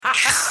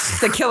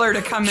the killer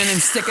to come in and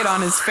stick it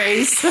on his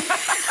face.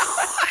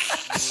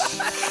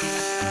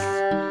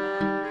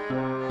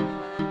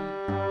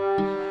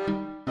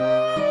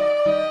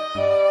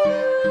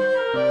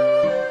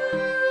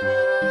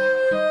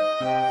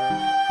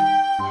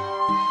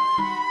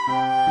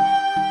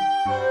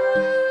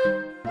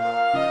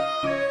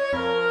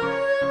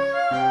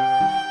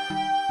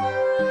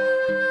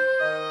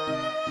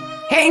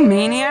 Hey,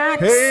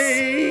 Maniacs.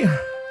 Hey,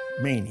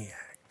 Maniacs.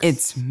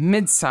 It's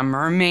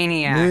Midsummer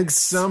Maniacs.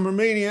 Midsummer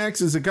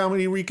Maniacs is a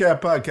comedy recap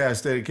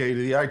podcast dedicated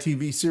to the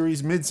ITV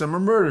series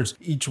Midsummer Murders.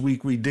 Each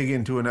week we dig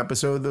into an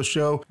episode of the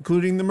show,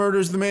 including the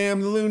murders, the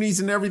mayhem, the loonies,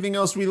 and everything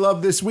else we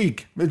love this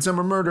week.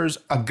 Midsummer Murders,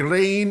 A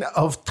Grain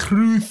of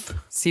Truth.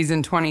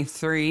 Season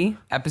 23,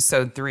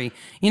 Episode 3.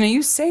 You know,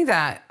 you say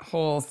that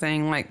whole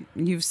thing like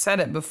you've said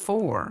it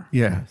before.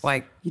 Yes.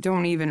 Like you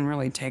don't even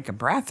really take a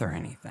breath or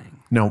anything.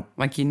 No.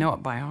 Like you know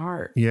it by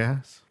heart.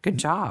 Yes. Good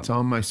job. It's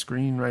on my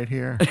screen right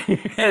here.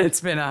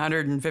 It's been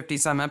 150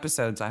 some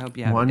episodes. I hope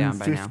you have it down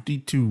by now.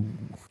 152.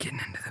 Getting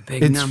into the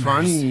big It's numbers.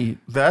 funny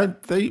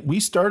that we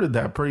started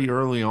that pretty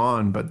early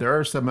on, but there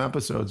are some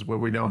episodes where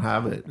we don't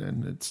have it,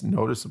 and it's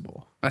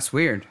noticeable. That's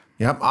weird.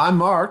 Yep, I'm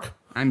Mark.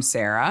 I'm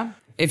Sarah.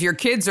 If your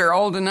kids are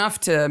old enough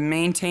to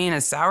maintain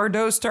a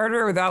sourdough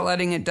starter without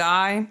letting it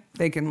die,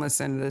 they can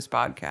listen to this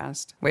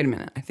podcast. Wait a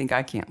minute. I think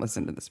I can't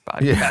listen to this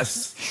podcast.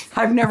 Yes.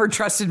 I've never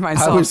trusted I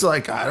myself. was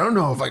like, I don't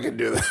know if I could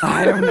do that.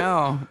 I don't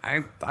know.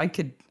 I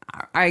could.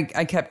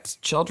 I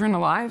kept children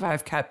alive.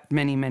 I've kept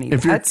many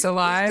pets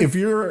alive. If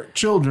your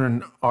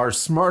children are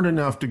smart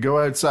enough to go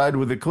outside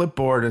with a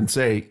clipboard and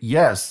say,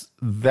 yes,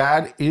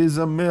 that is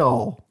a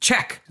mill,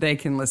 check. They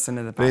can listen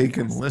to the podcast. they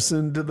can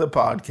listen to the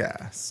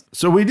podcast.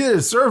 So we did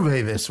a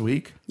survey this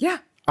week. Yeah.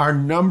 Our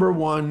number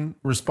one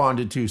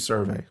responded to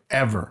survey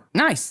ever.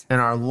 Nice. And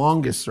our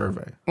longest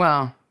survey.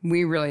 Well,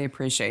 we really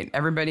appreciate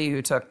everybody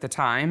who took the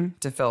time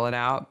to fill it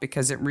out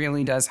because it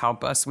really does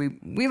help us. We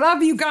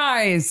love you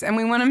guys, and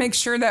we want to make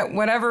sure that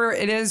whatever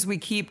it is we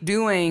keep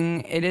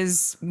doing, it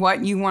is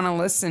what you want to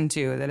listen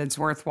to, that it's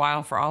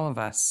worthwhile for all of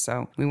us.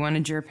 So we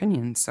wanted your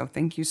opinions. So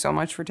thank you so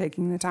much for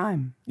taking the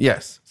time.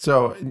 Yes.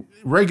 So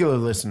regular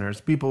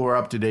listeners, people who are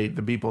up to date,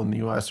 the people in the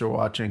U.S. are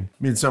watching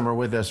Midsummer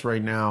with us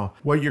right now.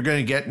 What you're going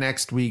to get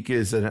next week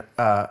is a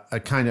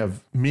kind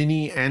of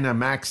mini and a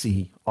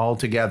maxi all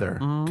together,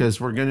 because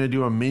we're going to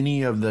do a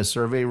mini of the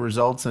survey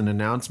results and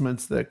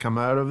announcements that come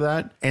out of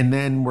that. And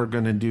then we're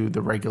going to do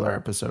the regular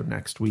episode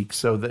next week.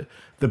 So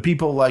the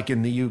people like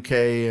in the UK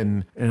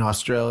and in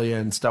Australia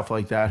and stuff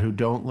like that who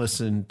don't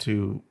listen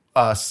to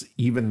us,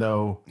 even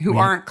though Who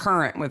aren't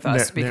current with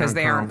us They because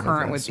they aren't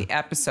current with with the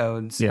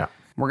episodes. Yeah.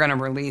 We're going to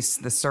release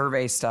the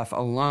survey stuff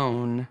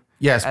alone.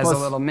 Yes, as plus- a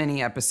little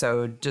mini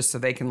episode, just so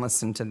they can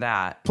listen to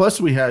that.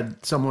 Plus, we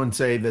had someone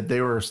say that they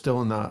were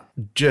still in the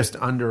just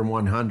under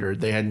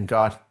 100. They hadn't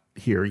got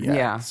here yet.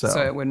 Yeah,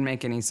 so it wouldn't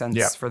make any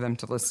sense for them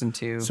to listen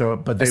to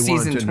but they a want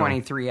season to know.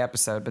 23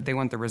 episode, but they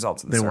want the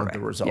results of the They survey. want the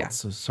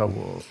results. Yeah.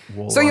 So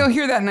we'll So you'll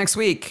hear that next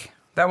week.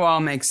 That will all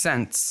make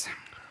sense.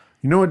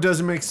 You know what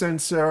doesn't make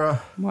sense,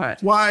 Sarah?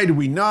 What? Why do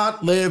we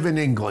not live in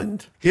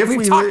England? If We've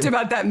we talked li-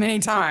 about that many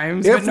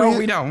times, if but no,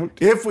 we don't.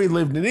 If we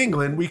lived in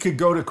England, we could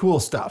go to cool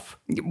stuff.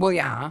 Well,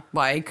 yeah,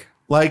 like...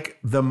 Like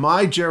the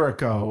My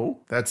Jericho,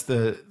 that's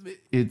the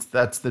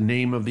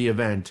name of the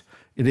event.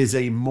 It is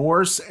a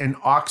Morse and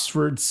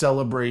Oxford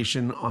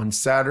celebration on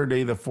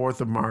Saturday, the 4th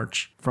of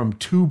March from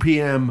 2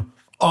 p.m.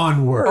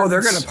 onwards. Oh,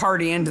 they're going to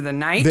party into the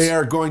night? They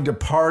are going to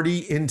party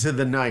into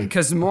the night.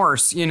 Because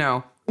Morse, you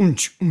know,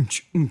 oonch,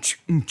 oonch, oonch,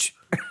 oonch.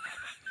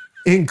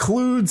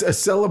 Includes a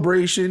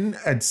celebration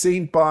at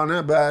St.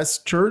 Barnabas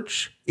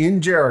Church in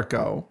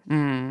Jericho,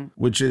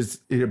 which is,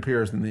 it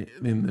appears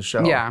in the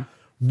show. Yeah.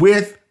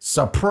 With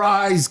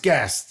surprise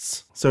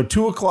guests. So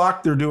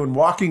 2:00, they're doing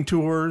walking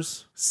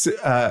tours.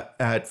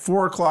 At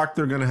 4:00,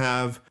 they're going to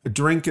have a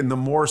drink in the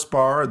Morse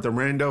bar at the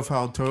Randolph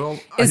Hotel.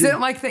 Is it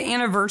like the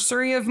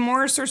anniversary of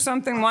Morse or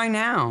something? Why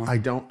now? I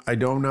don't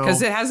know.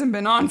 Because it hasn't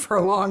been on for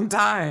a long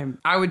time.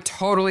 I would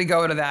totally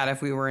go to that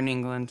if we were in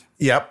England.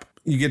 Yep.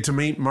 You get to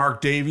meet Mark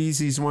Davies.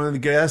 He's one of the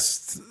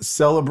guests.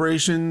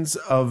 Celebrations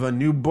of a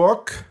new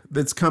book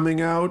that's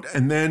coming out.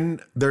 And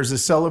then there's a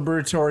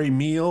celebratory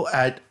meal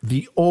at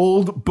the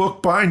Old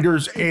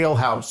Bookbinders Ale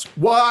House.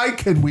 Why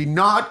can we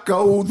not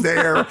go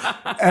there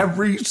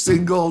every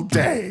single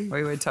day?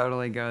 We would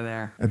totally go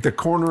there. At the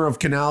corner of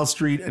Canal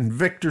Street and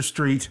Victor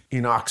Street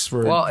in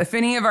Oxford. Well, if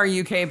any of our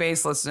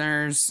UK-based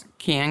listeners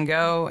can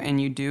go and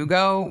you do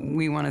go,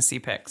 we want to see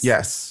pics.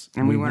 Yes.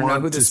 And we want to know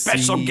who the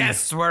special see-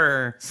 guests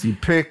were. See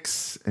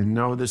pics and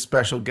know the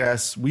special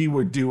guests. We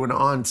would do an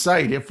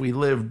on-site if we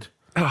lived.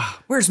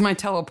 Where's my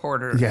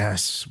teleporter?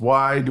 Yes.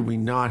 Why do we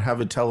not have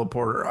a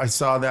teleporter? I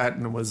saw that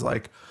and it was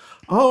like,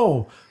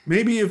 oh,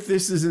 maybe if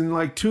this is in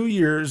like 2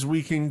 years,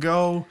 we can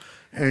go.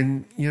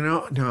 And, no.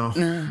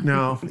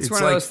 It's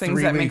one of like those things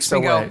 3 that weeks makes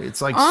me go, away.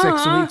 It's like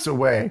 6 weeks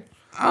away.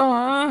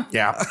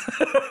 Yeah.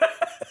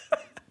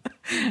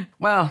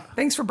 Well,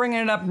 thanks for bringing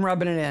it up and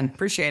rubbing it in.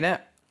 Appreciate it.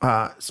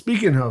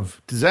 Speaking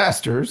of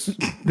disasters,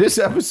 this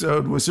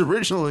episode was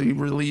originally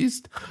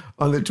released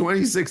on the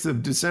 26th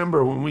of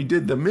December when we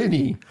did the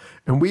mini,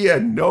 and we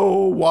had no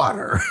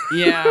water.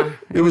 Yeah.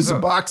 It was a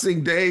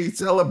Boxing Day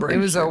celebration.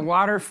 It was a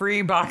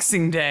water-free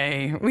Boxing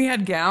Day. We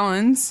had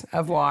gallons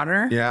of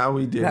water. Yeah,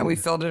 we did. That we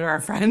filled at our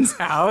friend's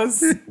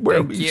house. Where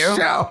Thank we you.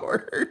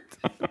 showered.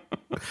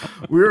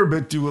 We were a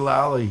bit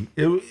doolally.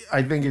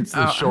 I think it's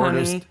the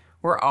shortest. Honey,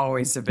 we're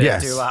always a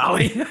bit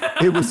doolally.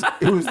 It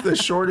was the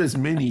shortest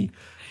mini,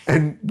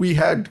 and we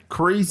had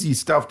crazy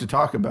stuff to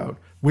talk about,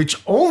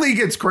 which only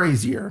gets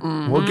crazier.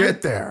 We'll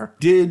get there.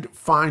 Did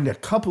find a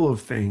couple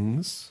of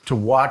things to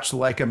watch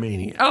like a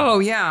maniac. Oh,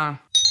 yeah.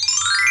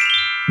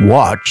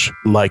 Watch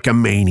like a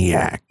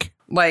maniac.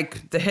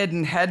 Like the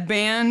hidden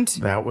headband.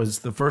 That was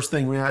the first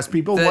thing we asked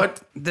people.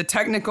 The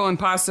technical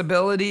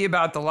impossibility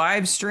about the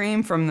live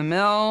stream from the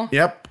mill.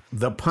 Yep.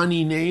 The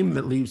punny name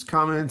that leaves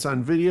comments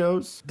on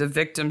videos. The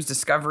victim's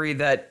discovery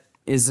that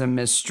is a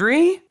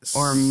mystery,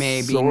 or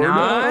maybe Sort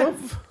not.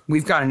 of.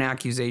 We've got an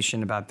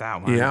accusation about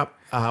that one. Yep.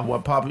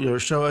 What popular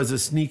show has a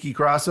sneaky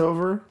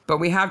crossover? But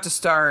we have to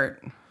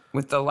start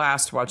with the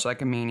last Watch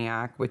Like a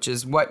Maniac, which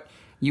is what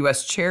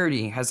U.S.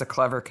 charity has a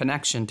clever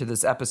connection to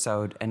this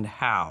episode and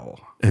how.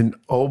 And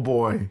oh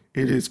boy,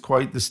 it is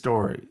quite the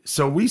story.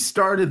 So we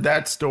started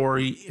that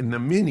story in the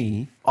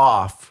mini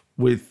off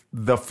with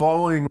the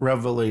following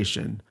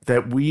revelation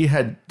that we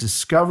had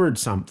discovered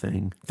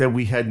something that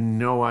we had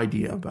no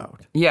idea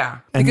about. Yeah,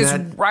 And because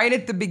that- right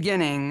at the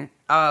beginning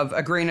of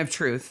A Grain of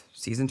Truth,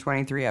 season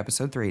 23,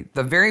 episode 3,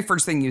 the very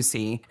first thing you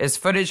see is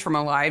footage from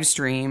a live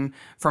stream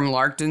from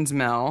Larkton's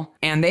Mill,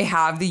 and they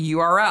have the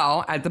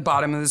URL at the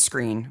bottom of the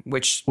screen,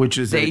 which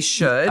is they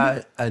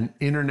should. an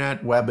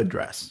internet web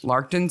address.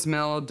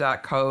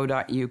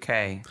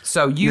 larktonsmill.co.uk.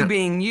 So you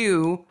being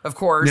you, of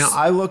course, Now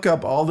I look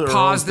up all the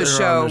paused the earls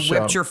that are on show,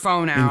 whipped your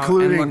phone out,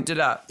 and looked it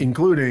up.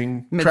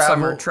 including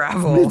Midsummer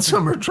Travel.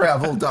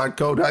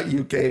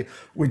 midsummertravel.co.uk,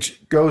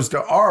 which goes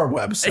to our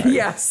website.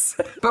 Yes.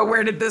 But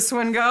where did this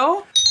one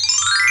go?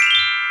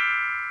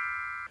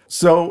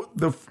 So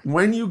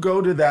when you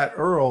go to that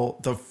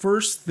URL, the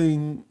first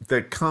thing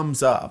that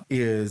comes up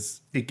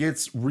is it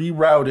gets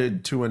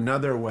rerouted to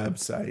another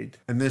website.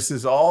 And this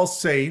is all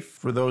safe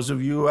for those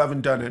of you who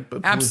haven't done it.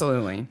 But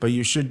Absolutely. But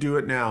you should do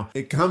it now.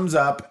 It comes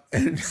up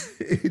and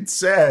it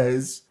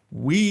says,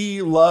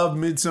 "We love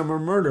Midsummer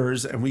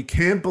Murders, and we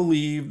can't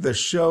believe the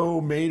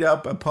show made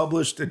up a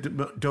published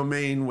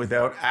domain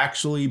without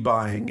actually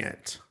buying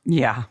it."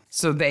 Yeah.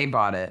 So they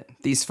bought it.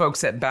 These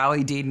folks at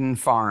Ballydeedon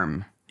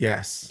Farm.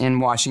 Yes. In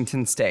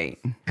Washington State.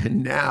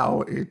 And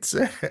now it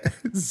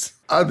says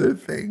other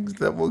things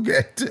that we'll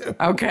get to.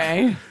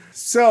 Okay.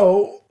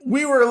 So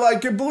we were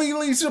like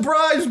completely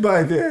surprised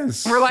by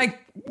this. We're like,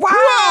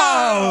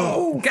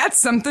 wow, Whoa! that's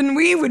something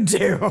we would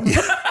do.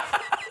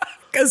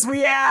 Because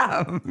we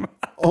have.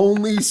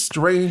 Only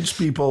strange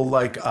people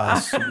like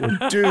us would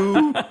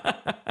do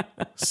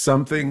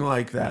something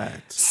like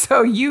that.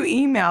 So you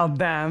emailed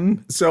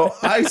them. So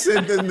I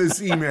sent them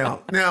this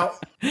email. Now,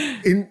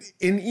 in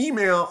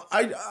email,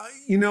 I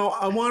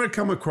want to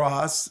come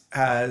across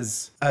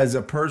as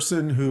a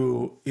person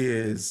who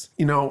is,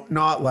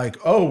 not like,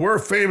 oh, we're a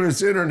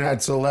famous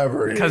internet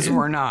celebrity. Because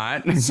we're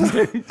not.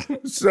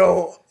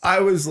 So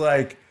I was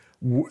like,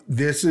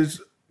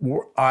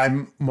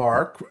 I'm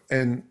Mark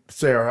and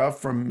Sarah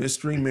from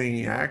Mystery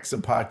Maniacs, a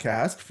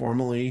podcast,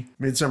 formerly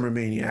Midsummer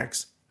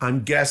Maniacs.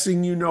 I'm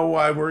guessing you know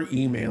why we're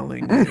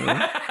emailing you.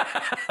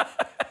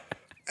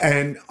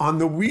 And on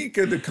the week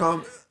of the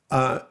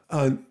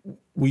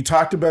we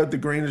talked about the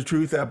Grain of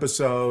Truth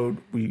episode.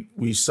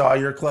 We saw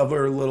your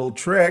clever little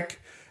trick,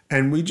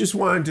 and we just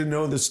wanted to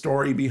know the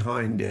story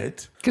behind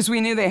it. Because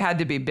we knew they had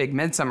to be big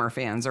Midsummer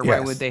fans, or why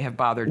would they have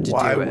bothered to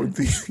Why do it? would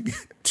they?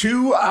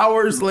 2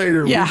 hours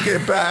later, we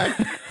get back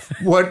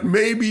what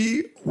may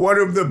be one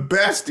of the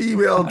best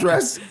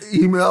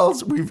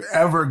emails we've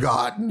ever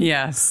gotten.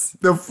 Yes.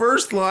 The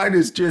first line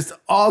is just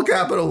all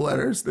capital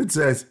letters that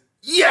says,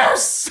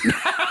 "Yes!"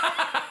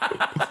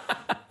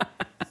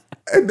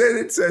 And then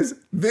it says,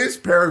 this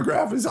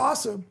paragraph is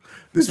awesome.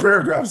 This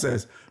paragraph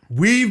says,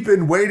 "We've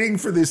been waiting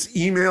for this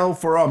email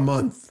for a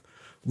month.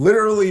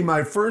 Literally,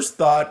 my first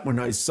thought when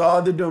I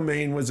saw the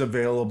domain was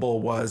available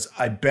was,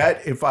 I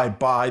bet if I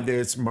buy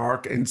this,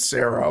 Mark and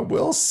Sarah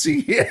will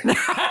see it."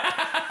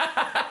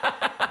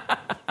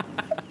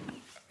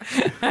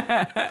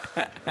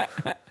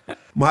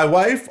 My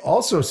wife,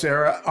 also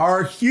Sarah,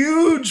 are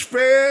huge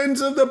fans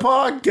of the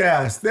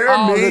podcast. They're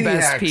All maniacs the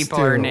best people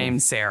too. are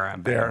named Sarah.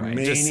 By They're the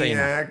way. Just so you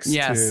know. maniacs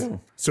Yes. too.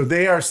 So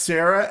they are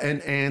Sarah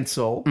and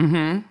Ansel,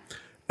 and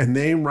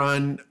they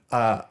run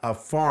a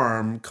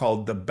farm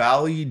called the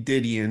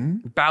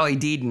Ballydeedon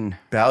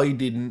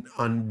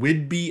on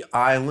Whidbey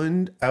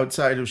Island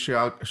outside of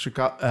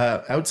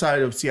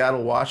outside of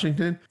Seattle,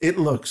 Washington. It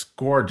looks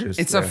gorgeous.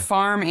 It's a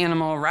farm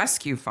animal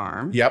rescue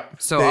farm.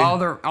 Yep. So all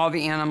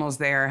the animals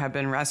there have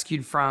been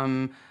rescued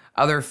from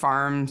other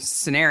farm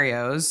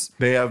scenarios.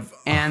 They have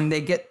And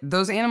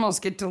those animals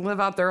get to live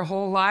out their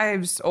whole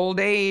lives, old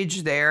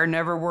age there,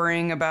 never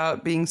worrying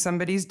about being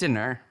somebody's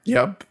dinner.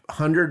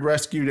 100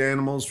 rescued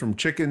animals from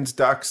chickens,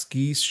 ducks,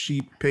 geese,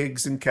 sheep,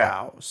 pigs, and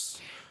cows.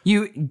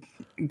 You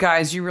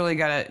guys, you really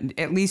got to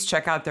at least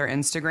check out their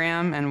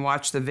Instagram and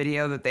watch the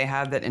video that they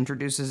have that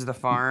introduces the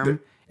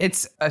farm.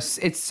 It's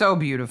so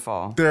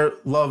beautiful. They're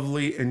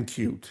lovely and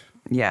cute.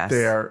 Yes.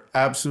 They are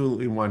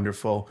absolutely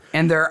wonderful.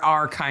 And there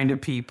are kind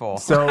of people.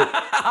 So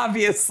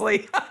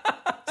obviously.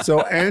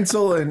 So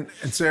Ansel and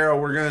Sarah,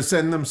 we're going to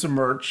send them some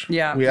merch.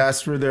 Yeah. We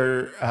asked for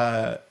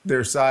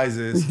their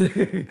sizes.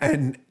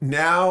 And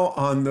now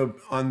on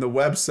the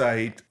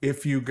website,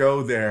 if you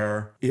go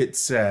there, it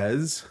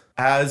says,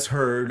 as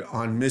heard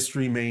on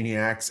Mystery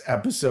Maniacs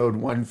episode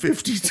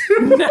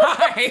 152.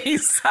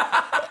 Nice.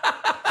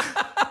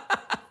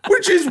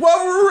 Which is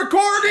what we're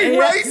recording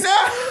right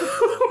now.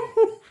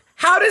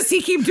 How does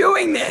he keep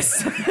doing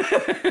this?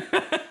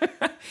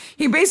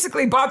 He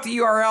basically bought the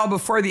URL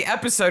before the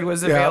episode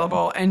was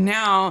available, and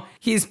now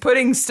he's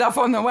putting stuff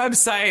on the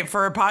website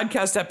for a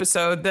podcast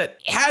episode that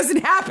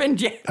hasn't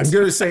happened yet. I'm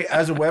going to say,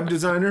 as a web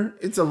designer,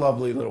 it's a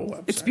lovely little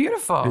website. It's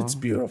beautiful. It's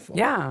beautiful.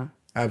 Yeah.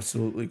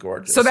 Absolutely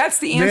gorgeous. So that's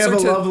the answer to... They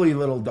have a to... lovely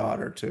little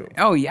daughter, too.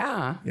 Oh,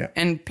 yeah. Yeah.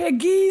 And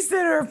piggies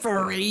that are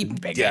furry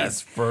piggies.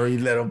 Yes, furry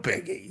little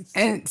piggies.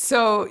 And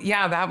so,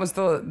 yeah, that was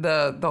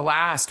the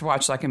last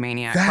Watch Like a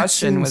Maniac That's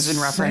question was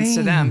in reference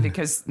to them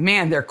because,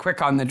 man, they're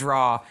quick on the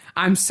draw.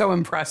 I'm so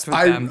impressed with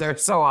them. They're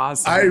so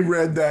awesome. I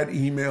read that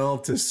email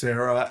to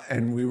Sarah,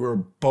 and we were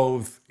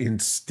both in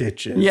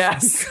stitches.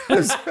 Yes.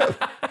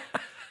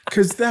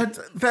 Because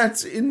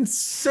that's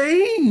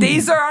insane.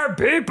 These are our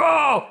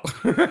people.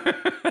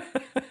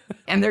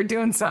 And they're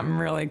doing something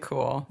really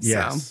cool.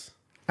 Yes, so.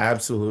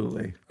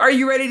 Absolutely. Are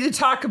you ready to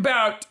talk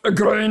about a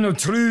grain of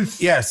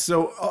truth? Yes.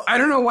 So I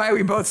don't know why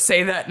we both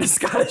say that in a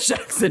Scottish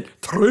accent.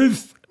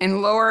 Truth.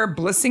 In Lower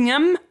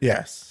Blissingham.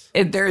 Yes.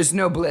 There is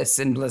no bliss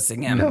in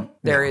Blissingham. No,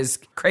 there is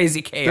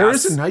crazy chaos. There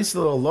is a nice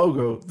little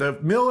logo. The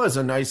mill has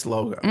a nice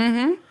logo.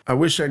 Mm-hmm. I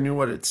wish I knew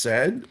what it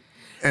said.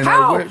 And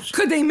How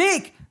could they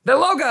make the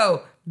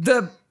logo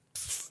the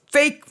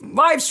fake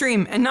live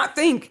stream and not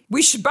think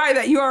we should buy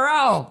that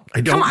URL?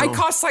 I don't know. It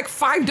costs like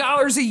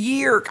 $5 a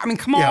year. I mean,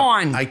 come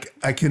on. I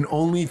can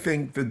only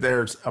think that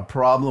there's a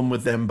problem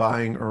with them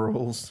buying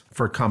URLs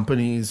for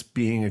companies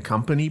being a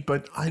company,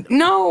 but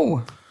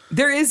No,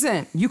 there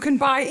isn't. You can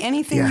buy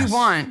anything you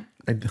want.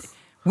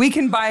 We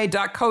can buy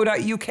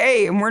 .co.uk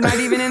and we're not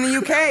even in the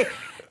UK.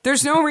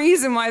 There's no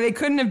reason why they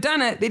couldn't have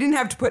done it. They didn't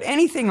have to put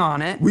anything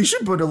on it. We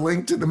should put a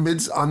link to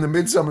on the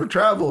Midsummer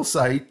Travel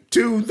site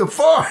to the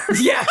farm.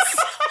 Yes.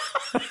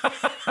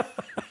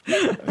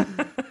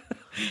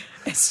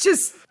 It's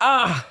just,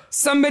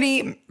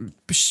 somebody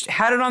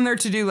had it on their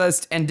to-do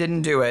list and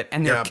didn't do it,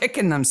 and they're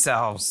kicking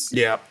themselves.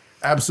 Yeah,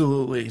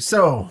 absolutely.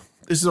 So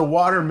this is a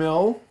water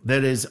mill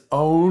that is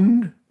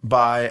owned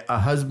by a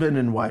husband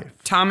and wife.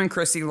 Tom and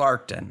Chrissy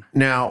Larkton.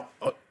 Now,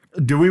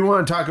 do we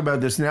want to talk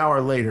about this now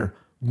or later?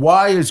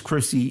 Why does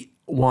Chrissy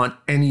want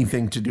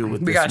anything to do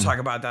with this? We got to talk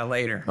about that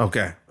later.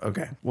 Okay.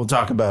 We'll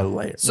talk about it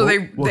later. So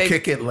we'll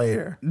kick it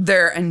later.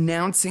 They're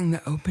announcing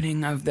the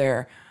opening of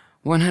their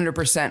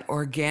 100%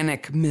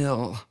 organic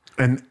mill.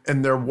 And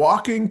they're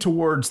walking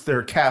towards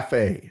their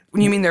cafe.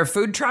 You mean their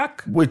food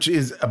truck? Which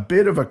is a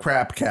bit of a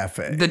crap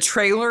cafe. The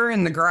trailer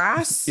in the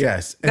grass?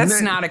 Yes.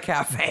 That's not a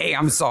cafe.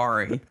 I'm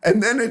sorry.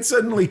 And then it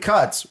suddenly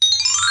cuts.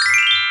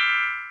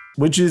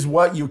 Which is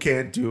what you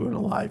can't do in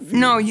a live feed.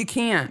 No, you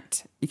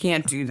can't. You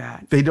can't do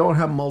that. They don't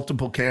have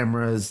multiple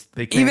cameras.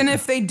 They can't. Even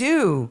if they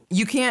do,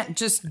 he can't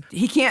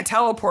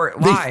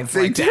teleport live.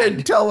 They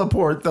did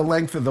teleport the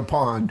length of the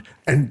pond,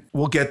 and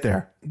we'll get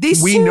there.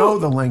 We know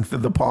the length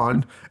of the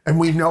pond, and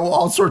we know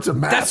all sorts of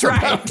math. That's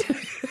right.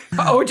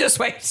 Oh, just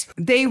wait.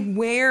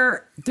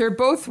 They're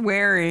both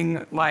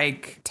wearing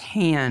like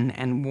tan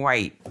and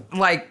white.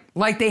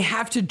 Like they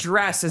have to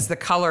dress as the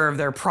color of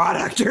their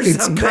product or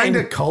something. It's kind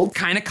of cult.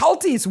 Kind of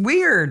culty. It's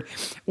weird.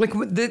 Like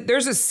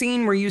there's a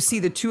scene where you see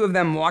the two of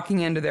them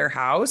walking into their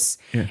house,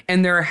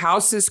 and their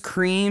house is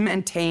cream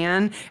and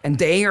tan, and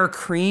they are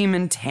cream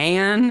and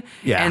tan,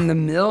 and the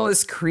mill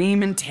is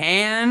cream and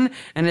tan,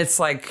 and it's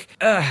like,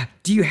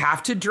 do you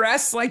have to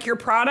dress like your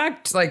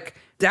product? Like,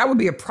 that would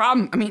be a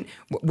problem. I mean,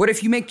 what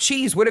if you make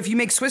cheese? What if you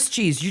make Swiss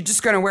cheese? You're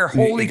just going to wear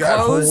holy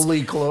clothes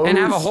and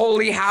have a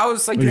holy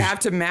house? Like, you have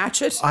to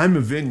match it? I'm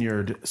a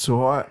vineyard,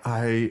 so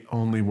I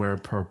only wear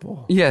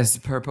purple. Yes,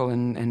 purple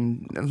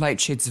and light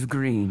shades of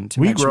green.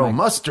 We grow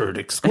mustard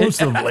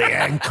exclusively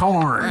and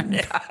corn.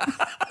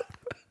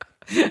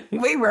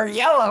 We wear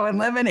yellow and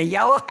live in a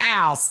yellow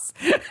house.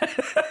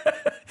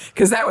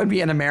 Because that would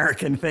be an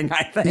American thing,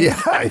 I think.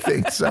 Yeah, I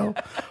think so.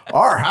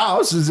 Our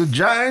house is a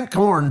giant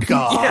corn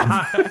cob.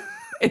 Yeah.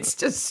 It's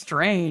just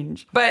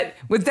strange. But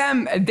with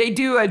them, they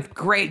do a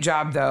great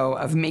job, though,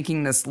 of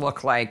making this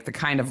look like the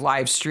kind of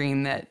live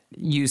stream that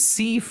you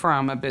see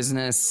from a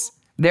business.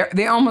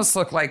 They almost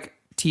look like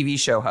TV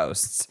show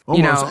hosts.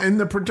 Almost. And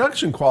the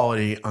production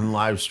quality on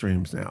live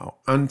streams now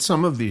on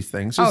some of these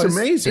things is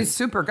amazing. It's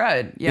super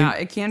good. Yeah,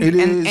 it can it be.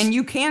 is. And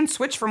you can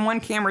switch from one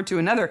camera to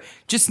another,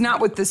 just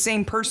not with the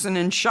same person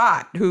in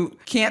shot who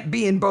can't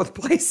be in both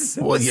places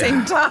at the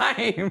same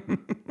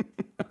time.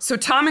 So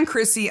Tom and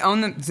Chrissy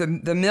own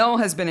the mill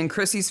has been in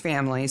Chrissy's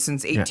family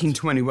since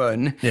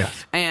 1821.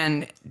 Yes.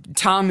 And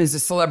Tom is a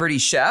celebrity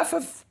chef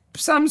of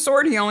some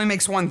sort. He only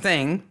makes one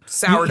thing,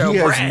 sourdough he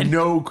bread. has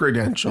no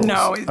credentials.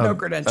 No, he's no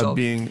credential. Of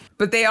being...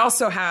 But they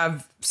also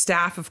have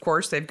staff, of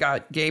course. They've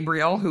got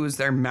Gabriel, who is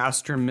their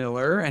master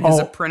miller, and his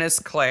apprentice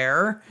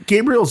Claire.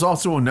 Gabriel's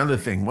also another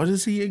thing. What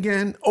is he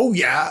again? Oh,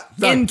 yeah.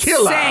 The Insane.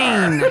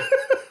 killer.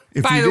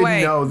 If By you the didn't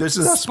way, know, this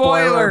is a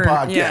spoiler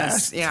podcast.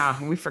 Yes,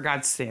 yeah, we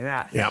forgot to say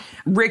that. Yeah.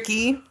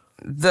 Ricky,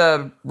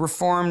 the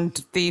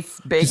reformed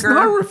thief baker. He's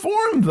not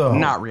reformed, though.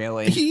 Not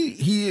really.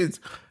 He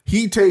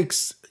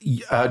takes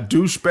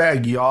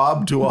douchebag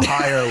Yob to a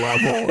higher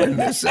level in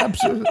this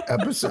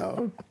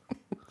episode.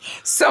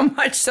 So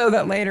much so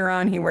that later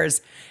on he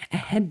wears a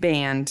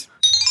headband.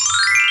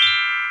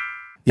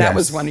 That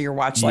was one of your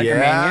Watch Like a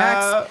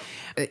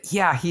Maniacs.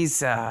 Yeah,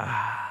 he's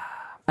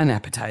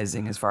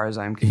unappetizing as far as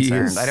I'm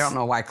concerned. I don't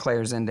know why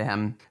Claire's into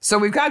him. So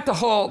we've got the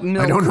whole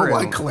mill I don't crew. know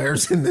why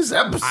Claire's in this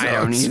episode. I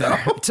don't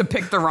either. To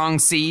pick the wrong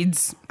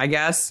seeds, I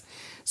guess.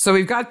 So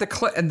we've got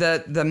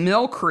the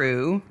mill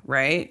crew,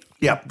 right?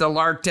 Yep. The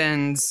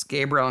Larktons,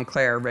 Gabriel and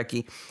Claire,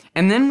 Ricky.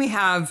 And then we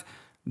have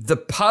the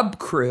pub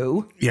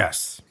crew.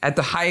 Yes. At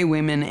the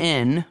Highwayman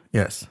Inn.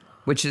 Yes.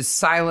 Which is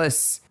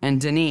Silas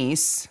and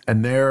Denise.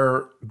 And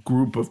their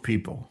group of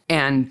people.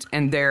 And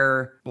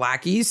their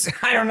lackeys.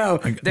 I don't know.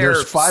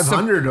 There's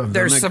 500 of them.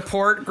 Their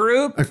support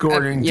group.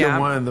 According to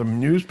one of the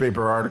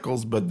newspaper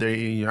articles, but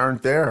they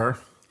aren't there.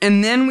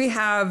 And then we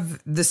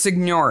have the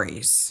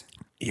Signoris.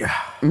 Yeah.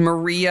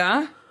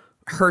 Maria,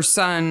 her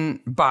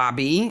son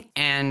Bobby,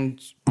 and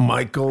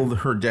Michael,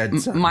 her dead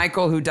son.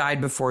 Michael, who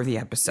died before the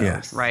episode,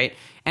 yes. Right?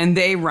 And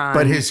they run.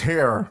 But his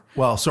hair,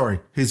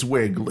 his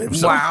wig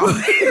lives on.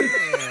 Wow.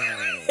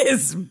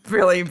 His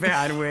really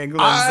bad wig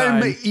lives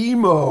I'm on.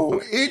 emo.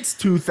 It's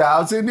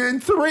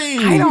 2003.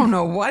 I don't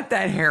know what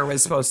that hair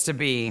was supposed to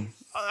be.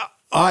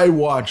 I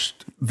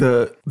watched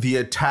the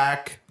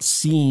attack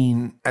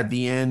scene at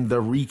the end,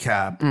 the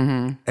recap,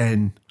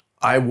 and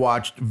I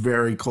watched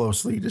very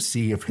closely to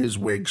see if his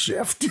wig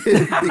shifted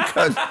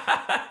because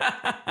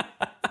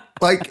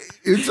like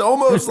it's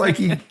almost like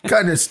he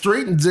kind of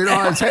straightens it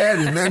on his head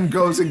and then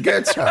goes and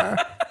gets her.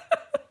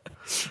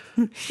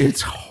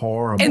 It's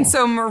horrible. And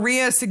so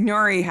Maria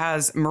Signori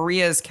has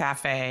Maria's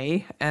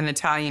Cafe, an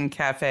Italian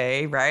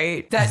cafe,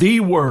 right?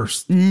 The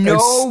worst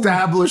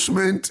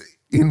establishment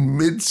in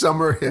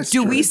Midsummer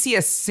history. Do we see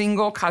a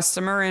single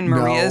customer in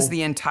Maria's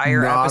the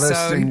entire episode?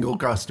 Not a single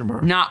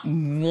customer. Not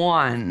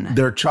one.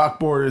 Their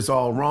chalkboard is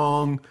all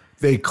wrong.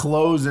 They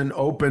close and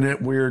open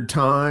at weird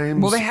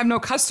times. Well, they have no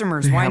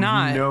customers. Why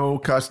not? No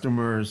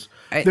customers.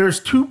 There's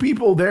two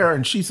people there,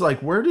 and she's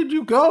like, "Where did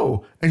you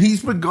go?" And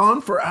he's been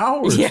gone for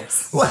hours.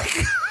 Yes. Like,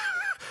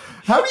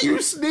 how do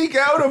you sneak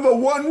out of a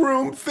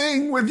one-room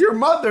thing with your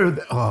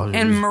mother?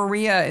 And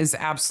Maria is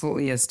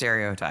absolutely a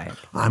stereotype.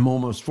 I'm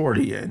almost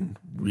 40 and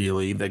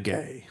really the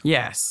gay.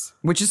 Yes.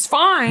 Which is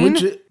fine.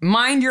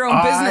 Mind your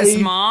own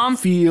business, Mom. I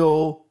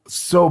feel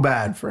so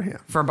bad for him.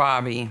 For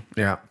Bobby.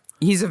 Yeah.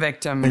 He's a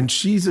victim. And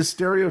she's a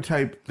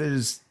stereotype that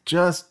is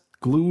just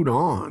glued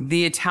on.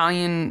 The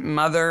Italian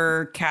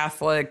mother,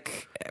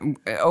 Catholic,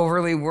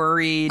 overly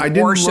worried,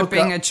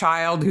 worshiping a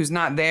child who's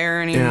not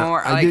there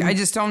anymore. Yeah, I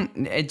just don't,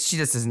 she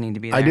just doesn't need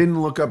to be there. I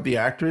didn't look up the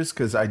actress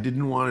because I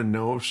didn't want to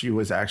know if she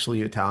was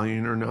actually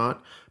Italian or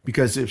not.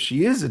 Because if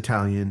she is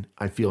Italian,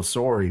 I feel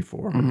sorry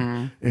for her.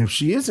 And if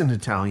she isn't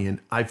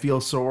Italian, I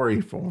feel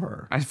sorry for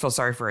her. I feel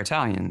sorry for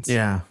Italians.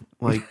 Yeah.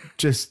 Like,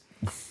 just,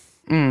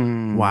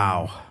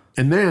 wow.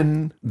 And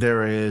then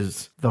there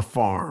is the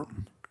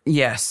farm.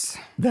 Yes.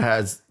 That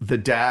has the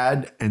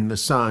dad and the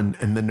son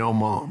and the no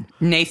mom.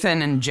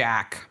 Nathan and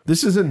Jack.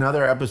 This is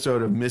another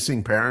episode of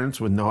missing parents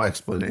with no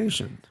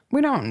explanation.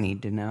 We don't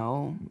need to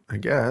know. I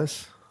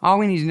guess. All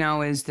we need to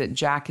know is that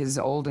Jack is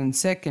old and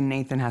sick and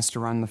Nathan has to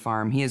run the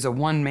farm. He is a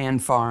one-man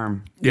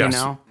farm, yes. You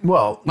know?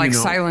 Well, like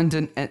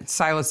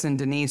Silas and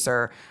Denise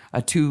are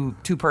a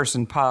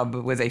two-person pub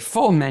with a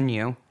full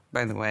menu,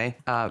 by the way,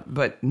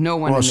 but no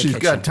one in the kitchen. Well,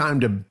 she's got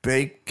time to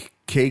bake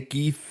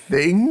cakey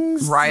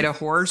things. Ride a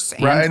horse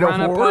and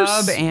run a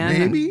pub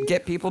and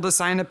get people to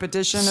sign a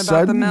petition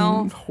about the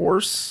mill.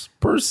 Horse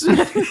person?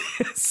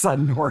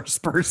 Sudden horse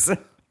person.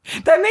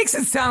 That makes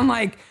it sound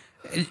like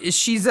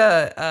she's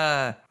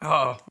a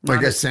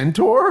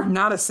centaur?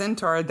 Not a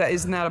centaur.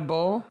 Isn't that a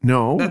bull?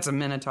 No. That's a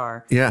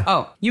minotaur. Yeah.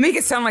 Oh, you make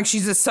it sound like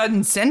she's a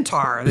sudden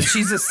centaur, that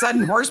she's a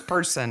sudden horse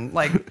person.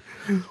 Like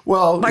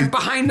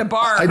behind the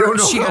bar, I don't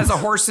know she has a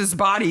horse's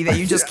body that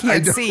you just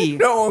can't see. I don't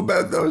know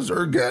about those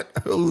ergot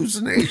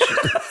hallucinations.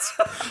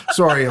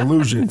 Sorry,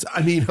 illusions.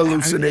 I mean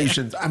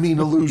hallucinations. I mean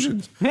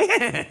illusions.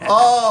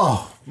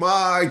 Oh,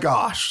 my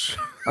gosh.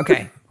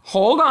 Okay,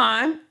 hold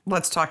on.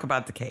 Let's talk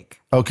about the cake.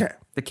 Okay.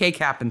 The cake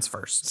happens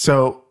first.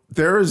 So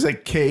there is a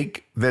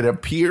cake that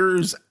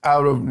appears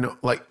out of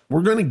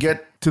we're going to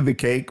get to the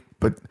cake,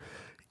 but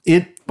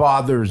it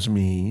bothers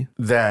me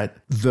that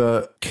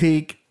the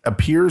cake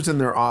appears in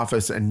their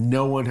office and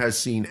no one has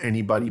seen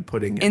anybody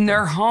putting it in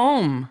their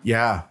home.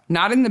 Yeah.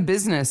 Not in the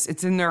business.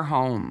 It's in their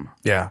home.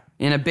 Yeah.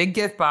 In a big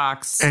gift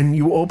box. And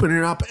you open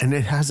it up and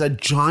it has a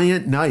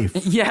giant knife.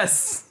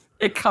 Yes.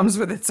 It comes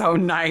with its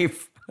own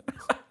knife.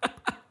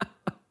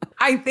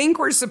 I think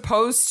we're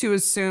supposed to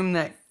assume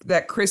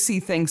that Chrissy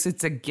thinks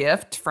it's a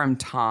gift from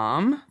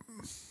Tom.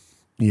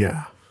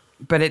 Yeah.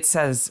 But it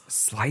says,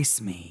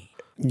 slice me.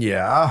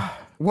 Yeah.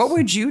 What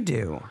would you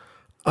do?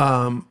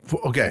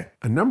 Okay.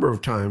 A number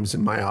of times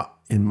in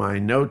my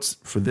notes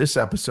for this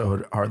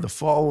episode are the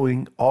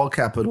following all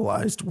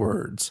capitalized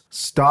words.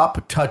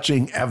 Stop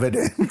touching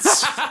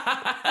evidence.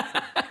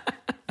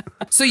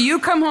 So you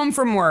come home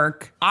from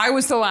work. I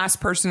was the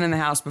last person in the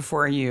house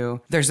before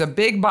you. There's a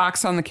big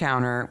box on the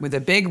counter with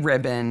a big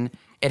ribbon.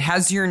 It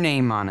has your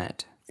name on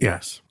it.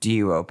 Yes. Do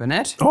you open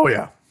it? Oh,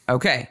 yeah.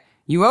 Okay.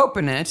 You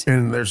open it.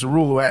 And there's a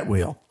roulette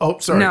wheel. Oh,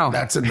 sorry. No.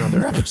 That's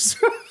another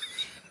episode.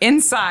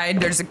 Inside,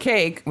 there's a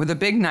cake with a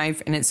big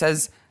knife, and it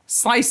says,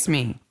 slice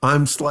me.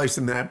 I'm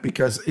slicing that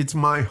because it's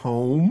my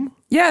home.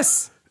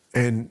 Yes.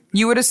 And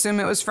you would assume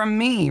it was from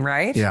me,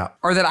 right? Yeah.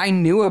 Or that I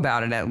knew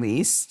about it at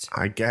least.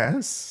 I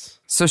guess.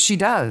 So she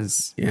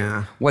does.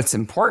 Yeah. What's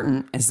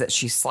important is that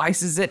she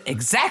slices it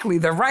exactly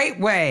the right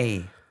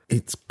way.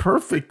 It's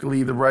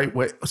perfectly the right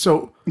way.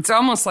 So it's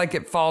almost like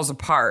it falls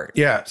apart.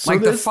 Yeah. So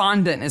like the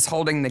fondant is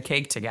holding the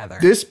cake together.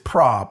 This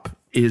prop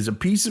is a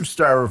piece of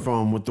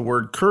styrofoam with the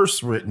word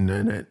curse written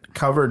in it,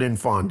 covered in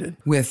fondant.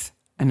 With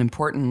an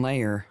important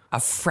layer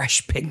of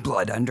fresh pig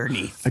blood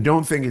underneath. I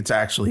don't think it's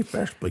actually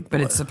fresh pig blood.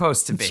 But it's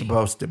supposed to be. It's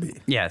supposed to be.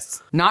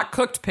 Yes. Not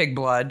cooked pig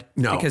blood.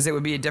 No. Because it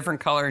would be a different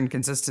color and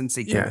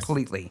consistency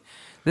completely. Yes.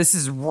 This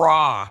is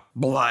raw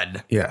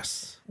blood.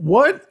 Yes.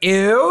 What?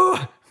 Ew.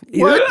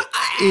 What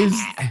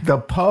is the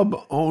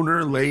pub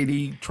owner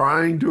lady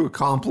trying to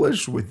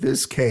accomplish with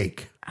this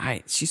cake?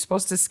 She's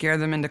supposed to scare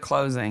them into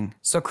closing.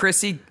 So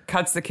Chrissy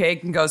cuts the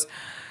cake and goes,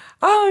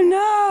 oh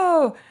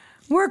no,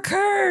 we're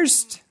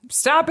cursed.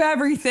 Stop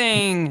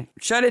everything.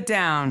 Shut it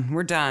down.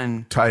 We're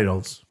done.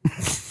 Titles.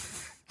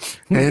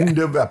 End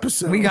of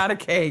episode. We got a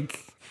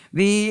cake.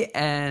 The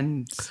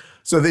end.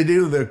 So they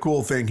do the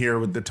cool thing here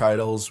with the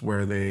titles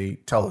where they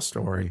tell a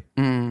story,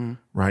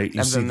 right?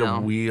 You see the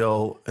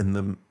wheel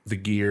and the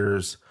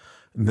gears,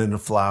 and then the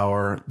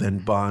flour, then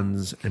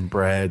buns and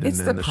bread, it's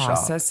and then the shop.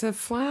 It's the process of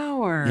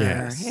flour.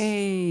 Yes.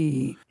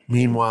 Hey.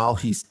 Meanwhile,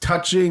 he's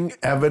touching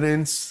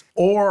evidence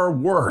or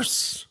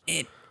worse.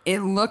 It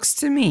looks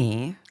to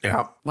me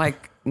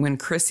like when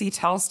Chrissy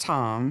tells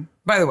Tom,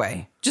 by the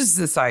way, just as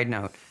a side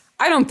note,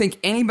 I don't think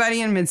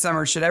anybody in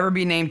Midsommar should ever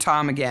be named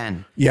Tom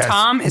again. Yes.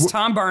 Tom is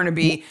Tom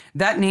Barnaby.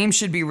 That name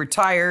should be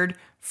retired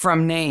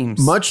from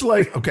names. Much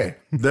like,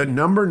 the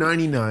number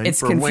 99 it's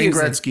for confusing.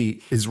 Wayne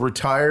Gretzky is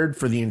retired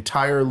for the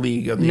entire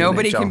league of the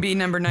Nobody NHL. can be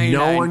number 99.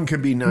 No one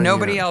can be 99.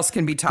 Nobody else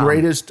can be Tom.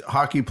 Greatest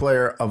hockey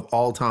player of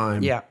all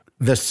time. Yeah.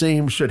 The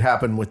same should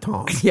happen with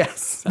Tom.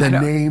 Yes. The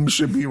name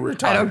should be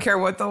retired. I don't care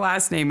what the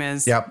last name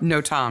is. Yep.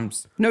 No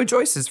Toms. No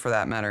Joyces for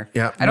that matter.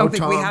 Yep. I don't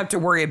think we have to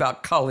worry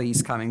about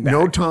Cullies coming back.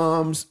 No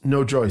Toms,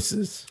 no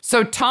Joyces.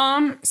 So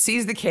Tom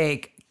sees the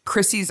cake.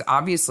 Chrissy's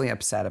obviously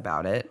upset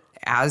about it,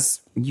 as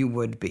you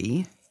would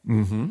be.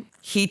 Mm-hmm.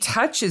 He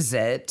touches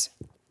it,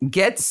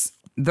 gets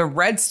the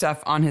red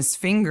stuff on his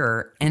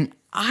finger, and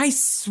I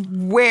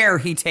swear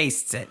he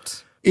tastes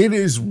it. It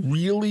is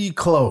really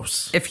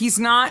close. If he's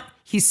not,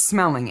 he's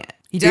smelling it.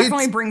 He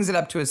definitely brings it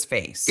up to his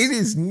face. It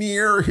is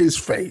near his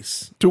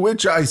face, to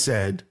which I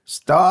said,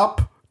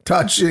 stop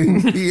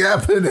touching the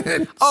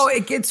evidence. Oh,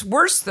 it gets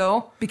worse,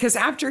 though, because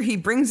after he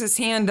brings his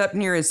hand up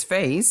near his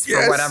face,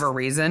 for whatever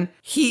reason,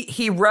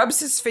 he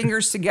rubs his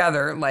fingers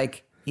together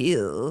like,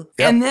 ew,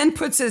 and then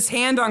puts his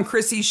hand on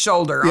Chrissy's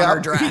shoulder on her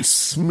dress. He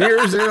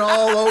smears it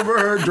all over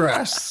her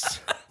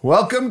dress.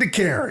 Welcome to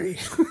Carrie.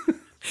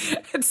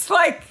 It's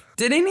like,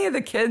 did any of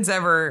the kids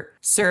ever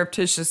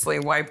surreptitiously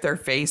wipe their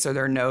face or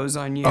their nose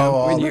on you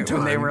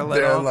when they were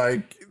little?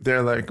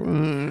 They're like,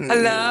 I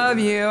love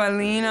you. I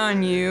lean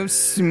on you.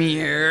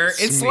 Smear.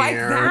 It's like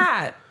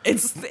that.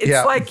 It's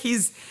like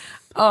he's,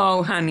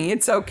 oh, honey,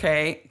 it's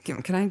okay.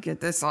 Can I get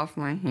this off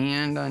my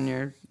hand on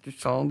your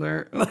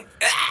shoulder? Like,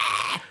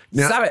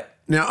 stop it.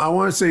 Now, I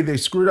want to say they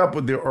screwed up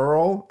with the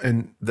Earl,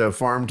 and the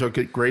farm took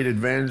great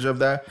advantage of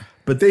that.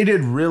 But they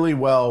did really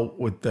well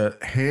with the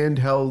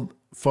handheld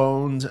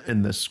phones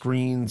and the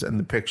screens and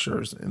the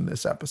pictures in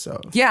this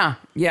episode. Yeah.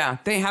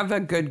 They have a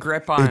good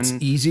grip on it's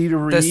easy to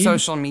read. The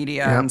social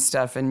media and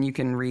stuff, and you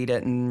can read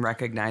it and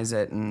recognize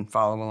it and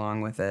follow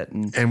along with it.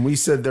 And we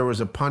said there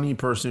was a punny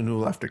person who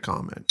left a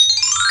comment.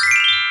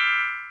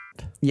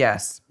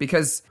 Yes,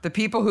 because the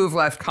people who've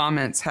left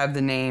comments have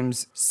the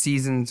names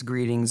Seasons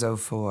Greetings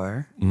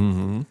 04,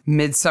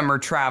 Midsummer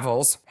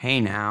Travels, hey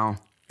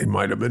now. It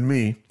might have been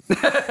me.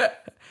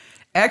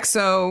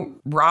 XO,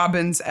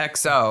 Robbins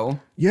XO.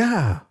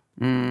 Yeah.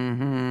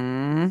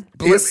 Mm-hmm.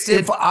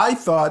 If I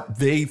thought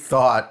they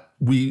thought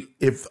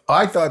if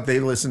I thought they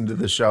listened to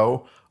the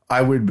show,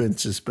 I would have been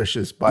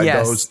suspicious by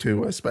those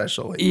two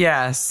especially.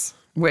 Yes,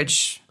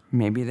 which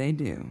maybe they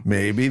do.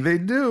 Maybe they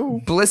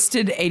do.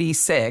 Blisted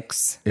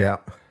 86. Yeah.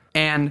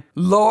 And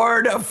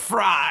Lord of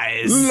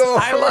Fries.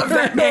 Lord I love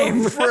that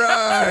name.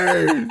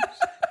 Fries.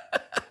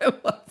 I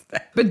love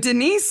that. But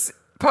Denise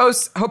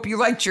posts, hope you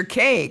liked your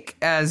cake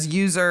as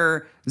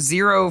user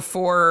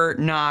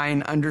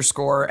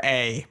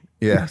 049_A.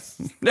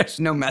 Yes. There's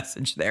no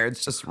message there.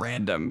 It's just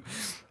random.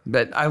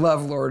 But I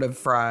love Lord of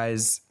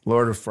Fries.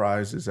 Lord of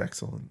Fries is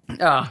excellent.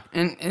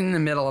 And in the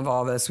middle of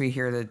all this, we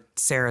hear that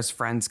Sarah's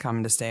friends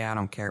come to stay. I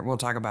don't care. We'll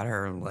talk about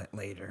her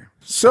later.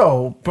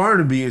 So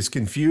Barnaby is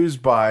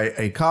confused by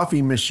a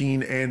coffee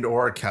machine and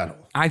or a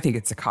kettle. I think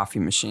it's a coffee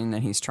machine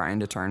that he's trying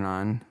to turn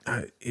on.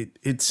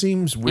 It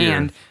seems weird.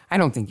 And I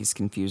don't think he's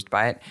confused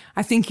by it.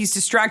 I think he's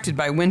distracted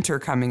by Winter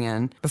coming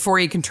in. Before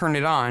he can turn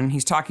it on,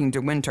 he's talking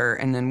to Winter,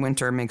 and then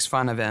Winter makes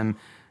fun of him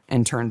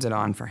and turns it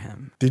on for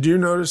him. Did you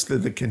notice that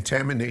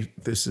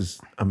this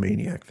is a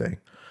maniac thing.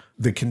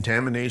 The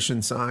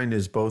contamination sign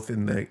is both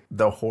in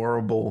the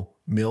horrible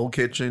mill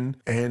kitchen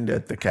and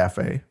at the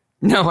cafe.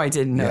 No, I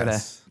didn't know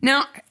Yes. that.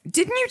 Now,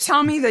 didn't you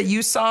tell me that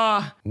you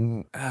saw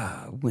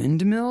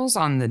windmills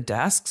on the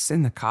desks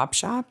in the cop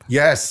shop?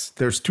 Yes,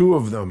 there's 2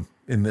 of them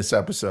in this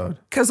episode.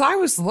 Because I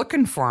was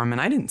looking for them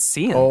and I didn't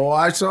see them. Oh,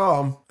 I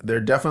saw them.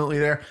 They're definitely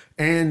there.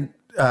 And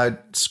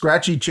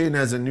Scratchy Chin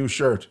has a new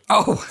shirt.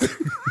 Oh.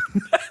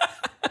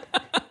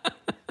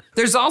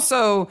 There's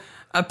also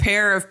a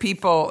pair of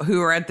people who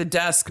are at the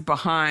desk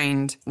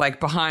behind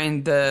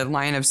the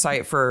line of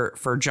sight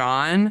for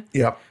John.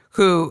 Yep.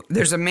 Who,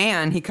 there's a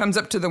man, he comes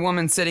up to the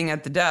woman sitting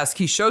at the desk.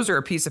 He shows her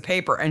a piece of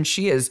paper and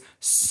she is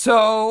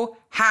so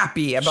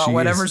happy about She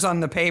whatever's is on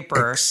the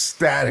paper.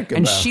 Ecstatic about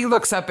And it. she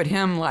looks up at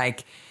him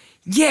like,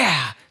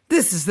 yeah,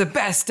 this is the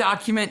best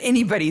document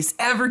anybody's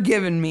ever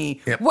given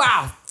me. Yep.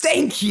 Wow,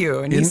 thank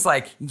you. And he's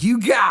like, you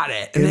got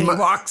it. And then he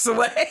walks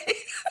away.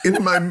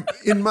 in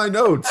my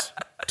notes,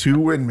 2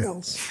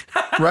 windmills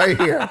right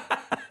here.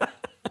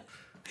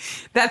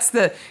 That's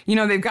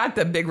they've got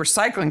the big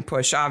recycling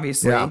push,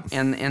 obviously,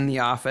 in the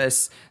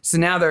office. So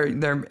now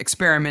they're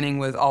experimenting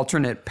with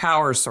alternate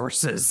power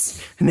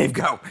sources. And they've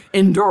got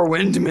indoor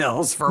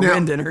windmills for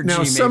wind energy.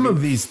 Now, some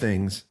of these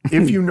things,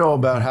 if you know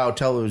about how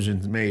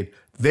television's made,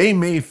 they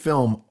may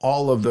film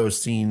all of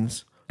those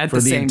scenes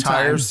for the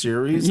entire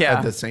series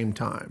at the same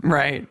time.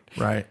 Right.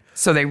 Right.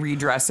 So they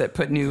redress it,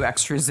 put new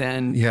extras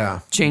in,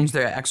 change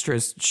the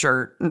extras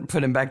shirt, and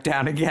put him back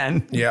down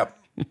again. Yep.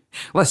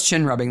 Less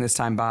chin rubbing this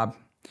time, Bob.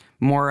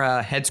 More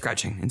head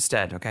scratching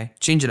instead, okay?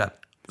 Change it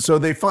up. So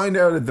they find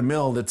out at the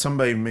mill that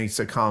somebody makes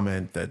a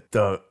comment that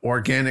the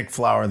organic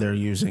flour they're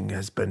using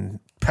has been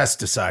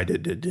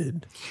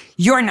pesticided.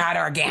 You're not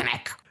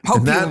organic.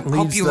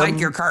 Hope you like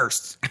your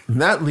curse.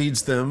 And that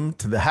leads them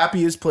to the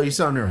happiest place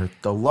on earth,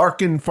 the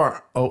Larkin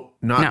Farm. Oh,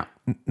 no,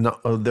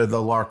 they're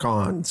the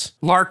Larkons.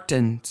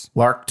 Larktons.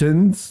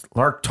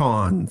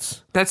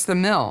 That's the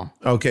mill.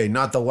 Okay,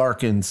 not the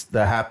Larkins,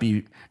 the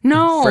happy,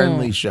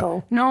 friendly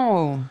show.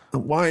 No.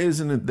 Why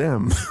isn't it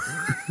them?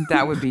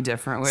 That would be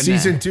different, wouldn't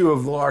Season it? 2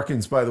 of the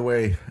Larkins, by the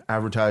way,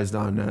 advertised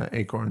on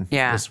Acorn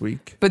this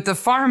week. But the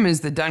farm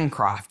is the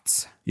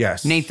Duncrofts.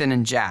 Yes. Nathan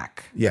and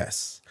Jack.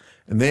 Yes.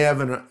 And they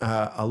have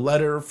a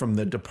letter from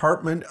the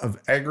Department of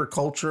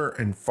Agriculture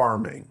and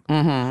Farming.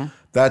 Mm-hmm.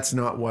 That's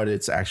not what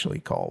it's actually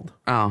called.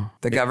 Oh,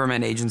 the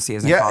government agency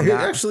isn't called that?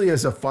 Yeah, it actually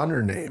has a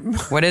funner name.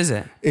 What is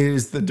it? It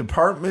is the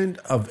Department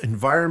of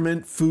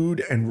Environment,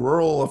 Food, and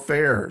Rural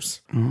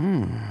Affairs.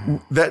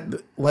 Mm.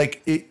 That,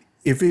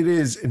 if it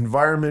is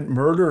environment,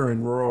 murder,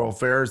 and rural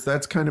affairs,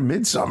 that's kind of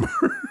Midsummer.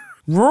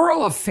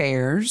 Rural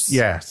affairs?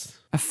 Yes.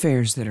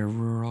 Affairs that are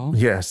rural.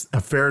 Yes,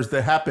 affairs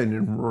that happen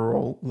in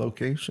rural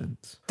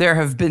locations. There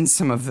have been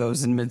some of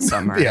those in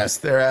Midsummer. Yes,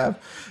 there have.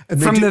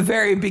 And From the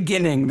very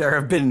beginning, there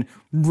have been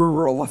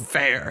rural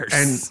affairs.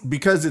 And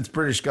because it's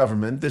British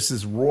government, this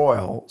is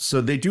royal.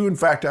 So they do, in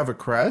fact, have a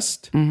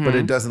crest, but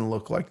it doesn't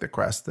look like the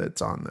crest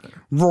that's on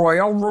there.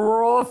 Royal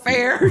Rural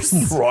Affairs?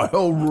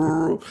 Royal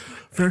Rural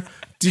Affairs.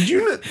 Did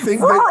you think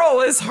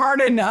rural is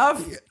hard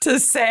enough to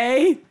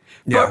say?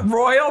 Yeah.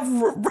 But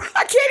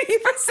I can't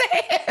even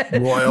say it.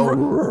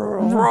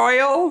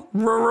 Royal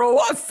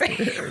Rural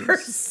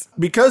Affairs.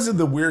 Because of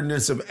the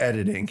weirdness of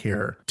editing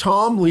here,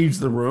 Tom leaves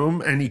the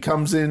room and he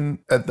comes in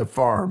at the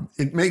farm.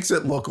 It makes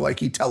it look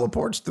like he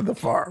teleports to the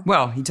farm.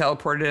 Well, he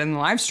teleported in the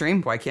live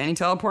stream. Why can't he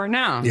teleport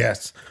now?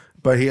 Yes,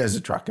 but he has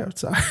a truck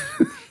outside.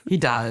 He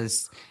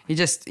does. He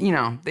just,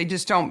 they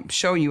just don't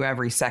show you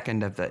every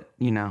second of it,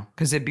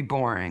 because it'd be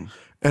boring.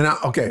 And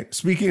okay,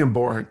 speaking of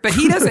boring. But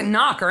he doesn't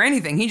knock or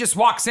anything. He just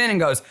walks in and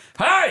goes,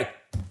 hey,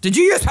 did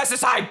you use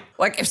pesticide?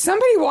 Like if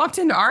somebody walked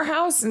into our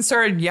house and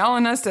started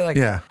yelling at us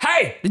to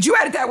hey, did you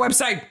edit that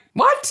website?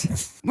 What?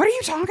 What are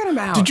you talking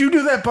about? Did you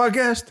do that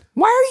podcast?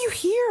 Why are you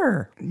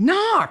here?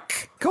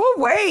 Knock. Go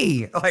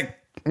away.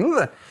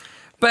 Ugh.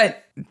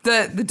 But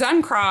the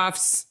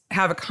Duncrofts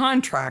have a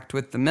contract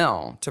with the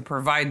mill to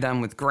provide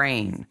them with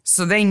grain.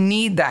 So they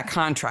need that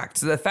contract.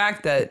 So the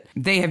fact that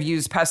they have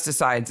used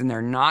pesticides and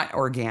they're not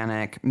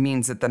organic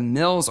means that the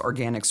mill's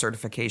organic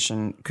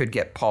certification could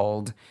get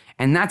pulled.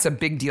 And that's a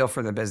big deal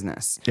for the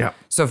business. Yeah.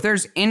 So if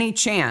there's any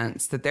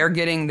chance that they're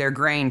getting their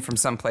grain from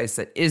someplace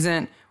that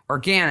isn't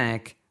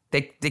organic,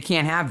 they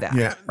can't have that.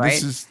 Yeah, right?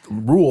 This is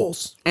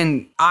rules.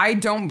 And I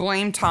don't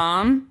blame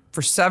Tom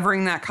for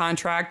severing that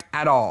contract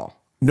at all.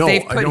 No,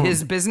 They've I put don't.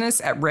 his business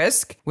at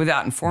risk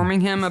without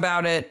informing him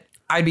about it.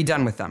 I'd be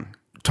done with them.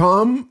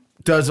 Tom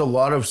does a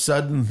lot of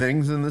sudden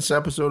things in this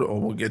episode. Oh,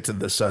 we'll get to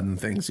the sudden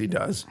things he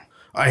does.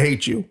 I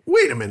hate you.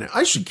 Wait a minute.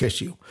 I should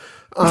kiss you.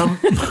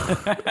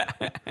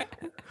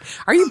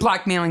 Are you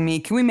blackmailing me?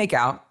 Can we make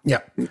out?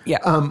 Yeah.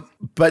 Yeah.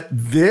 But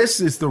this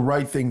is the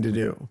right thing to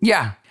do.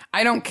 Yeah.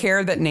 I don't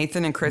care that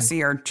Nathan and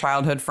Chrissy are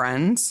childhood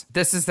friends.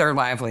 This is their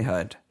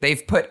livelihood.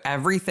 They've put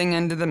everything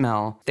into the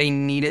mill. They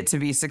need it to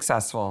be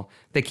successful.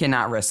 They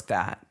cannot risk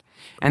that.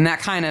 And that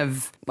kind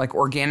of like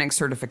organic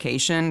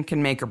certification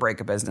can make or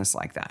break a business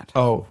like that.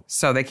 Oh,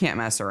 So they can't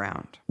mess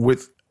around.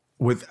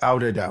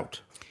 without a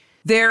doubt.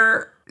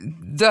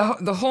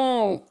 The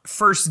whole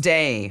first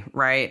day,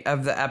 right,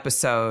 of the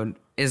episode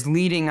is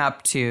leading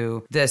up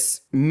to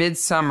this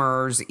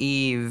Midsummer's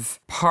Eve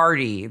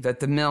party that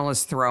the mill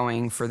is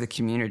throwing for the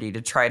community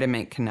to try to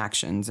make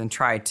connections and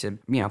try to,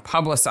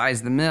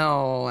 publicize the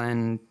mill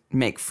and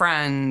make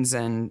friends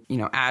and,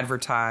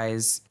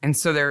 advertise. And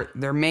so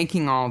they're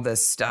making all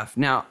this stuff.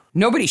 Now,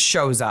 nobody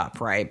shows up,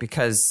 right?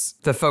 Because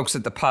the folks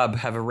at the pub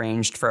have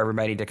arranged for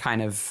everybody to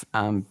kind of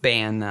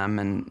ban them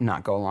and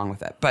not go along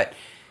with it. But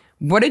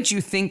what did you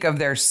think of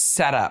their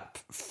setup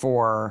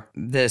for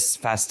this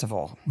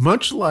festival?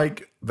 Much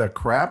like the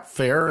crap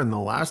fair in the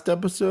last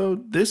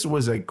episode, this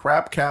was a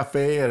crap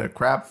cafe at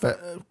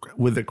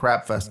with a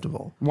crap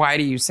festival. Why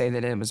do you say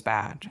that it was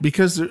bad?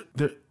 Because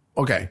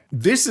okay,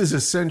 this is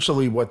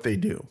essentially what they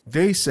do.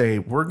 They say,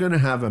 we're going to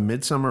have a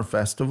midsummer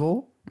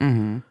festival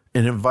and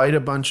invite a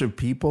bunch of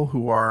people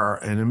who are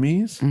our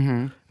enemies.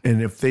 And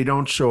if they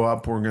don't show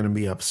up, we're going to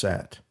be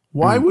upset.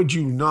 Why would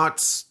you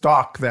not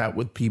stock that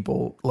with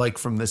people like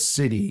from the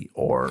city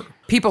or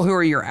People who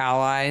are your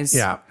allies,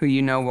 who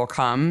you know will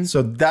come.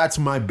 So that's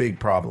my big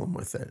problem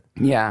with it.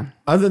 Yeah.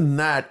 Other than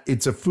that,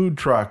 it's a food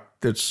truck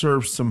that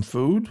serves some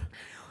food.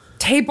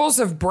 Tables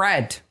of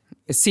bread.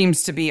 It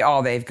seems to be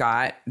all they've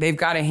got. They've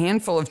got a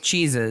handful of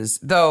cheeses,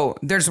 though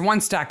there's one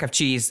stack of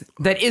cheese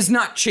that is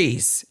not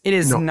cheese. It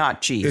is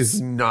not cheese. It's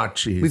not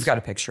cheese. We've got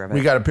a picture of it.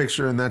 We got a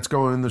picture, and that's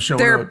going in the show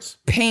They're notes.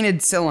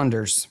 painted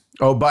cylinders.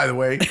 Oh, by the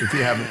way, if you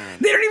haven't...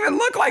 They don't even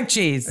look like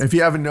cheese. If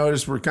you haven't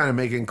noticed, we're kind of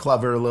making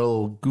clever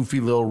little,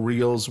 goofy little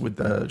reels with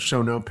the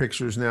show note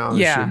pictures now.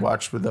 You should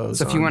watch for those.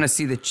 So if you want to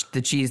see the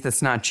cheese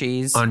that's not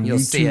cheese, on you'll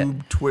YouTube, see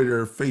it.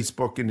 Twitter,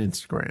 Facebook, and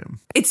Instagram.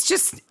 It's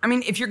just,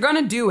 if you're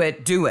going to do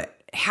it, do it.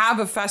 Have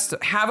a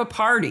festival, have a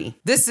party.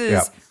 This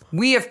is,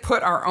 we have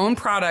put our own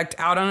product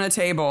out on a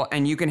table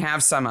and you can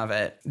have some of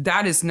it.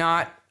 That is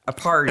not a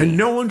party. And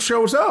no one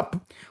shows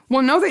up.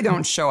 Well, no, they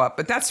don't show up,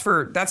 but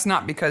that's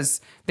not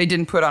because they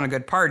didn't put on a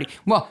good party.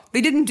 Well,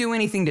 they didn't do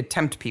anything to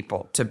tempt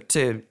people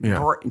to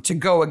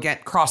go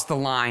cross the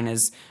line,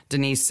 as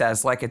Denise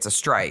says, like it's a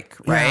strike,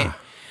 right? Yeah.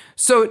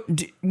 So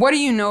what do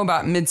you know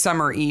about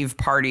Midsummer Eve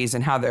parties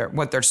and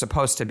what they're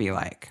supposed to be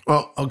like?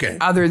 Well, okay.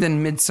 Other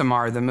than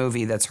Midsommar, the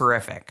movie that's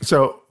horrific.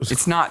 So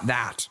It's not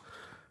that.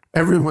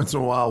 every once in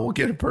a while, we'll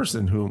get a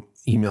person who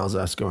emails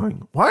us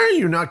going, why are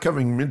you not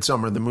covering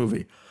Midsummer, the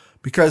movie?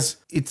 Because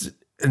it's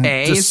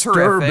a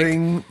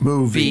disturbing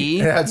movie. B,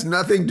 it has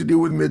nothing to do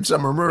with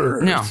Midsummer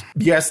Murders. No.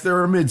 Yes,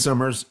 there are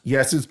Midsummers.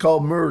 Yes, it's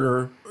called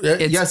Murder.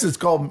 Yes, it's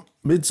called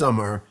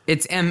Midsummer.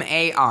 It's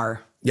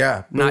MAR.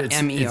 Yeah, but Not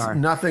it's MER.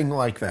 nothing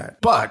like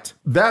that. But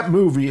that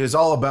movie is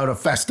all about a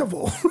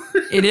festival.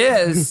 It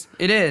is.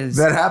 It is.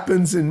 That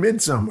happens in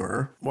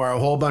Midsummer, where a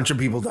whole bunch of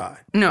people die.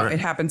 No, it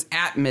happens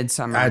at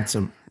Midsummer. Add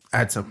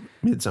some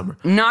Midsummer.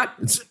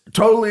 It's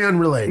totally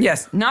unrelated.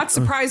 Yes. Not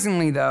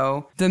surprisingly,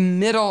 though, the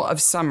middle of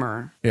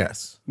summer,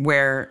 Yes.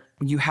 where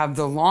you have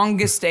the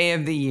longest day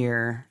of the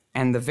year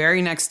and the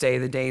very next day,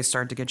 the days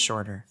start to get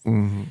shorter,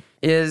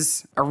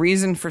 is a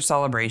reason for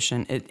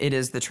celebration. It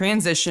is the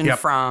transition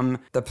from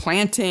the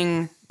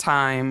planting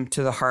time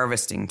to the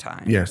harvesting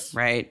time. Yes.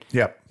 Right?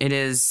 Yep. It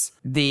is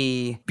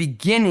the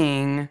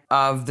beginning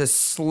of the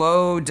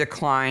slow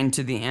decline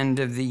to the end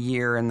of the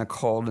year in the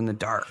cold and the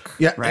dark.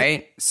 Yeah.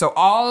 Right? So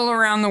all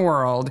around the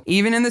world,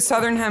 even in the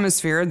Southern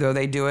Hemisphere, though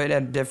they do it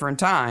at a different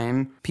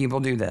time, people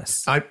do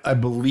this. I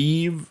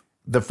believe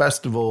the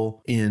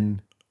festival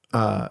in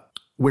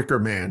Wicker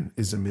Man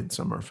is a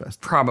Midsummer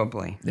festival.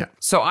 Probably. Yeah.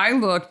 So I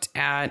looked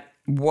at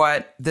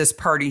what this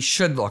party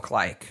should look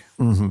like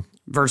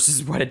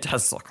versus what it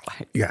does look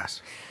like.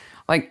 Yes.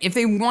 Like, if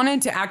they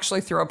wanted to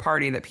actually throw a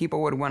party that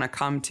people would want to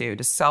come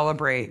to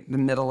celebrate the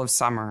middle of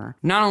summer,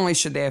 not only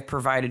should they have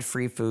provided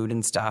free food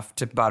and stuff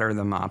to butter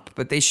them up,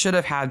 but they should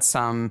have had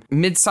some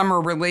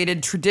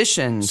midsummer-related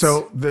traditions.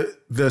 So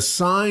the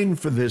sign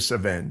for this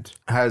event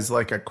has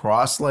like a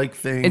cross-like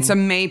thing. It's a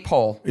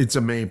maypole. It's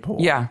a maypole.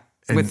 Yeah.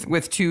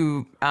 with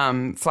two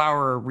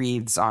flower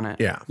wreaths on it.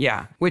 Yeah.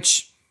 Yeah.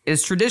 Which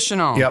is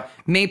traditional. Yep.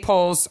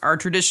 Maypoles are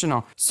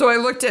traditional. So I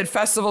looked at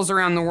festivals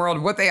around the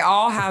world. What they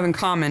all have in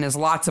common is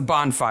lots of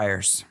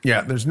bonfires. Yeah,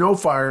 there's no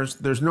fires,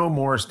 there's no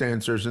Morris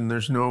dancers, and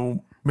there's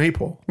no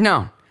maypole.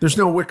 No. There's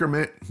no wicker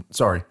man.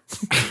 Sorry.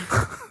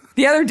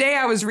 The other day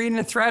I was reading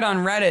a thread on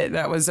Reddit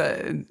that was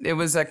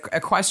a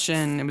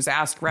question. It was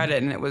asked Reddit,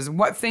 and it was,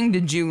 what thing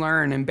did you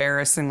learn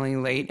embarrassingly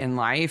late in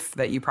life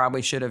that you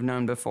probably should have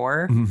known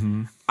before?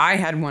 Mm-hmm. I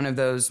had one of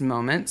those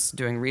moments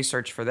doing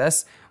research for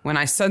this when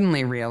I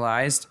suddenly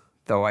realized,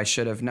 though I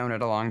should have known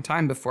it a long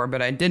time before,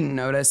 but I didn't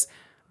notice,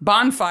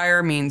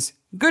 bonfire means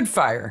good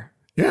fire.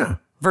 Yeah.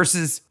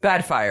 Versus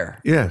bad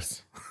fire.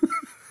 Yes.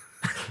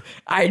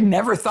 I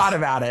never thought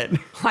about it.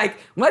 Like,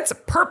 let's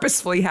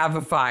purposefully have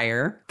a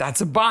fire.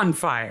 That's a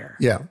bonfire.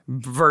 Yeah.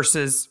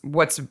 Versus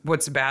what's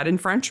bad in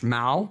French?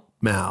 Malfire?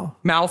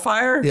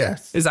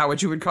 Yes. Is that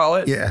what you would call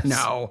it? Yes.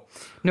 No.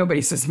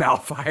 Nobody says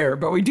malfire,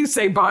 but we do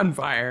say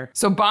bonfire.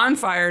 So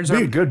bonfires Be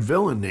are a good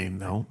villain name,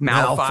 though.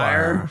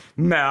 Malfire.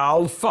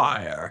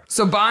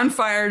 So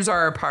bonfires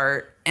are a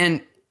part,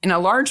 and in a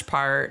large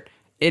part,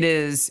 it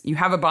is you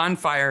have a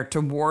bonfire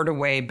to ward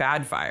away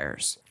bad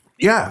fires.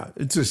 Yeah,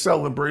 it's a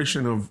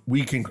celebration of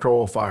we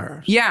control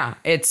fires. Yeah,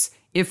 it's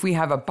if we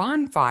have a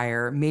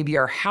bonfire, maybe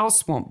our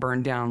house won't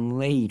burn down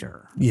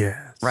later.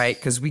 Yes. Right?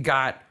 Because we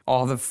got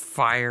all the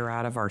fire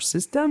out of our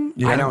system.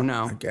 Yeah, I don't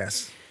know. I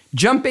guess.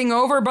 Jumping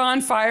over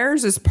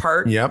bonfires is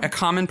Yep. a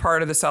common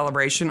part of the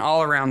celebration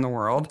all around the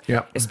world.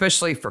 Yep.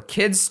 Especially for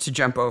kids to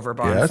jump over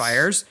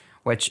bonfires,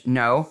 which,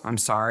 no, I'm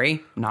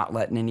sorry, not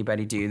letting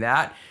anybody do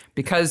that.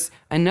 Because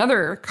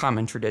another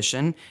common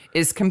tradition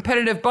is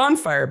competitive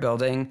bonfire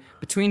building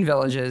between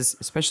villages,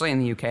 especially in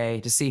the UK,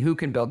 to see who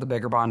can build the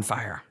bigger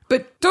bonfire.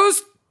 But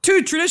those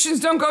two traditions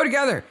don't go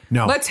together.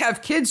 No. Let's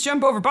have kids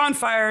jump over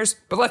bonfires,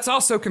 but let's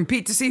also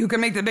compete to see who can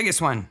make the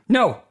biggest one.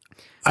 No.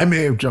 I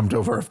may have jumped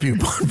over a few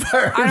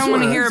bonfires. I don't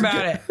want to hear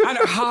about it.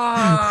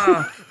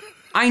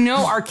 I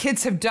know our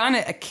kids have done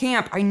it at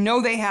camp. I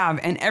know they have.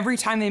 And every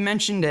time they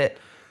mentioned it,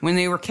 when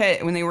they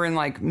were in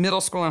like middle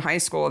school and high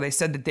school, they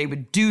said that they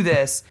would do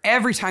this.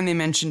 Every time they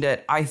mentioned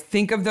it, I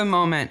think of the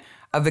moment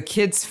of the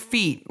kids'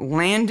 feet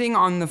landing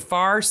on the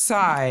far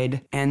side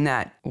and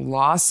that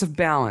loss of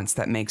balance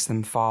that makes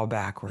them fall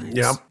backwards.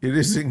 Yep. It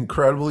is an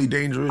incredibly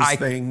dangerous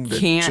thing that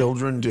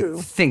children do.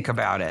 Think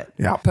about it.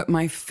 Yeah. But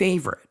my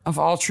favorite of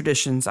all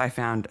traditions I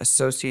found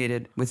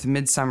associated with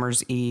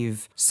Midsummer's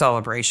Eve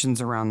celebrations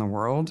around the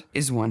world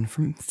is one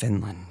from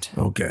Finland.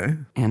 Okay.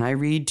 And I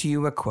read to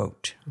you a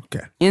quote.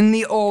 Okay. In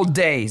the old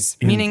days,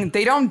 meaning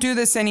they don't do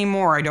this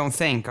anymore, I don't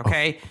think,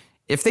 okay?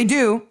 If they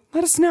do,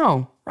 let us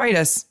know. Write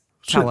us.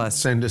 Tell us.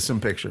 Send us some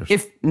pictures.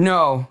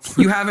 No,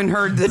 you haven't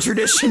heard the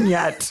tradition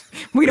yet.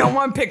 We don't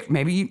want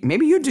maybe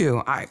you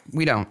do.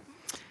 We don't.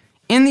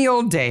 In the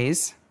old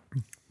days,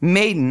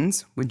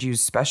 maidens would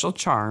use special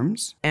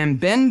charms and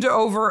bend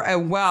over a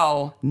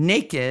well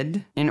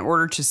naked in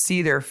order to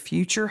see their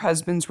future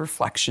husband's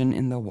reflection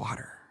in the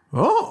water.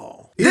 Oh.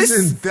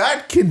 Isn't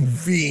that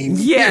convenient?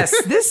 Yes,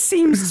 this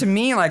seems to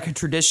me like a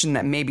tradition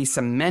that maybe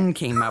some men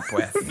came up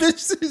with.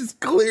 This is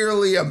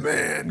clearly a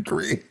man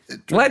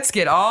created. Let's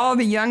get all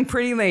the young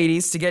pretty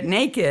ladies to get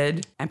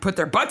naked and put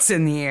their butts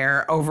in the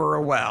air over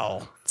a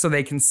well so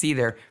they can see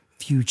their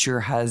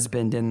future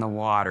husband in the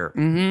water.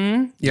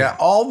 Mm-hmm. Yeah,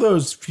 all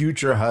those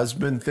future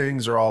husband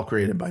things are all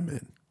created by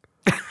men.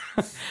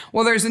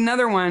 Well, there's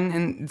another one,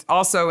 and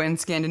also in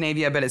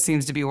Scandinavia, but it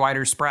seems to be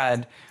wider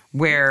spread,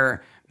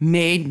 where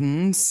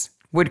maidens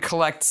would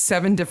collect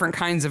 7 different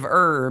kinds of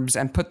herbs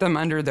and put them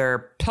under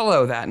their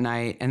pillow that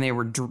night, and they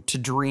were to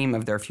dream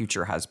of their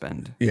future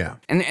husband. Yeah.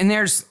 And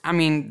there's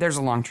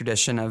a long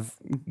tradition of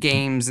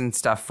games and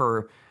stuff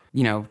for,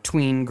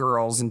 tween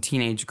girls and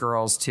teenage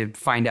girls to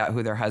find out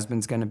who their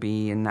husband's going to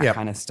be and that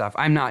kind of stuff.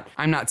 I'm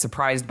not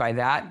surprised by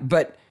that,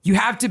 but you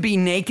have to be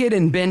naked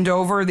and bend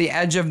over the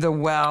edge of the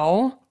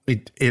well.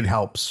 It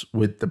helps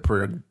with the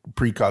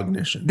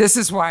precognition. This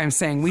is why I'm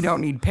saying we don't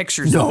need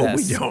pictures of this. No,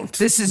 we don't.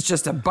 This is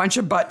just a bunch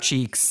of butt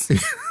cheeks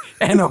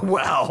and a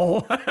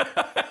well.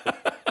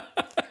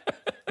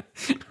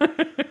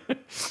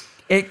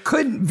 It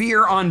could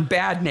veer on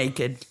bad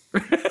naked,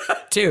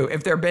 too,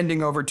 if they're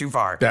bending over too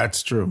far.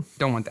 That's true.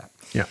 Don't want that.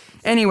 Yeah.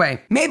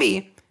 Anyway,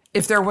 maybe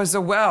if there was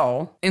a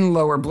well in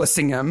Lower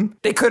Blissingham,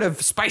 they could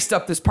have spiced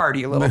up this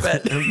party a little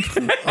bit.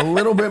 A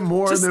little bit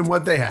more than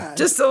what they had.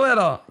 Just a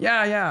little.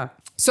 Yeah.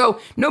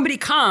 So nobody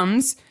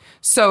comes.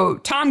 So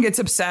Tom gets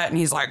upset and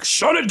he's like,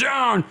 shut it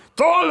down.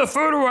 Throw all the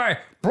food away.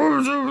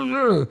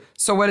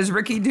 So what does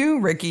Ricky do?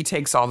 Ricky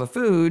takes all the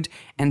food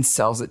and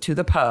sells it to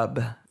the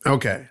pub.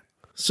 Okay.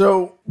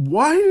 So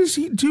why does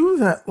he do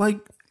that?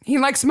 He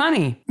likes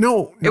money.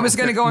 No. It was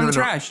going to go in the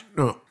trash.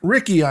 No.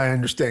 Ricky, I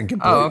understand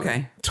completely. Oh,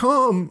 okay.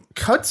 Tom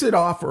cuts it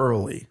off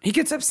early. He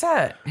gets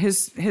upset.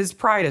 His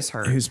pride is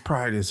hurt. His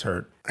pride is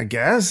hurt, I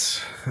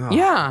guess.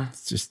 Yeah.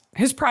 It's just...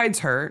 His pride's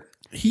hurt.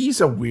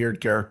 He's a weird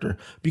character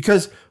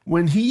because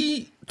when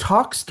he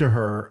talks to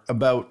her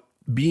about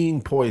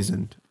being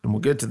poisoned, and we'll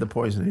get to the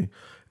poisoning,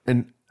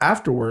 and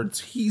afterwards,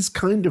 he's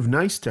kind of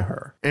nice to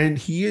her. And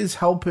he is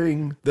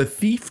helping the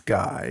thief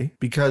guy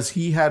because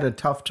he had a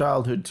tough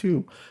childhood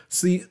too.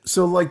 See,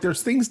 so like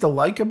there's things to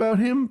like about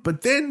him,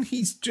 but then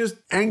he's just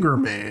anger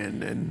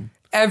man. And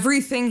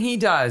everything he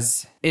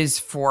does is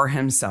for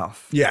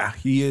himself. yeah,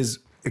 he is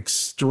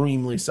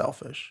extremely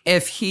selfish.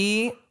 If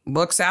he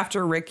looks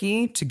after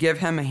Ricky to give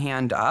him a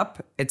hand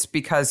up, it's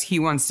because he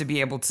wants to be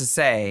able to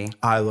say,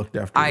 I looked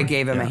after I him.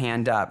 gave him Yeah. a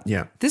hand up.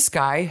 Yeah. This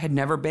guy had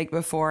never baked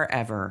before,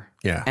 ever.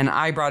 Yeah. And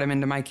I brought him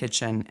into my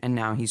kitchen, and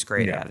now he's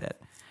great Yeah. at it.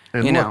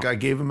 And You look, know. I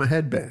gave him a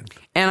headband.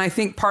 And I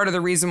think part of the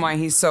reason why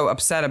he's so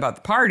upset about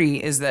the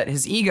party is that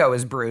his ego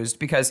is bruised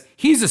because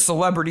he's a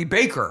celebrity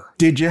baker.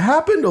 Did you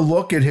happen to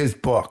look at his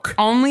book?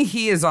 Only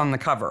he is on the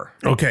cover.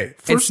 Okay.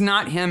 It's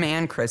not him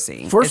and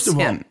Chrissy. First It's of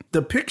all, him.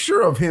 the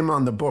picture of him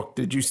on the book,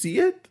 did you see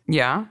it?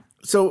 Yeah.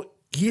 So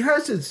he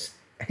has his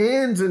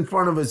hands in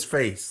front of his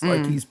face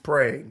like he's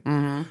praying.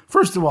 Mm-hmm.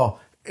 First of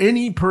all,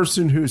 any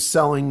person who's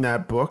selling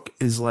that book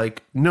is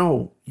like,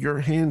 no, your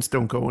hands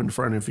don't go in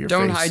front of your face.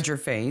 Don't hide your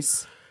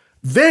face.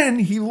 Then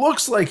he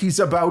looks like he's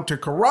about to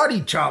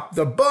karate chop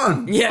the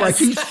bun. Yes. Like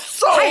he's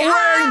so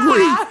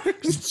angry.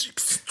 He's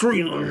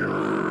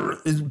extremely,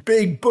 his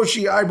big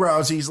bushy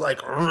eyebrows. He's like,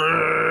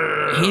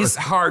 He's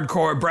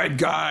hardcore bread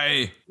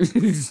guy.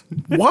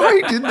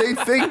 why did they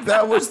think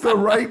that was the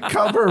right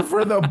cover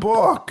for the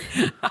book?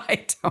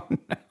 I don't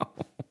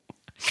know.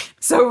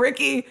 So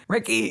Ricky,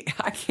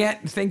 I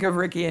can't think of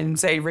Ricky and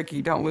say,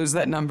 Ricky, don't lose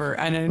that number.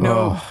 And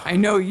I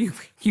know you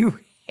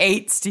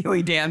hate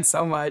Steely Dan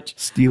so much.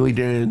 Steely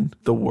Dan,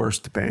 the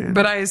worst band.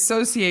 But I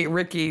associate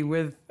Ricky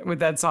with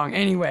that song.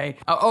 Anyway,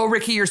 oh,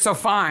 Ricky, you're so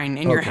fine.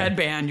 In your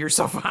headband, you're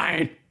so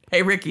fine.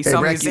 Hey, Ricky,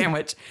 sell me a Ricky.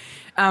 sandwich.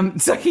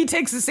 So he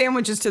takes the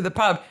sandwiches to the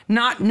pub,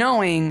 not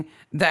knowing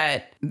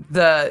that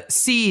the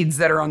seeds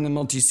that are on the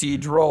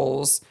multi-seed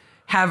rolls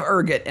have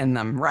ergot in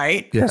them,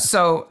 right? Yeah.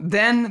 So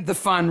then the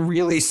fun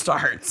really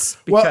starts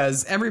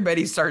because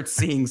everybody starts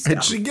seeing stuff.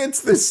 And she gets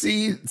the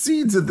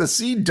seeds of the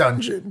seed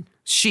dungeon.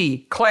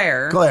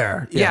 Claire.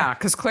 Yeah. Yeah,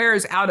 because Claire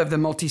is out of the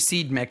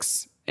multi-seed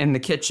mix in the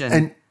kitchen.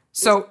 And-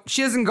 so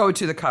she doesn't go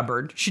to the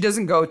cupboard. She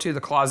doesn't go to the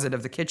closet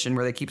of the kitchen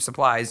where they keep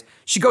supplies.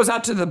 She goes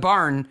out to the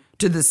barn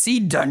to the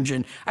seed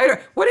dungeon.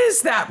 What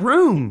is that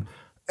room?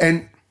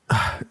 And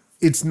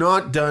it's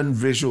not done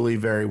visually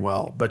very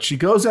well, but she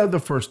goes out the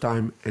first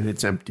time and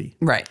it's empty.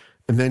 Right.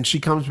 And then she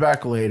comes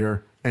back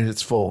later and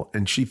it's full.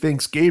 And she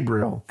thinks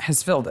Gabriel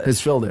Has filled it. has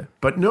filled it.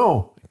 But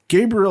no,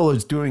 Gabriel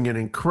is doing an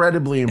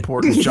incredibly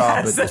important job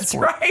at Yes, this that's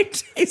point.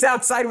 right. He's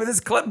outside with his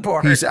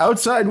clipboard. He's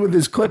outside with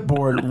his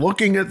clipboard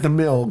looking at the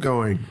mill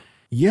going,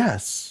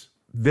 yes,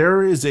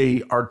 there is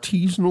a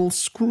artisanal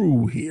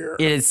screw here.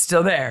 It is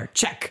still there.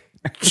 Check.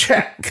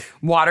 Check.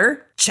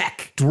 Water.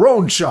 Check.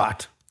 Drone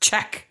shot.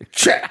 Check.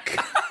 Check.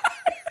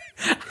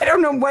 I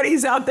don't know what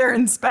he's out there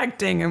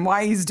inspecting and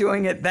why he's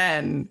doing it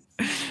then.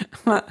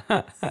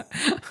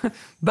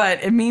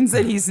 But it means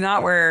that he's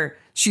not where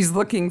she's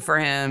looking for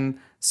him.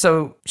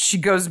 So she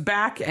goes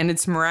back and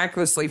it's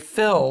miraculously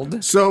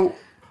filled. So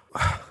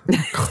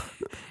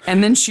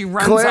And then she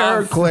runs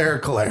Claire, off. Claire.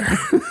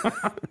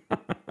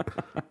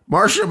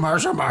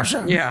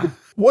 Marsha. Yeah.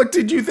 What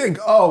did you think?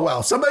 Oh,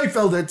 well, somebody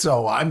filled it,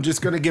 so I'm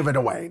just going to give it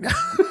away.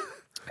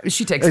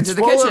 She takes it It's to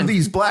the full kitchen. of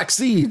these black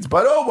seeds,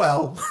 but oh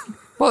well,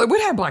 Well, it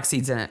would have black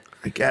seeds in it.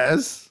 I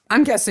guess.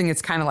 I'm guessing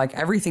it's kind of like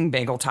everything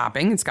bagel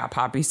topping. It's got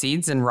poppy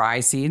seeds and rye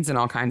seeds and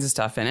all kinds of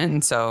stuff in it.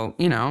 And so,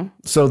 you know.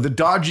 So the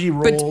dodgy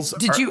But rolls.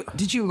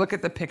 did you look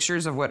at the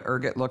pictures of what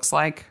ergot looks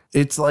like?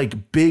 It's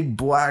like big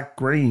black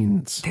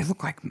grains. They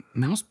look like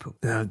mouse poop.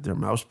 They're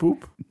mouse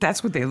poop.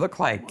 That's what they look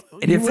like.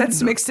 And if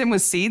that's mixed in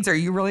with seeds, are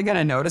you really going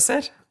to notice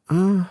it?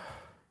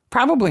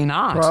 Probably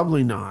not.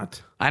 Probably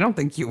not. I don't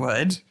think you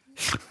would.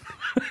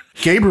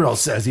 Gabriel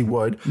says he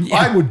would.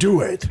 I would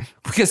do it.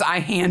 Because I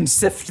hand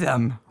sift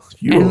them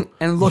You-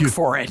 and look you-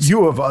 for it.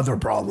 You have other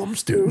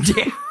problems, dude.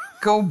 Yeah.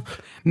 Go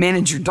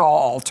manage your doll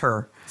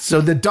altar. So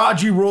the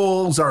dodgy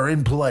rolls are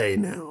in play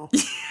now.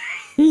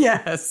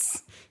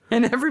 Yes.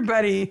 And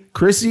everybody.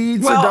 Chris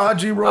eats a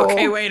dodgy roll.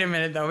 Okay, wait a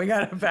minute, though. We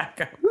got to back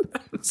up.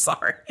 I'm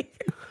sorry.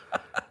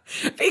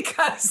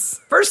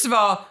 Because, first of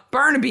all,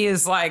 Barnaby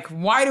is like,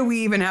 why do we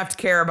even have to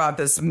care about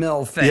this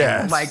mill thing?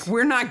 Yes. Like,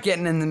 we're not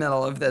getting in the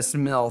middle of this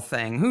mill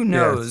thing. Who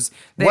knows?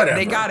 Whatever.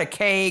 They got a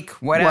cake,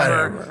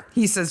 whatever.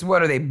 He says,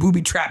 what are they,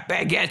 booby trap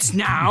baguettes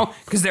now?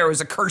 Because there was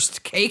a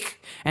cursed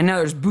cake, and now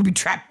there's booby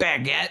trap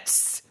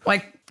baguettes.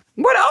 Like,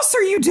 what else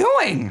are you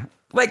doing?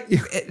 Like,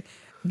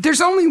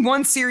 there's only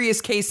one serious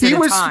case at He a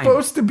was time.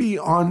 supposed to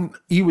be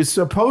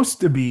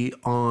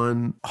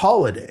on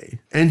holiday,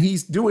 and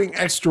he's doing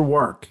extra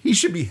work. He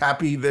should be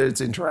happy that it's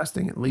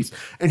interesting at least,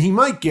 and he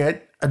might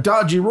get a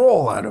dodgy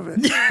roll out of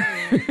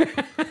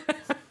it.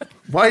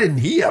 Why didn't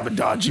he have a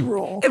dodgy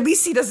roll? At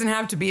least he doesn't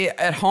have to be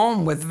at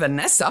home with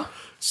Vanessa.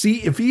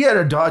 See, if he had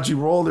a dodgy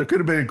roll, there could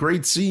have been a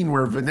great scene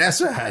where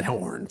Vanessa had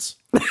horns.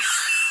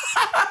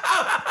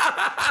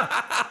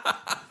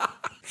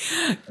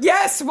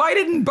 Yes, why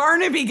didn't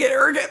Barnaby get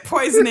ergot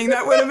poisoning?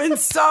 That would have been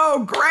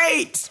so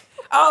great.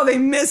 Oh, they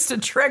missed a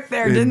trick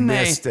there, didn't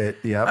they? Missed it.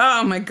 Yep.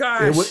 Oh my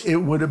gosh. It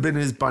would have been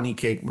his bunny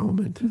cake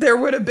moment. There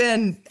would have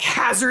been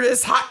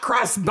hazardous hot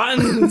cross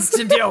buns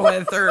to deal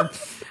with, or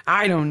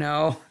I don't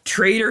know,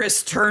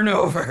 traitorous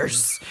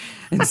turnovers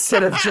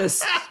instead of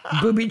just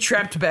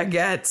booby-trapped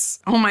baguettes.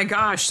 Oh my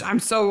gosh, I'm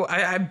so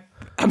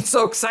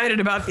excited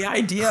about the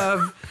idea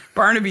of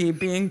Barnaby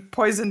being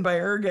poisoned by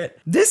ergot.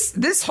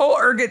 This whole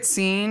ergot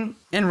scene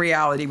in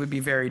reality would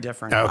be very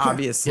different,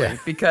 obviously,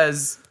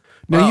 because...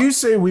 Now, you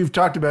say we've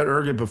talked about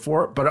ergot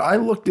before, but I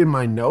looked in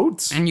my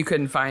notes. And you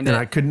couldn't find it. And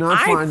I could not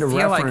find a reference. I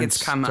feel like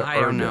it's come. I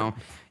don't know.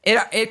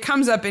 It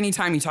comes up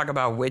anytime you talk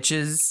about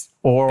witches.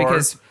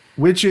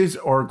 Witches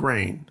or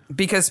grain.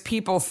 Because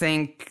people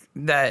think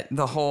that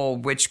the whole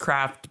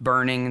witchcraft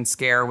burning and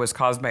scare was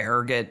caused by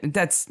ergot.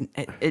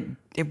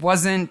 It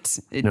wasn't.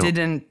 It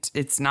didn't.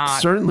 It's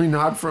not. Certainly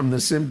not from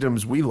the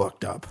symptoms we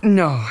looked up.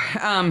 No.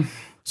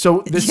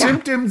 So the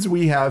symptoms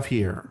we have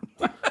here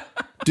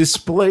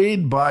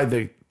displayed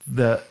by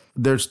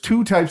there's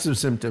two types of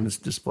symptoms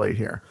displayed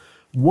here.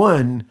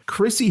 One,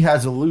 Chrissy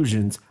has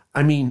hallucinations.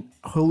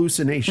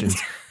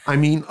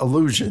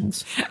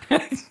 Illusions.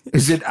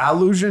 Is it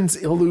illusions,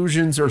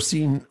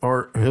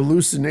 or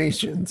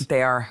hallucinations?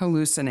 They are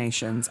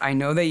hallucinations. I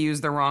know they use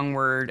the wrong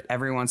word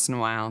every once in a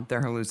while.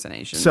 They're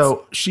hallucinations.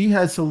 So she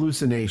has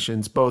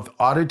hallucinations, both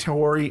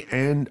auditory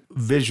and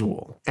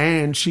visual.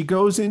 And she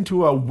goes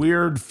into a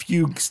weird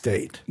fugue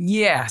state.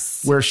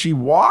 Yes. Where she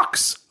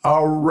walks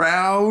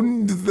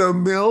around the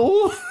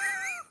mill.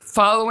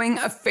 Following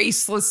a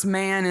faceless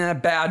man in a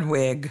bad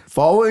wig.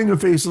 Following a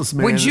faceless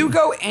man. Would you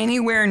go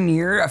anywhere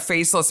near a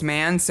faceless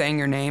man saying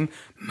your name?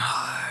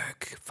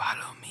 Mark,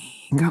 follow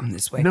me. Come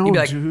this way. No, you'd be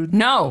like, dude.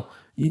 No,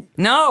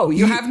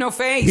 you have no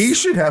face. He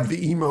should have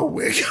the emo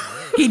wig.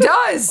 He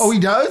does. Oh, he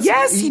does?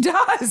 Yes, he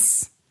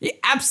does. He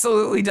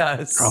absolutely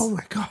does. Oh,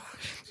 my gosh.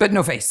 But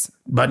no face.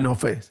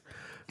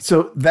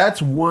 So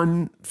that's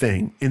one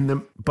thing. In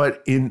the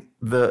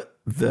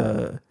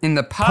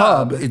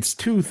pub, it's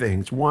two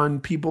things. One,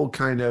 people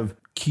kind of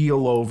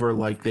keel over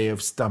like they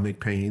have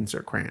stomach pains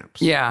or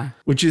cramps. Yeah.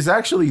 Which is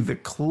actually the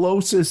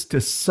closest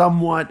to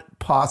somewhat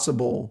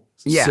possible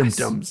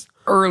symptoms.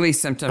 Early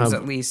symptoms,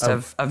 at least,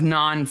 of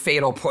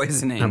non-fatal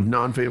poisoning. Of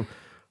non-fatal.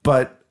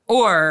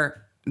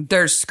 Or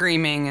they're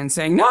screaming and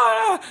saying,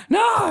 no,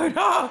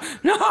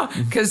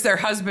 because their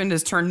husband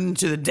has turned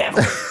into the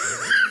devil.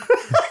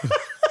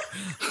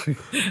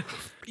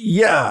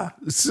 Yeah.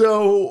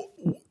 So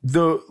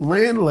the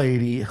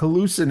landlady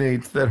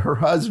hallucinates that her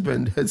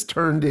husband has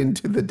turned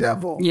into the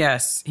devil.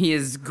 Yes. He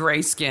is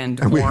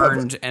gray-skinned,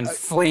 horned, and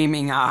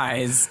flaming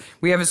eyes.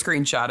 We have a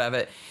screenshot of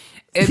it.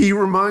 He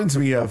reminds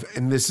me of,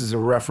 and this is a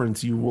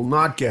reference you will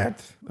not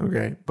get,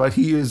 okay? But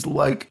he is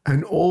like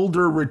an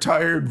older,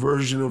 retired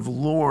version of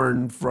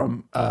Lorne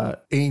from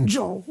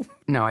Angel.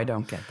 No, I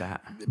don't get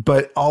that.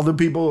 But all the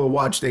people who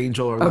watched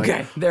Angel are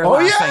okay, like, they're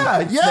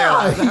laughing.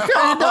 Yeah, he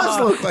kind of does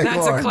look like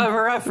That's Lorne. a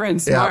clever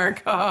reference,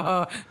 Mark.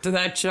 To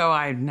that show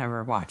I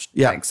never watched,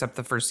 except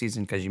the first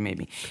season because you made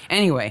me.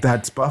 Anyway.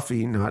 That's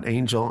Buffy, not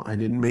Angel. I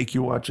didn't make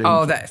you watch Angel.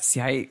 Oh, that's,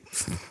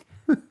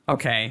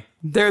 okay.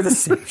 They're the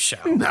same show.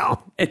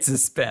 No. It's a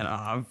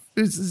spinoff.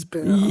 It's a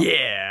spinoff.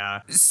 Yeah.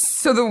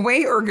 So the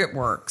way ergot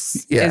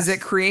works is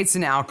it creates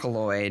an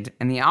alkaloid,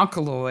 and the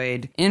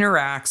alkaloid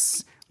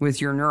interacts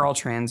with your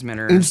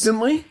neurotransmitters.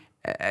 Instantly?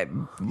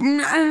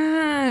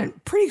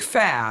 Pretty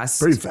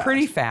fast.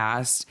 Pretty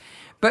fast.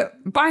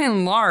 But by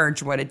and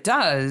large, what it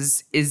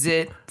does is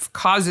it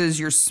causes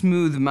your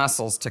smooth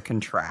muscles to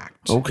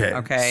contract.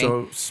 Okay.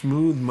 So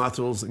smooth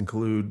muscles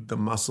include the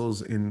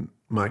muscles in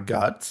my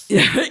guts.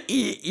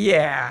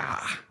 Yeah.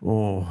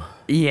 Oh.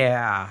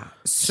 Yeah.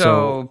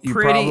 So you're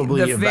pretty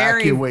probably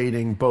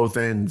evacuating both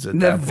ends at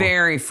that point. The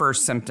very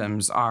first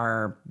symptoms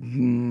are,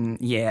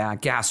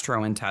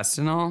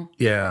 gastrointestinal.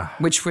 Yeah.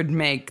 Which would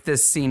make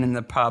this scene in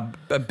the pub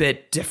a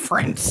bit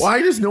different.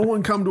 Why does no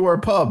one come to our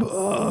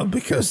pub?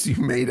 Because you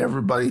made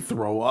everybody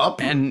throw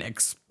up. And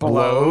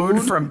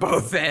explode from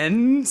both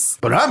ends.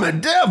 But I'm a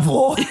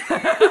devil.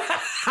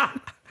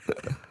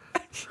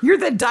 You're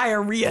the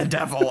diarrhea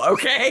devil,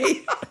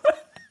 okay?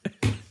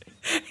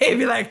 He'd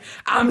be like,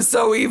 I'm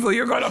so evil,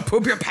 you're going to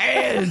poop your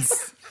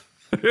pants.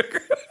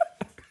 It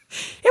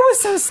was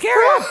so scary,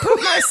 I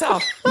pooped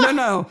myself.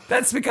 No,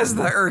 that's because of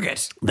the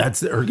ergot. That's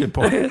the ergot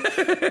part.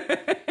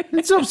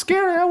 It's so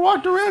scary, I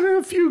walked around in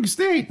a fugue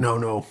state.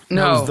 No.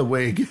 That was the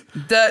wig.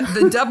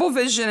 The double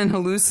vision and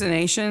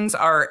hallucinations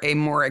are a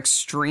more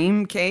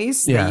extreme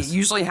case. Yes. They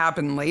usually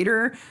happen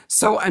later.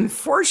 So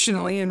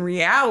unfortunately, in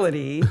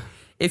reality...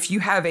 If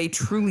you have a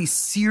truly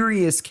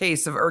serious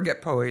case of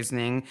ergot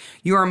poisoning,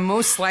 you are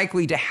most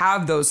likely to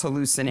have those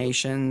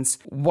hallucinations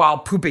while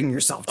pooping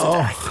yourself to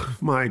death. Oh,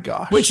 my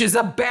gosh. Which is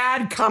a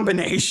bad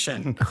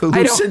combination.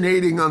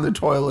 Hallucinating on the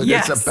toilet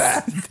is a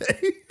bad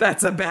thing.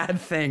 That's a bad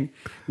thing.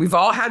 We've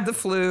all had the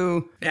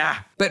flu.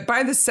 Yeah. But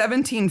by the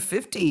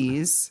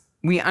 1750s,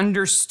 we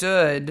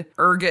understood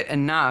ergot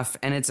enough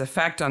and its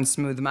effect on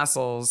smooth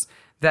muscles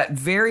that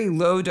very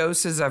low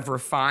doses of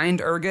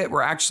refined ergot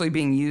were actually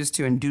being used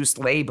to induce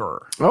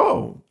labor.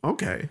 Oh,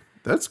 okay.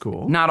 That's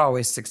cool. Not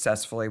always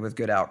successfully with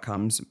good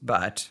outcomes,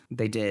 but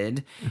they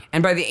did.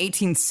 And by the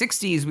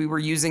 1860s, we were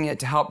using it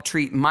to help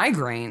treat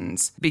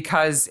migraines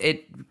because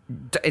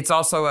it's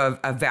also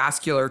a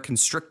vascular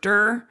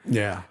constrictor.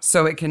 Yeah.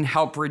 So it can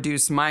help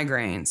reduce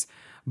migraines.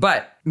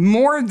 But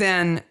more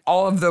than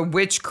all of the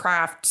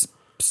witchcraft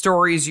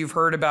stories you've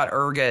heard about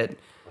ergot,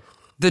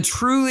 the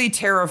truly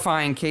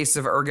terrifying case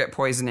of ergot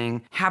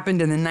poisoning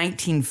happened in the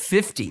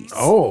 1950s.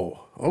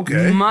 Oh,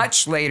 okay.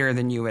 Much later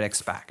than you would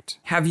expect.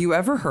 Have you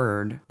ever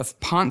heard of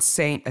Pont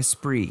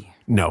Saint-Esprit?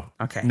 No.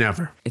 Okay.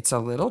 Never. It's a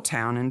little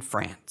town in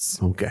France.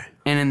 Okay.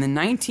 And in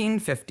the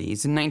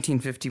 1950s, in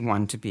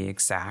 1951 to be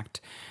exact,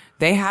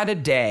 they had a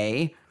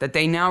day that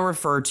they now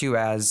refer to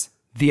as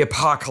the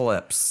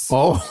apocalypse.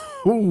 Oh,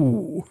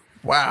 ooh,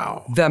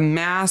 wow. The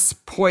mass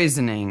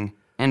poisoning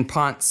in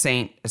Pont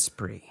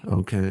Saint-Esprit.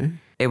 Okay.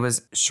 It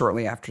was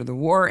shortly after the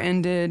war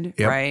ended,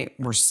 Yep. right?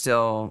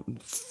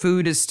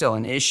 Food is still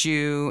an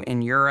issue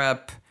in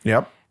Europe.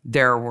 Yep.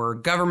 There were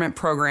government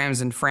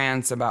programs in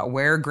France about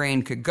where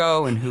grain could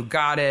go and who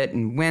got it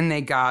and when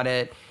they got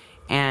it.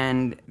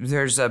 And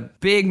there's a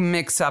big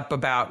mix up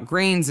about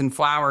grains and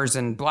flours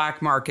and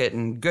black market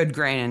and good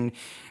grain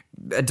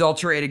and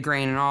adulterated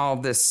grain and all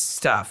this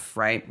stuff,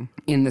 right?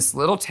 In this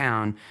little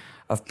town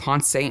of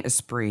Pont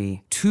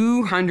Saint-Esprit,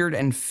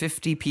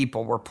 250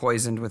 people were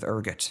poisoned with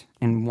ergot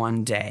in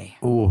one day.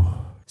 Ooh.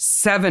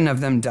 7 of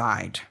them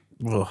died.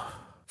 Ugh.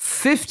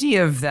 50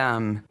 of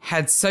them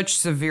had such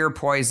severe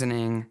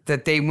poisoning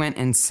that they went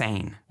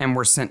insane and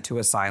were sent to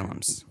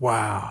asylums.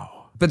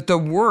 Wow. But the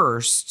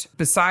worst,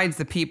 besides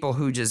the people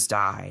who just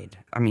died,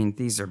 I mean,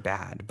 these are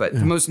bad, but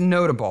the most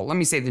notable, let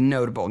me say the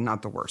notable,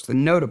 not the worst, the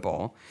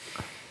notable,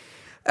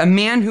 a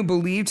man who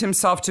believed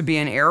himself to be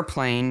an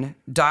airplane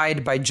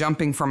died by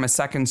jumping from a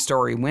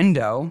second-story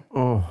window.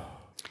 Oh.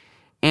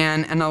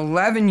 And an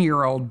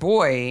 11-year-old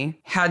boy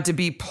had to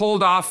be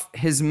pulled off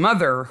his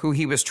mother, who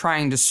he was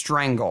trying to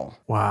strangle.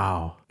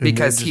 Wow. And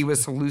Because he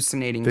was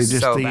hallucinating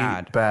so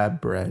bad. Bad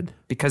bread.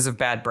 Because of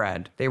bad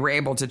bread. They were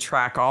able to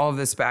track all of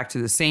this back to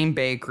the same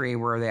bakery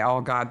where they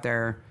all got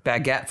their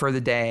baguette for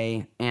the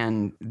day,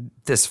 and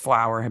this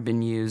flour had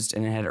been used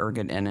and it had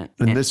ergot in it.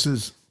 And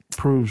this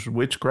proves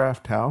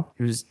witchcraft how?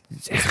 It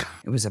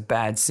was a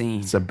bad scene.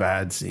 It's a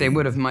bad scene. They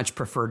would have much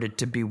preferred it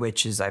to be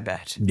witches, I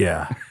bet.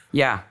 Yeah.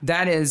 Yeah,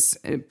 that is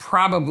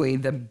probably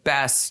the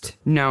best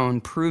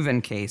known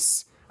proven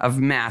case of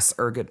mass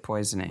ergot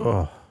poisoning.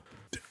 Oh.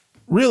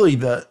 Really,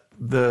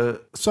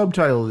 the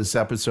subtitle of this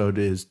episode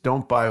is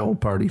Don't Buy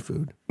Old Party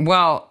Food.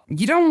 Well,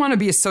 you don't want to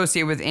be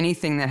associated with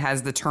anything that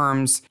has the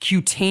terms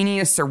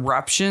cutaneous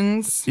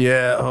eruptions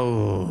Yeah.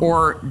 Oh.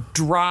 or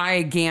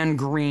dry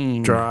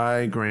gangrene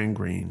Dry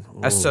gangrene.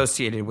 Oh.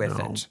 associated with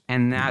it.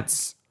 And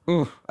that's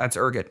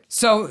ergot.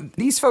 So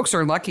these folks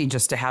are lucky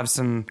just to have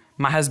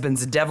my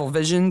husband's devil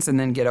visions and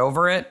then get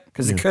over it,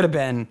 because it could have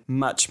been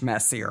much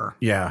messier.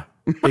 Yeah.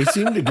 They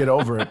seem to get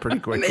over it pretty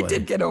quickly. They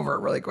did get over it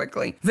really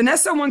quickly.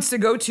 Vanessa wants to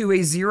go to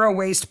a zero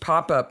waste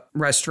pop-up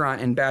restaurant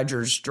in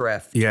Badger's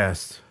Drift.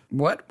 Yes.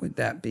 What would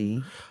that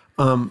be?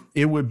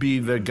 It would be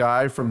the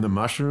guy from the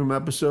mushroom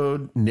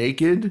episode,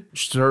 naked,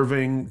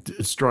 serving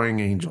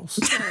destroying angels.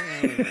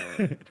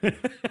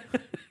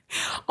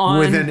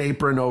 With an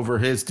apron over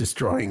his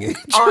destroying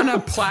angel. On a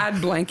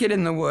plaid blanket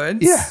in the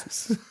woods?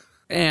 Yes.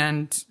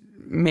 And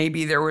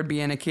maybe there would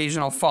be an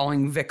occasional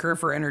falling vicar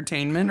for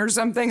entertainment or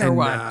something, or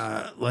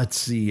what? Let's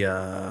see.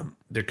 There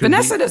could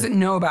Vanessa doesn't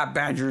know about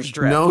Badger's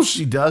Drift. No,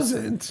 she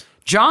doesn't.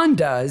 John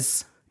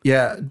does.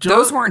 Yeah.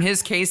 Those weren't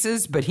his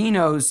cases, but he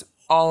knows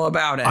all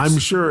about it. I'm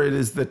sure it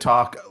is the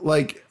talk.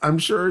 Like, I'm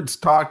sure it's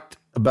talked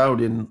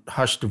about in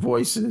hushed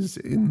voices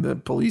in the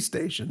police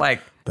station.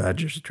 Like,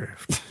 Badger's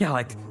Drift. yeah,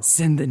 like,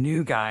 send the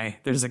new guy.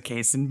 There's a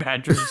case in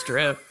Badger's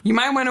Drift. You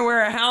might want to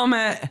wear a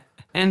helmet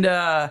and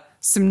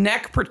some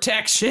neck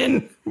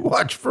protection.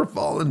 Watch for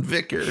fallen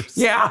vicars.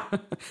 Yeah.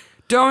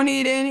 Don't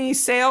eat any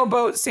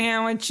sailboat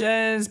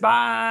sandwiches.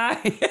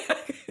 Bye.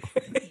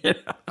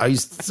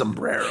 Iced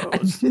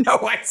sombreros. No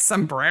ice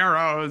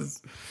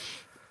sombreros.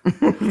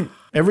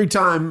 Every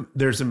time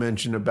there's a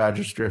mention of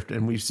Badger's Drift,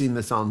 and we've seen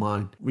this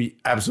online, we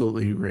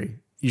absolutely agree.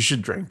 You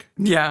should drink.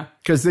 Yeah.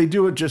 Because they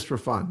do it just for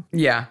fun.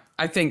 Yeah.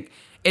 I think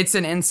it's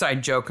an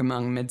inside joke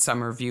among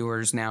Midsummer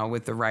viewers now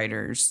with the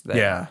writers.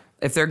 That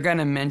if they're going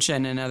to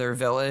mention another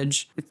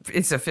village,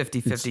 it's a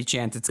 50-50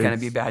 chance it's going to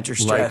be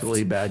Badger's Drift.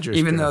 Likely Badger's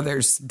Even Drift. though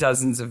there's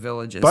dozens of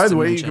villages. By the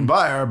way, mention. you can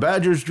buy our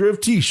Badger's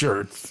Drift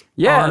t-shirts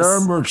Yes. on our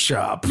merch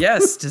shop.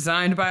 Yes,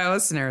 designed by a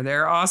listener.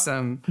 They're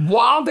awesome.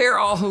 While they're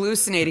all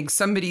hallucinating,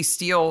 somebody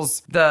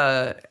steals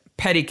the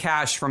petty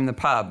cash from the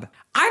pub.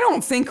 I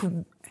don't think...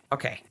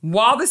 Okay,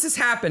 while this is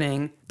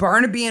happening,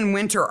 Barnaby and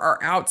Winter are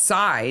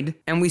outside,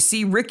 and we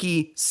see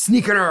Ricky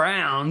sneaking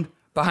around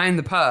behind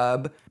the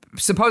pub,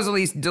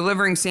 supposedly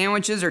delivering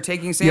sandwiches or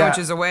taking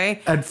sandwiches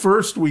away. At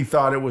first, we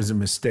thought it was a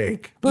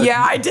mistake.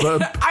 Yeah, I did.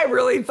 I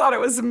really thought it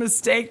was a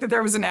mistake that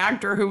there was an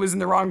actor who was in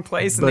the wrong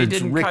place and they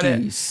didn't cut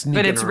it.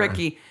 But it's around.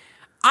 Ricky.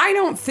 I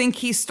don't think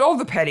he stole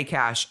the petty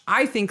cash.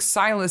 I think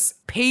Silas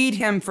paid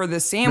him for the No,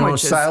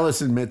 sandwiches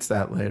Silas admits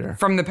that later.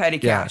 from the petty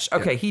Yeah, cash.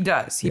 Okay, yeah. he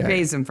does. He Yeah,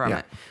 pays him from yeah.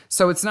 it.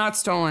 So it's not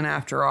stolen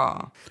after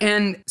all.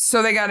 And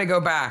so they got to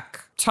go back.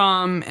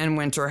 Tom and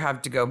Winter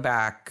have to go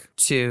back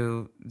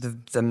to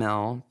the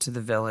mill, to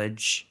the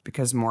village,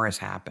 because more has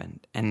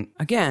happened. And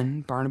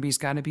again, Barnaby's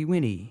got to be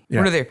witty. Yeah.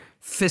 What are their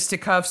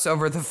fisticuffs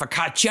over the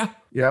focaccia?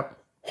 Yep.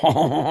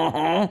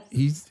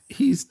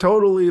 He's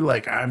totally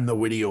like, I'm the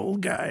witty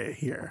old guy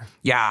here.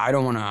 Yeah, I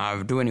don't want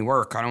to do any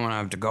work. I don't want to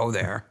have to go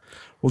there.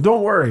 Well,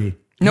 don't worry.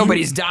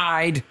 Nobody's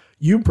died.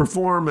 You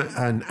perform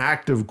an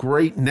act of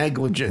great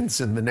negligence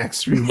in the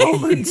next few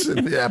moments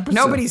in the episode.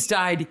 Nobody's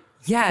died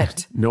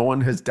yet. No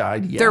one has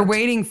died yet. They're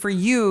waiting for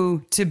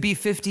you to be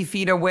 50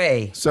 feet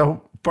away.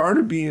 So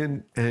Barnaby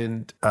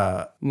and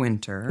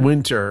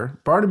Winter.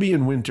 Barnaby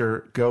and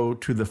Winter go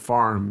to the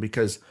farm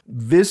because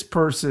this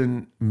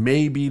person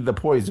may be the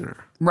poisoner.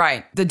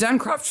 Right. The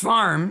Duncroft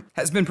farm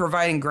has been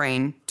providing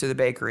grain to the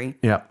bakery,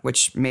 Yeah.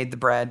 which made the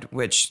bread,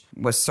 which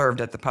was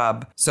served at the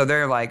pub. So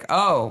they're like,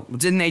 oh,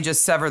 didn't they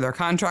just sever their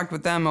contract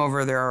with them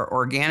over their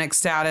organic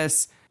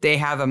status? They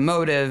have a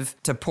motive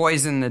to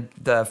poison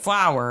the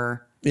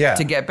flour. Yeah.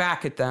 To get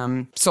back at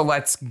them. So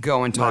let's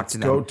go and talk Let's to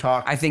them. go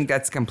talk. I think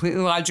that's a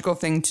completely logical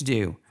thing to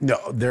do. No,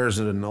 there's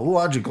an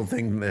illogical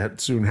thing that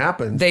soon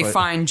happens. They but-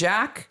 find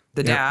Jack,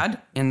 the Yeah.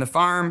 dad, in the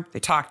farm. They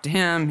talk to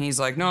him.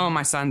 He's like, no,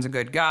 my son's a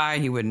good guy.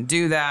 He wouldn't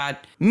do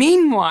that.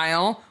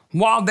 Meanwhile,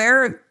 while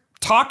they're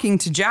talking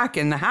to Jack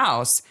in the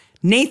house,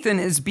 Nathan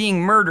is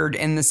being murdered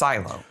in the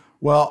silo.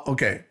 Well,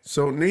 okay.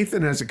 So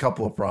Nathan has a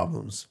couple of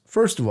problems.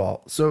 First of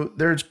all, so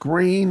there's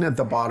grain at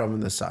the bottom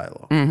of the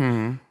silo.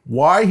 Mm-hmm.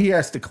 Why he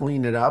has to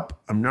clean it up,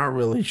 I'm not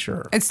really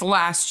sure. It's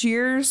last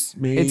year's.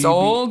 Maybe. It's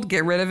old.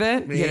 Get rid of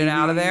it. Get it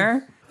out of Maybe.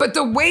 there. But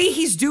the way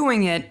he's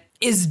doing it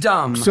is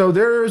dumb. So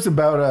there's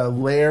about a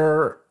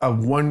layer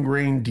of 1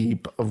 grain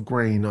deep of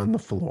grain on the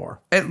floor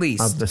At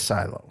least. of the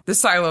silo. The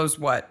silo's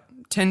what?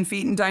 10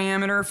 feet in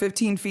diameter?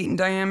 15 feet in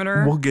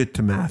diameter? We'll get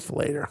to math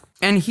later.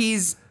 And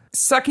he's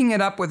sucking it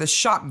up with a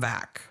shop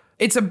vac.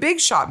 It's a big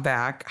shop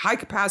vac, high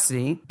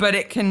capacity, but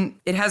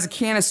it has a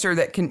canister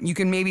that you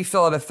can maybe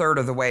fill it a third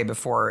of the way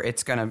before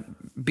it's gonna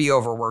be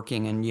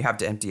overworking and you have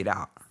to empty it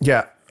out.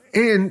 Yeah.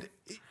 And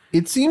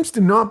it seems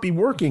to not be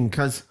working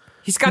because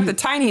He's got the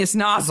tiniest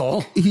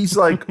nozzle. he's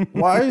like,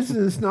 why is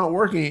this not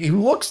working? He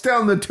looks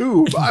down the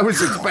tube. I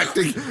was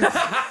expecting.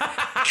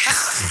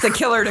 The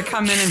killer to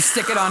come in and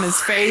stick it on his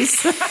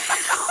face.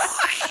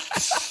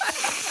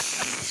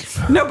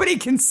 Nobody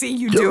can see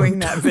you doing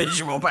that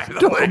visual, by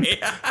the way.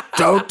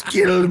 Don't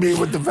kill me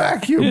with the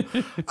vacuum.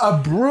 A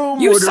broom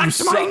You would have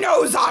sucked my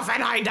nose off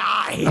and I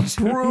died.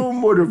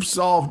 broom would have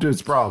solved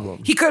his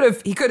problem. He could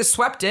have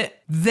swept it,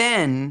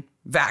 then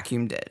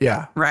vacuumed it.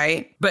 Yeah.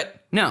 Right?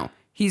 But no,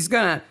 he's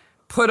gonna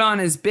put on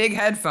his big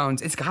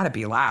headphones. It's gotta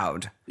be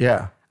loud.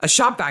 Yeah. A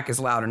shop vac is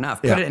loud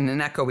enough. Put Yeah. it in an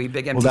echoey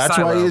big empty Well, that's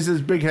silo. why he has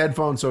his big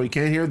headphones, so he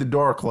can't hear the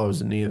door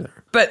closing either.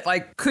 But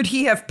like, could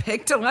he have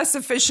picked a less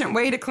efficient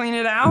way to clean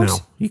it out? No,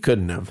 he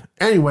couldn't have.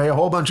 Anyway, a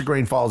whole bunch of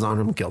grain falls on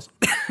him and kills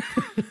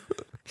him.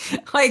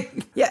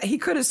 Like, yeah, he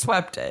could have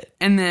swept it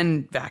and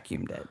then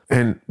vacuumed it.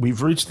 And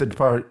we've reached the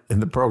part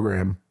in the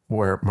program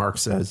where Mark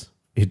says,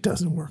 it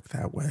doesn't work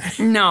that way.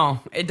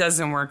 No, it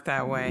doesn't work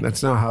that way.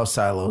 That's not how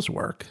silos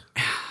work.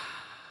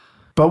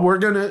 But we're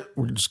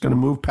just gonna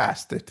move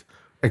past it.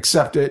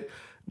 Accept it.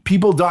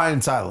 People die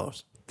in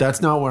silos.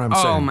 That's not what I'm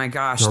saying. Oh my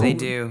gosh, they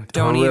do.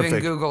 Don't even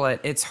Horrific. Google it.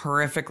 It's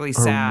horrifically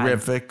sad.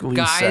 Horrifically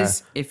Guys,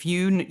 sad. if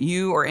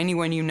you or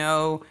anyone you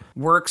know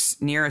works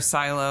near a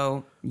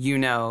silo, you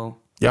know,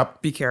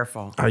 Yep. be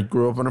careful. I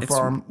grew up on a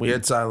farm. We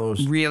had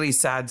silos. Really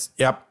sad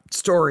Yep.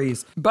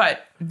 stories.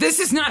 But this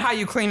is not how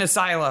you clean a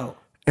silo.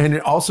 And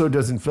it also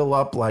doesn't fill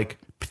up like,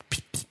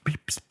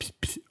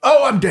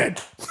 oh, I'm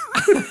dead.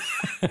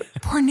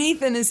 Poor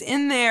Nathan is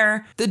in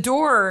there. The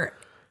door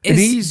And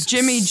is he's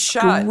jimmied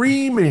shut.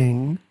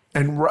 screaming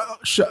and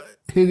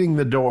hitting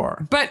the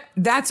door. But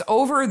that's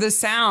over the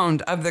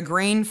sound of the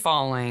grain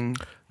falling.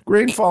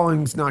 Grain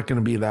falling's not going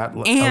to be that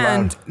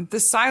And loud. the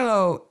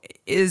silo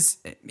is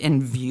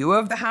in view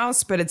of the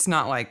house, but it's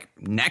not like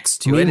next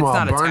to it. It's Meanwhile,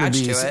 not attached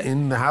Barnaby's to it.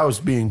 in the house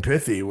being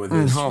pithy with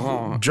his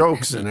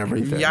jokes and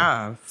everything.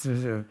 Yeah.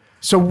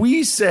 So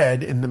we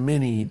said in the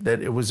mini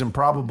that it was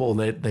improbable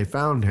that they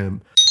found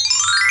him.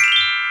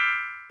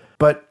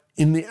 But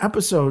in the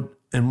episode,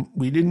 and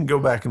we didn't go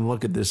back and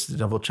look at this to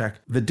double check,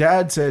 the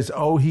dad says,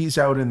 oh, he's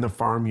out in the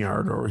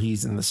farmyard or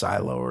he's in the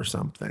silo or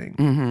something.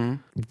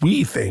 Mm-hmm.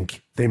 We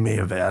think they may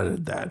have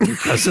added that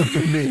because of the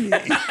mini.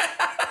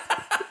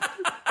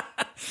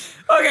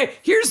 Okay,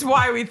 here's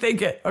why we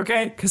think it,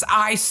 okay? Because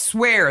I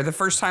swear the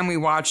first time we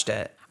watched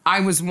it, I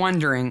was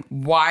wondering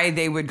why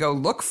they would go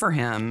look for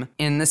him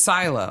in the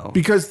silo.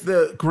 Because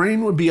the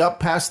grain would be up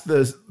past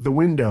the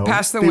window.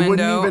 Past the they window.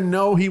 wouldn't even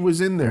know he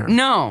was in there.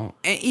 No,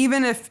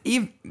 even if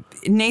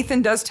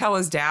Nathan does tell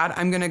his dad,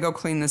 I'm going to go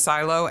clean the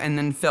silo and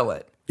then fill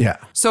it. Yeah.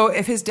 So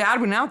if his dad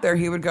went out there,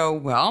 he would go,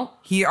 well,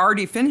 he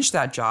already finished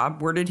that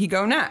job. Where did he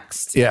go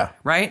next? Yeah.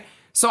 Right?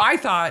 So I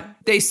thought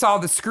they saw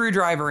the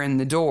screwdriver in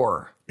the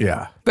door.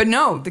 Yeah. But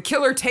no, the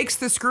killer takes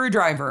the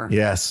screwdriver.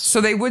 Yes.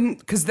 So they wouldn't,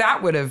 because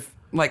that would have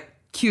like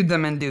cued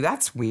them into,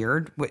 that's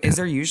weird. Is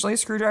there usually a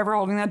screwdriver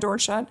holding that door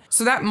shut?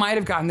 So that might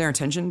have gotten their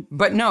attention.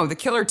 But no, the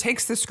killer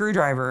takes the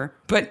screwdriver.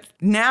 But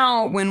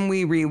now when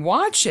we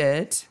rewatch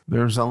it,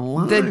 There's a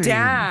line. the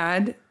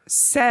dad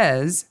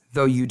says,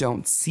 though you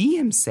don't see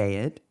him say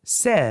it,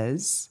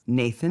 says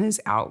Nathan is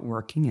out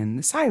working in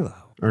the silo.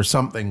 Or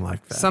something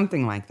like that.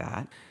 Something like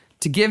that.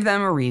 To give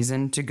them a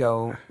reason to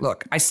go,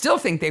 look, I still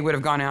think they would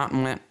have gone out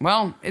and went,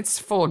 well, it's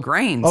full of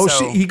grain. Oh,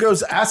 so he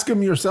goes, ask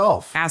him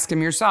yourself. ask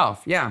him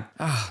yourself. Yeah.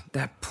 Oh,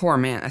 that poor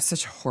man. That's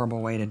such a horrible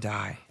way to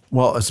die.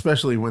 Well,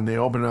 especially when they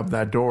open up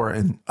that door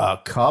and a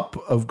cup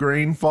of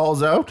grain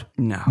falls out.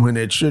 No. When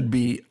it should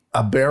be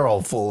a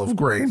barrel full of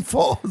grain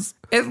falls.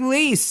 At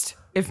least,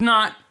 if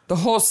not, the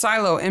whole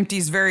silo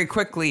empties very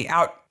quickly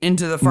out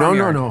into the No,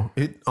 farmyard. no.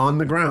 It on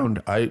the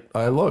ground. I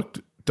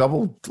looked,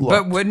 double looked.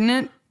 But wouldn't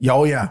it?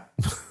 Oh, yeah.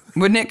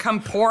 Wouldn't it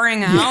come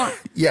pouring out?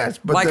 Yes,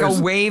 but like there's-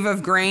 a wave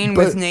of grain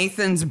but- with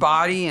Nathan's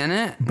body in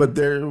it? But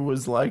there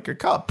was like a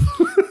cup.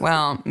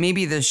 Well,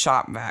 maybe the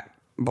shop vac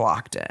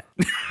blocked it.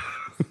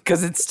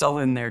 Because it's still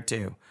in there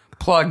too.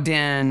 Plugged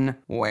in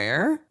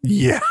where?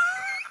 Yeah.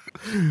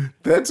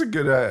 That's a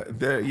good,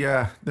 they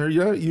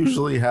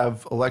usually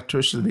have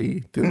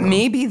electricity. To them.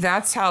 Maybe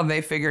that's how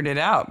they figured it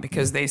out,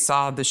 because they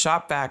saw the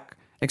shop vac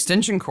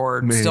extension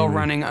cord still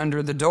running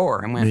under the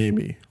door and went,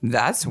 Maybe.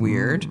 that's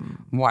weird.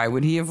 Why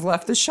would he have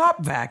left the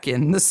shop vac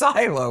in the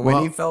silo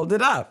when he filled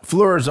it up?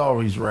 Fleur's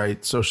always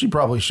right, so she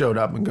probably showed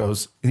up and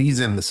goes, he's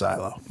in the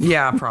silo.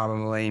 Yeah,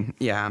 probably.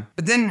 Yeah.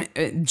 But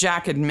then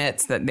Jack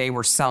admits that they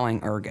were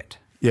selling ergot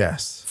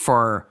Yes.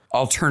 for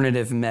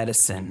alternative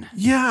medicine.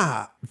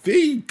 Yeah,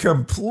 they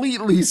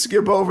completely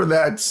skip over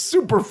that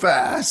super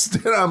fast.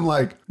 And I'm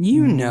like,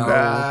 You know.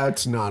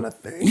 that's not a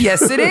thing.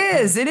 Yes, it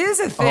is. It is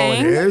a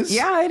thing. is?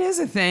 Yeah, it is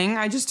a thing.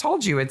 I just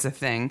told you it's a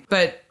thing.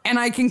 And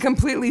I can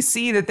completely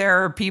see that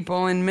there are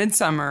people in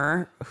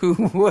Midsummer who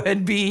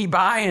would be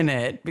buying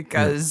it,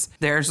 because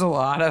there's a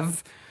lot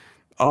of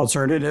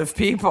alternative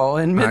people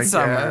in I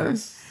Midsummer.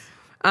 guess.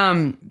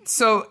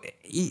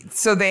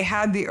 So they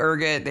had the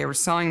ergot. They were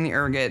selling the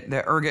ergot.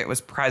 The ergot was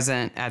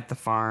present at the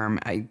farm.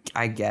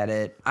 I get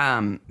it.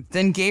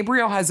 Then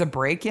Gabriel has a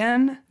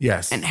break-in.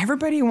 Yes. And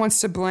everybody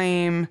wants to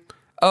blame,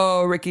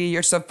 oh, Ricky,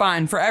 you're so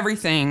fine for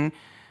everything.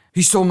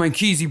 He stole my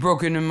keys. He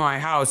broke into my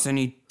house and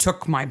he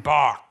took my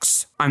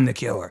box. I'm the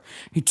killer.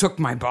 He took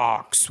my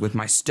box with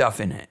my stuff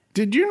in it.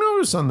 Did you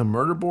notice on the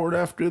murder board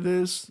after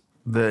this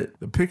that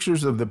the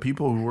pictures of the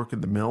people who work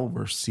at the mill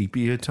were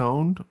sepia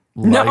toned?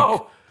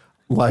 No.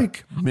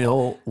 Like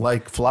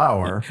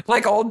flour.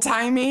 Like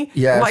old-timey?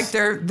 Yes. Like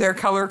they're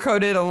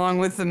color-coded along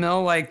with the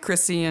mill like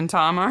Chrissy and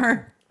Tom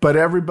are? But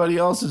everybody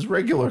else is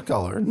regular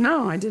colored.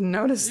 No, I didn't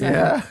notice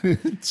that. Yeah.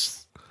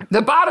 It's,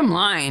 The bottom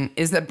line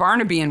is that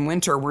Barnaby and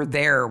Winter were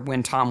there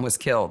when Tom was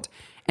killed.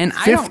 And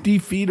 50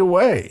 feet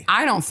away.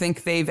 I don't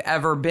think they've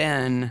ever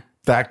been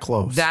That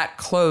close. that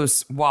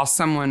close while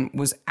someone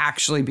was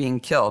actually being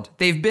killed.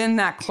 They've been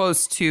that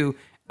close to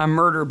a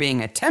murder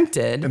being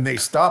attempted and they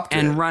stopped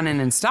and it. run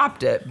in and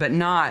stopped it, but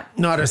not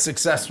Not a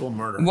successful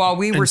murder. while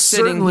we were And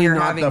sitting certainly here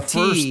not having the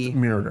tea. First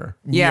murder.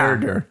 Yeah.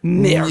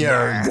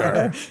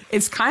 Murder.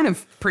 It's kind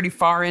of pretty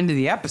far into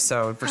the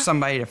episode for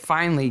somebody to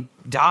finally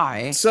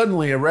die.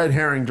 Suddenly a red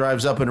herring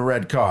drives up in a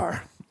red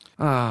car.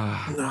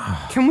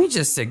 Can we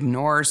just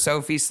ignore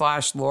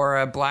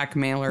Sophie/Laura,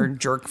 blackmailer,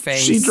 jerk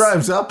face? She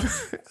drives up.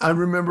 I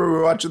remember we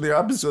were watching the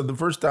episode the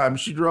first time.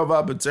 She drove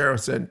up and Sarah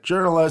said,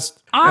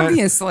 journalist.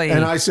 Obviously.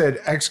 And I said,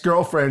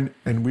 ex-girlfriend.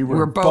 And we were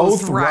We're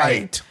both right.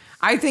 right.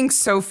 I think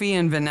Sophie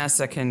and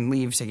Vanessa can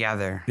leave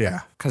together. Yeah.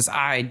 Because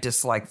I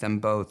dislike them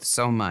both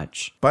so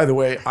much. By the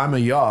way, I'm a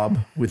yob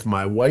with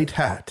my white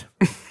hat.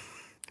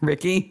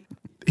 Ricky?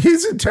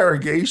 His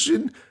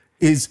interrogation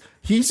is,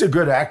 he's a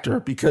good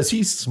actor because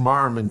he's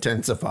smarm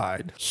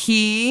intensified.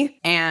 He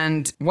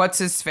and what's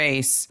his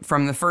face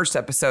from the first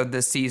episode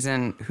this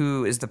season,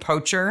 who is the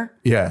poacher?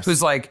 Yes.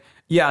 Who's like,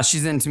 yeah,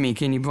 she's into me.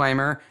 Can you blame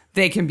her?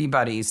 They can be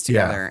buddies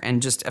together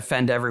and just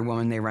offend every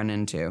woman they run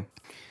into.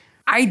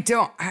 I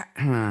don't.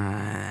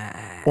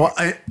 Well,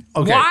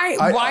 okay.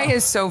 Why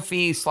is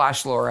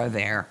Sophie/Laura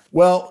there?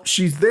 Well,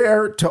 she's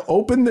there to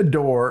open the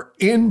door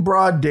in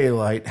broad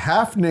daylight,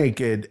 half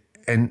naked,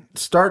 and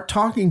start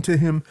talking to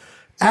him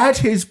at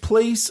his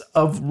place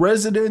of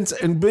residence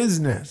and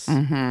business.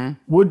 Mm-hmm.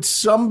 Would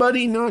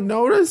somebody not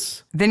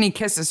notice? Then he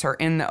kisses her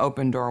in the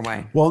open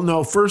doorway. Well,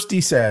 no. First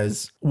he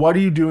says, what are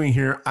you doing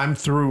here? I'm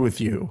through with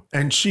you.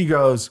 And she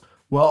goes,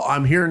 well,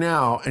 I'm here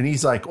now. And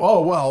he's like,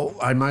 oh, well,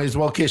 I might as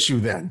well kiss you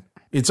then.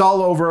 It's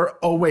all over.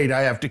 Oh, wait,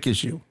 I have to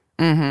kiss you.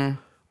 Mm-hmm.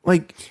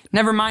 Like,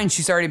 never mind.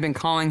 She's already been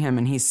calling him,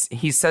 and he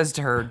says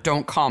to her,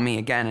 don't call me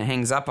again, and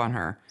hangs up on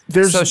her.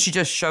 There's- So she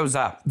just shows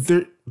up.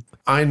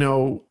 I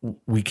know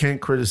we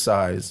can't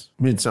criticize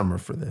Midsummer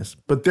for this,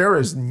 but there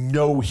is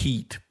no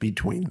heat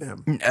between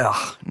them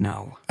Ugh,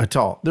 no. at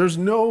all. There's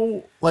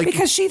no like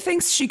Because she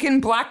thinks she can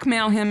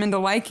blackmail him into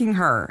liking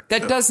her.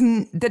 That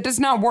does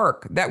not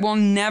work. That will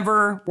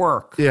never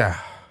work. yeah,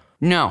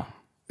 No.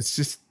 it's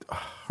just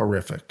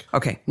horrific.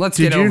 Okay, let's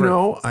Did get you over it.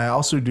 know I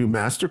also do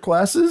master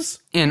classes?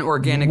 In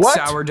organic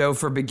What? sourdough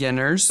for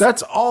beginners.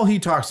 That's all he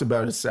talks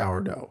about is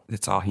sourdough.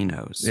 That's all he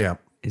knows. Yeah.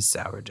 Is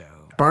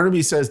sourdough.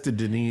 Barnaby says to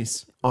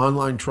Denise,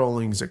 online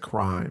trolling is a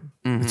crime.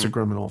 It's a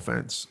criminal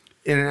offense.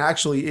 And it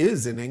actually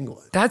is in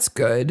England. That's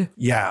good.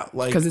 Yeah,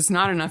 like Because it's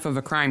not enough of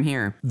a crime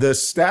here. the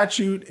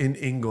statute in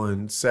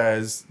England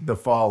says the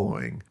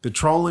following. The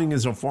trolling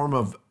is a form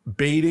of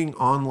baiting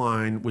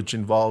online, which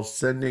involves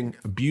sending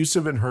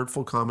abusive and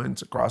hurtful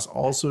comments across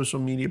all social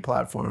media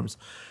platforms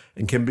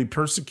and can be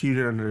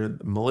persecuted under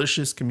the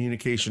Malicious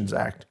Communications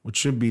Act, which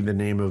should be the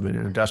name of an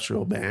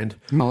industrial band.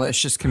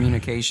 Malicious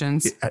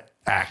communications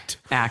Act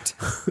act.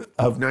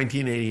 of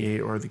 1988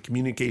 or the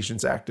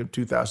Communications Act of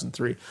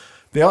 2003.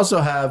 They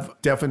also have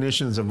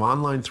definitions of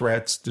online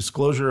threats,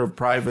 disclosure of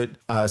private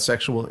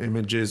sexual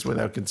images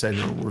without consent,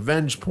 or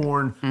revenge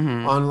porn,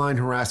 online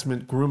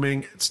harassment,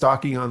 grooming,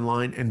 stalking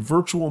online, and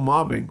virtual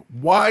mobbing.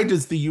 Why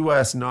does the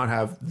U.S. not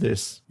have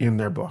this in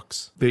their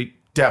books? They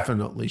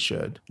definitely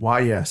should. Why,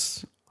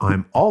 yes,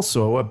 I'm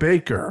also a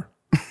baker.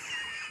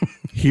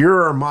 Here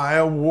are my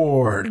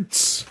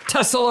awards.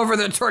 Tussle over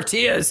the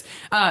tortillas.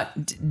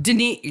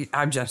 Denise,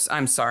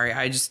 I'm sorry.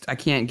 I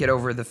can't get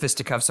over the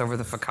fisticuffs over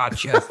the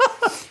focaccia.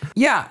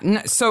 Yeah.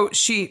 So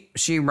she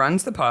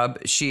runs the pub.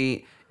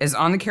 She is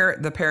on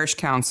the parish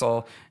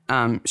council.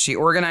 She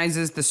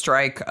organizes the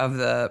strike of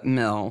the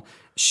mill.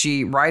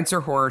 She rides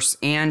her horse,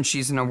 and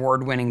she's an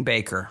award-winning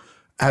baker.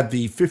 At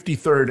the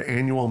 53rd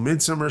annual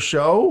Midsummer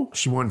Show,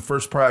 she won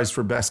first prize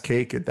for best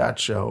cake at that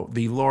show.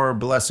 The Laura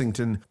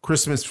Blessington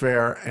Christmas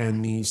Fair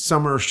and the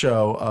Summer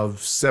Show of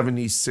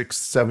 76th,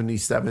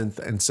 77th,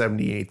 and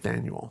 78th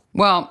annual.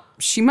 Well,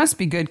 she must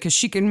be good because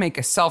she can make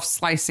a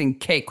self-slicing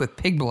cake with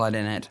pig blood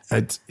in it.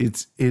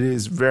 It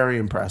is very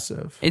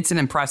impressive. It's an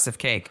impressive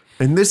cake.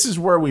 And this is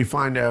where we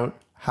find out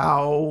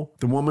how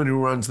the woman who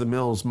runs the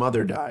mill's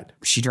mother died.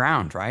 She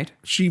drowned, right?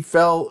 She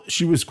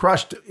was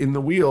crushed in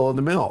the wheel of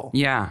the mill.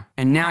 Yeah.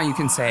 And now you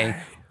can say,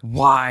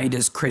 why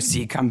does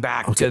Chrissy come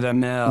back to the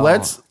mill?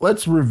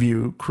 Let's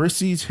review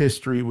Chrissy's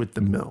history with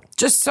the mill.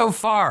 Just so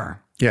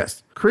far.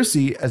 Yes.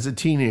 Chrissy, as a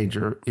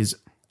teenager,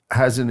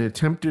 has an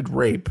attempted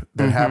rape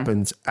that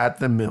happens at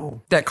the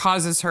mill. That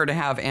causes her to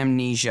have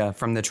amnesia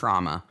from the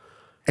trauma.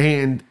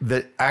 And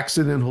the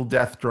accidental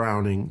death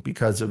drowning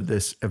because of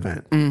this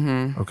event.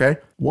 Okay?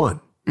 1.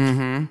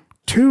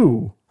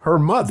 2, her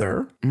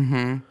mother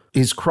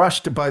is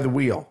crushed by the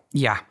wheel.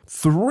 Yeah.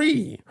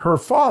 3, her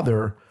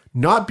father,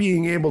 not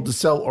being able to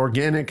sell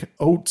organic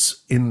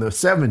oats in the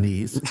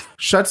 70s,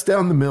 shuts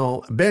down the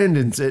mill,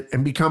 abandons it,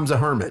 and becomes a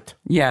hermit.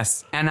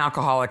 Yes. An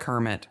alcoholic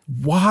hermit.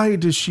 Why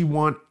does she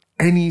want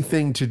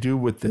anything to do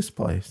with this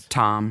place?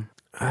 Tom.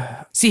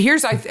 See,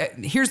 here's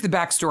the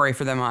backstory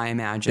for them, I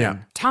imagine. Yeah.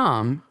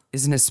 Tom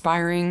is an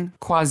aspiring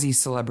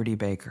quasi-celebrity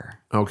baker.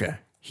 Okay.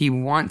 He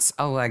wants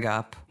a leg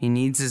up. He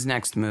needs his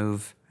next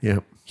move.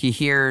 Yep. He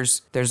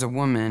hears there's a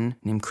woman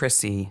named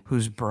Chrissy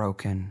who's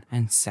broken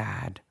and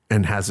sad,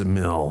 And has a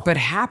mill. but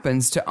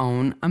happens to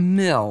own a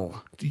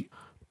mill.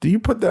 Do you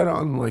put that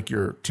on like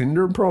your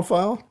Tinder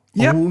profile?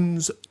 Yep.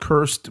 Owns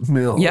cursed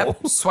mill.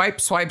 Yep. Swipe,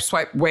 swipe,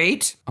 swipe.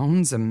 Wait.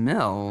 Owns a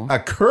mill. A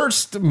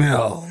cursed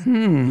mill.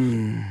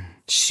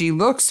 She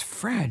looks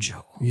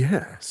fragile.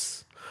 Yes.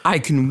 I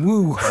can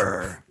woo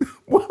her.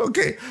 Well,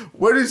 okay.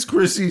 What is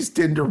Chrissy's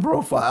Tinder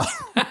profile?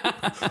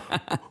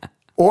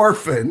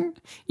 Orphan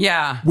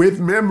Yeah. with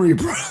memory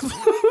problems.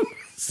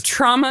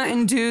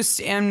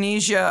 Trauma-induced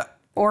amnesia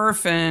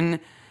orphan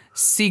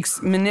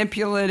seeks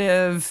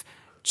manipulative,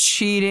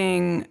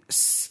 cheating,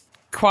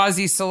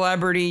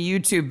 quasi-celebrity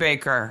YouTube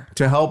baker.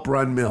 To help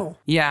run mill.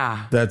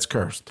 Yeah. That's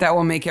cursed. That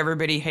will make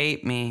everybody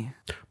hate me.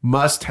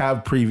 Must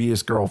have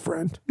previous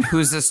girlfriend.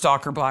 Who's a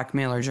stalker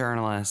blackmailer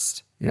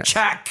journalist. Yeah.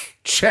 Check.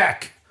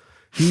 Check.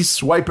 He's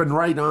swiping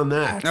right on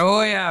that.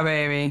 Oh, yeah,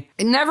 baby.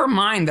 And never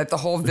mind that the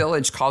whole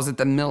village calls it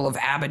the Mill of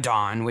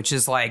Abaddon, which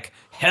is like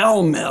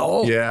hell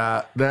mill.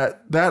 Yeah,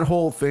 that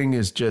whole thing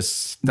is just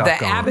stuck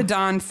The on.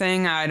 Abaddon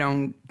thing, I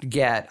don't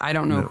get. I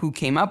don't know who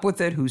came up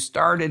with it, who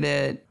started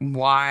it,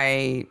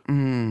 why.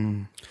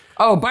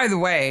 Oh, by the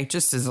way,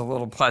 just as a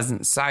little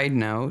pleasant side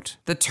note,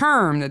 the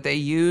term that they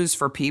use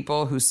for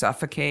people who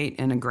suffocate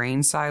in a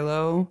grain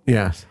silo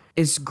Yes.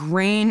 is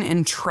grain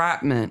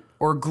entrapment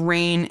or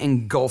grain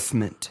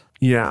engulfment.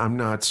 Yeah, I'm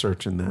not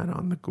searching that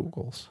on the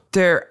Googles.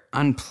 They're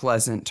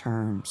unpleasant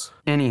terms.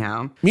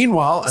 Anyhow.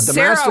 Meanwhile, at the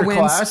master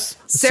class,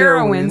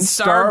 Sarah wins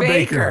Star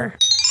Baker.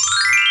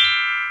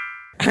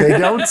 They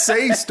don't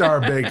say Star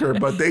Baker,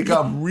 but they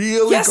come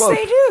really Yes, close.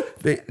 they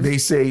do. They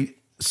say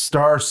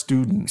Star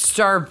Student.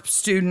 Star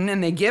student,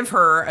 and they give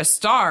her a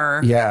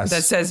star Yes.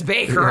 that says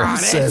Baker It on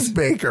says it.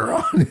 Baker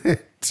on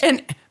it.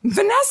 And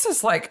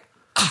Vanessa's like,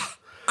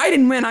 I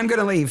didn't win. I'm going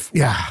to leave.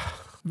 Yeah.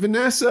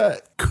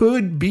 Vanessa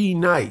could be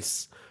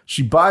nice.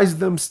 She buys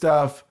them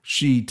stuff.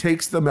 She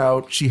takes them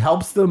out. She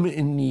helps them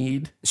in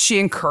need. She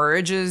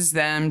encourages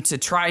them to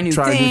try new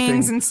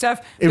things and stuff.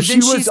 If But she then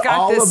was she's got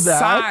all this of that,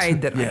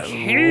 side that I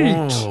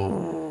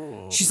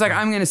hate. She's like,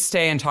 I'm going to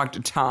stay and talk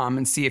to Tom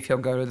and see if he'll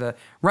go to the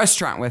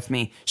restaurant with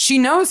me. She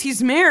knows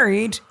he's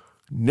married.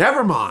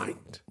 Never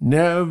mind.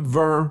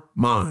 Never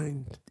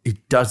mind.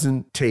 It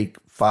doesn't take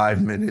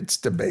 5 minutes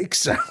to bake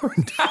sourdough.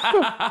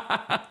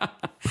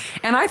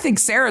 And I think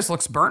Sarah's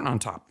looks burnt on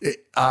top.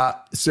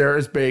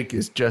 Sarah's bake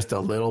is just a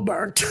little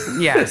burnt.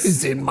 Yes.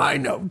 It's in my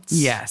notes.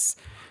 Yes.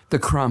 The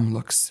crumb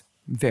looks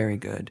very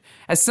good.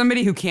 As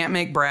somebody who can't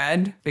make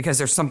bread because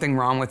there's something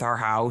wrong with our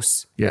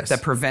house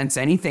that prevents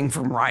anything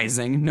from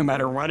rising, no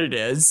matter what it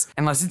is,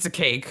 unless it's a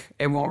cake,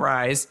 it won't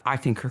rise. I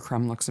think her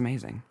crumb looks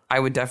amazing. I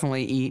would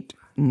definitely eat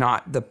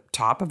not the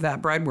top of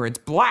that bread where it's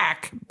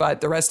black,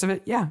 but the rest of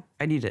it, yeah,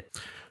 I'd eat it.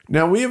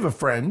 Now, we have a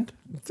friend,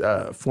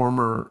 the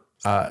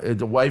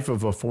wife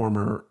of a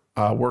former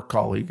work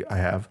colleague I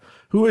have,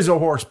 who is a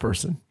horse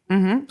person.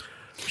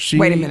 Mm-hmm.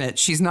 Wait a minute.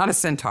 She's not a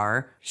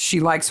centaur. She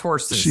likes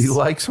horses. She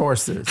likes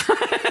horses.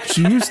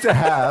 She used to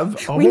have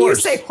a horse. When you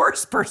say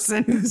horse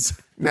person,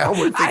 now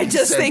we're I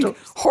just think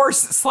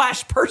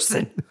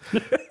horse/person.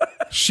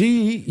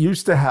 She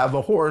used to have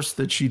a horse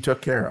that she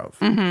took care of.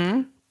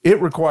 Mm-hmm. It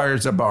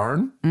requires a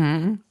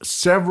barn,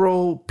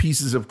 several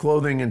pieces of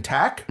clothing and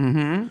tack,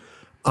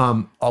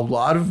 a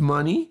lot of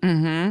money,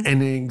 and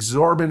an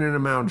exorbitant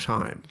amount of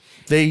time.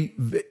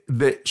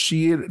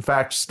 She in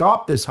fact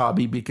stopped this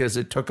hobby because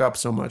it took up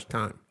so much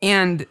time.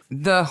 And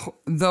the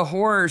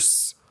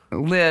horse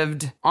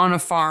lived on a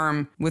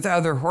farm with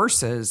other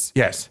horses.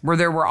 Yes. Where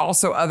there were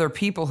also other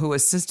people who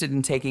assisted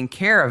in taking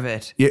care of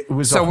it. It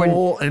was a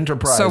whole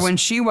enterprise. So when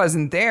she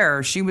wasn't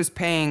there, she was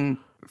paying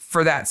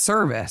for that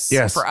service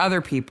for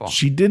other people.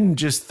 She didn't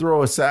just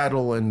throw a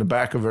saddle in the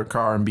back of her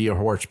car and be a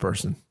horse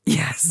person.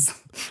 Yes,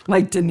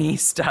 like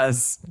Denise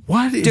does.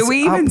 What is Do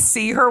we even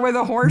see her with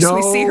a horse? No,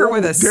 we see her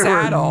with a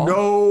saddle. There are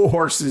no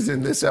horses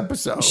in this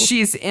episode.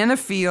 She's in a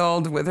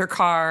field with her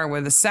car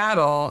with a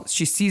saddle.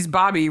 She sees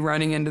Bobby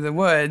running into the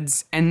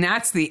woods, and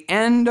that's the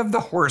end of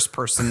the horse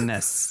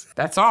personness.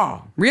 That's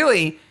all.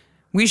 Really,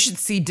 we should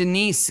see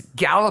Denise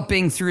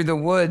galloping through the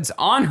woods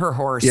on her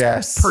horse,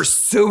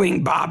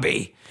 pursuing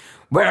Bobby.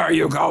 Where are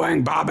you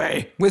going,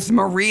 Bobby? With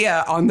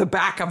Maria on the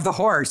back of the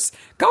horse.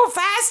 Go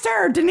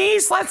faster,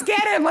 Denise. Let's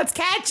get him. Let's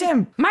catch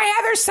him. My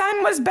other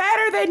son was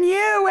better than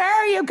you. Where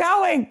are you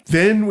going?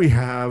 Then we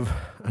have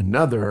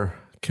another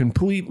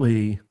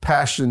completely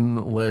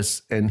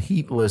passionless and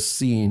heatless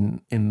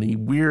scene in the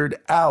weird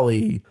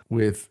alley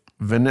with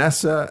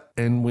Vanessa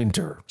and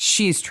Winter.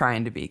 She's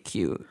trying to be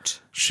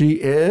cute. She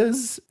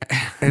is,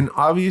 and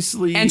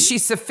obviously... And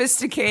she's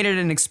sophisticated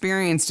and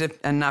experienced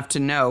enough to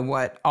know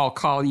what I'll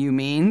call you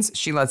means.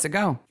 She lets it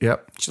go.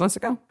 Yep. She lets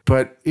it go.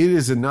 But it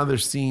is another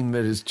scene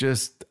that is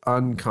just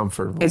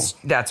uncomfortable.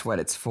 That's what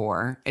it's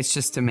for. It's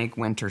just to make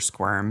Winter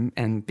squirm,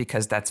 and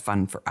because that's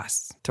fun for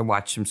us, to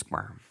watch him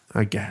squirm.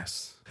 I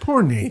guess.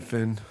 Poor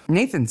Nathan.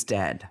 Nathan's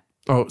dead.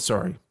 Oh,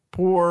 sorry.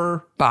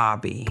 Poor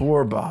Bobby.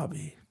 Poor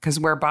Bobby. Because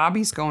where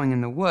Bobby's going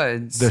in the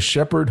woods... The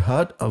Shepherd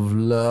Hut of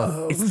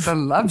Love. It's the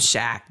Love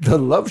Shack. The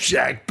Love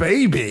Shack,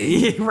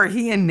 baby. Where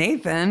he and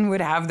Nathan would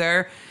have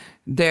their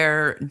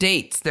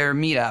dates, their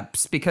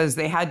meetups, because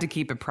they had to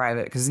keep it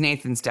private because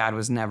Nathan's dad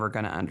was never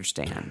going to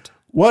understand.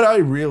 What I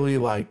really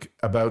like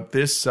about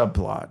this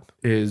subplot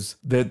is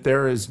that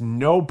there is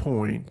no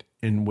point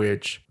in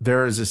which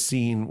there is a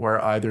scene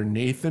where either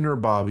Nathan or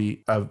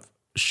Bobby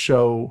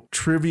show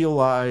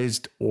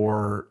trivialized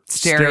or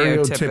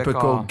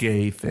stereotypical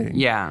gay thing.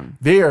 Yeah.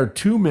 They are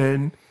two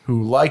men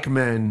who like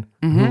men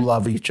who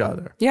love each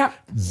other. Yep.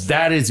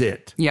 That is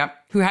it. Yep.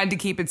 Who had to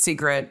keep it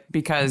secret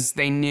because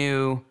they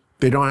knew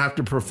they don't have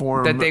to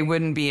perform that they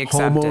wouldn't be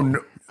accepted.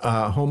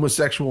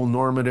 Homosexual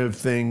normative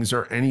things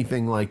or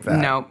anything like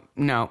that.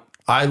 No.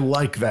 I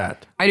like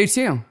that. I do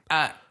too.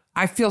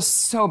 I feel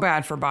so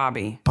bad for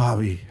Bobby.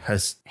 Bobby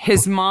has...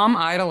 His mom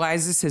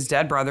idolizes his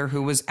dead brother,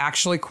 who was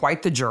actually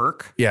quite the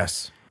jerk.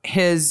 Yes.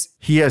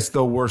 He has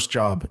the worst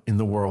job in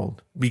the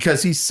world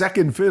because he's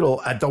second fiddle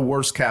at the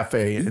worst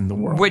cafe in the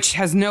world. Which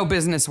has no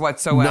business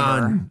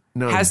whatsoever.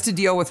 None. Has to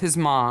deal with his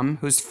mom,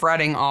 who's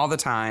fretting all the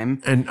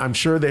time. And I'm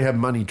sure they have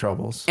money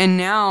troubles. And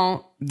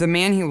now the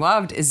man he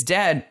loved is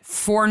dead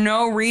for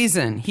no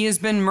reason. He has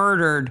been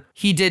murdered.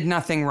 He did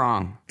nothing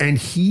wrong. And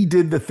he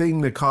did the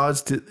thing that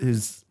caused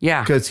his...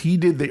 Yeah. Because he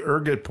did the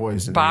ergot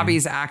poisoning.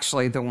 Bobby's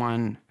actually the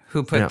one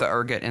who put the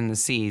ergot in the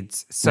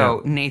seeds.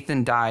 So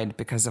Nathan died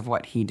because of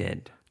what he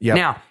did. Yep.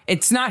 Now,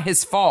 it's not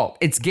his fault.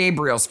 It's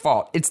Gabriel's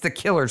fault. It's the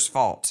killer's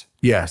fault.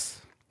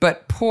 Yes.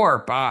 But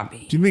poor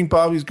Bobby. Do you think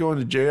Bobby's going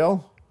to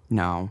jail?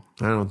 No.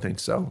 I don't think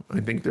so. I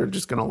think they're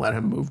just going to let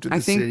him move to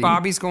the city. I think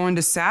Bobby's going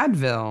to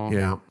Sadville.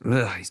 Yeah.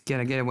 Ugh, he's got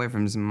to get away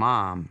from his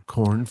mom.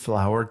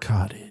 Cornflower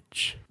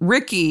Cottage.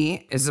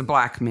 Ricky is a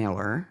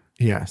blackmailer.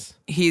 Yes.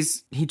 He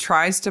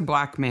tries to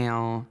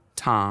blackmail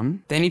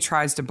Tom. Then he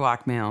tries to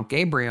blackmail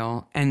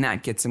Gabriel, and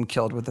that gets him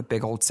killed with a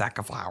big old sack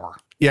of flour.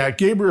 Yeah,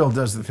 Gabriel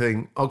does the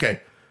thing. Okay.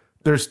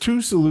 there's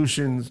two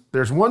solutions.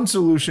 There's one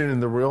solution in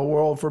the real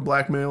world for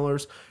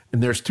blackmailers,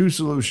 and there's two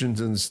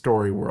solutions in the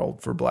story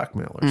world for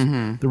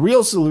blackmailers. The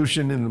real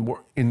solution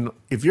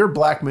if you're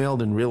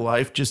blackmailed in real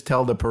life, just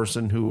tell the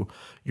person who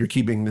you're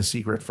keeping the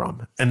secret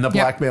from, and the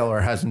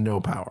blackmailer has no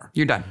power.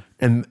 You're done.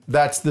 And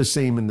that's the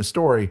same in the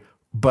story,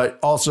 but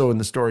also in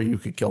the story, you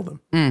could kill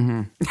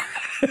them.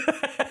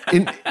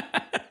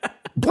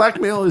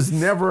 Blackmail is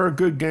never a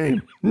good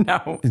game.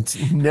 No.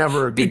 It's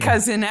never a good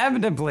Because game.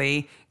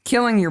 inevitably,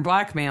 killing your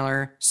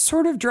blackmailer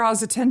sort of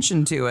draws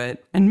attention to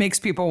it and makes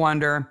people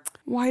wonder,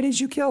 why did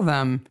you kill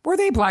them? Were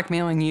they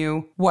blackmailing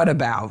you? What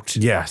about?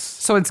 Yes.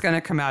 So it's going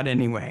to come out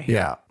anyway.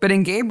 Yeah. But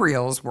in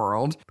Gabriel's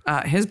world,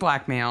 his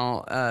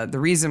blackmail, the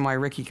reason why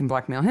Ricky can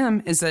blackmail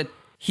him is that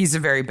he's a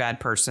very bad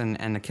person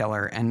and a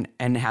killer and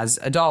has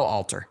a doll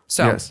altar.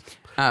 So Yes.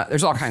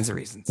 there's all kinds of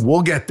reasons.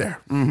 We'll get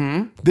there.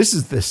 This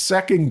is the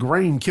second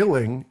grain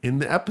killing in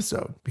the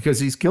episode because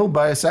he's killed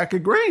by a sack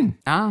of grain.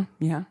 Ah,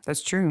 yeah,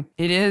 that's true.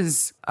 It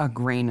is a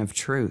grain of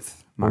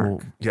truth,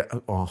 Mark. Yeah.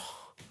 Oh,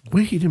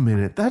 wait a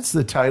minute. That's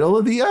the title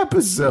of the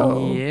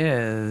episode.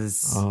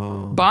 Yes.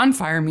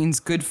 Bonfire means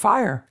good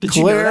fire. Did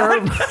you know Claire.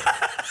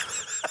 that?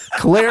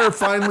 Claire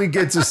finally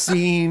gets a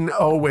scene.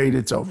 Oh, wait,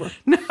 it's over.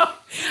 No,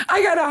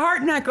 I got a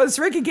heart necklace.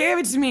 Ricky gave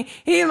it to me.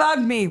 He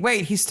loved me.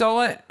 Wait, he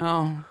stole it?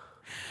 Oh.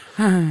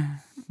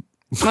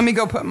 Let me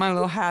go put my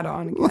little hat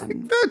on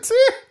again. That's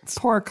it.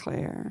 Poor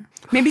Claire.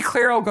 Maybe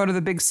Claire will go to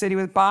the big city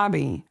with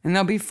Bobby and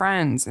they'll be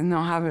friends and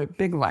they'll have a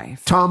big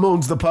life. Tom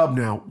owns the pub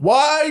now.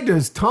 Why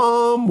does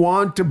Tom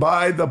want to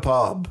buy the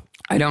pub?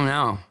 I don't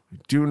know.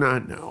 Do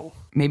not know.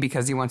 Maybe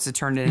because he wants to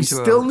turn it He into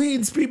still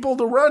needs people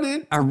to run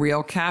it. a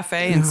real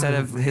cafe instead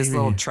of his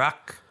little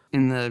truck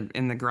in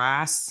the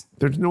grass.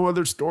 There's no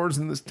other stores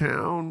in this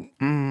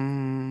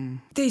town.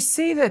 They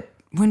say that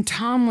when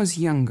Tom was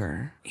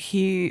younger,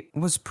 he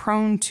was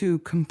prone to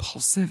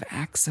compulsive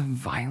acts of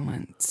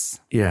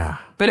violence. Yeah.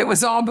 But it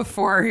was all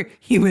before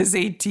he was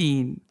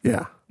 18.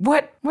 Yeah.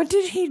 What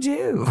did he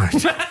do?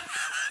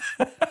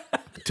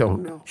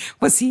 Don't know.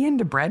 Was he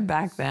into bread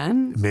back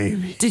then?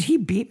 Maybe. Did he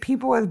beat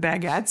people with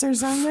baguettes or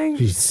something?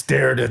 He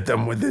stared at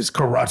them with his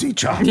karate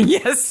chop.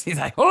 Yes. He's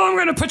like, oh, I'm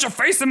going to put your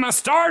face in my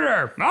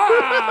starter.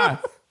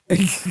 Ah!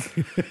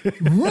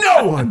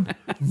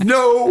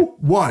 No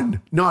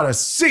one, not a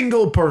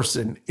single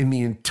person in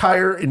the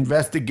entire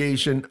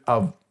investigation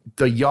of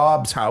the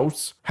Yob's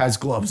house has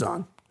gloves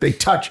on. They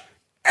touch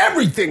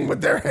everything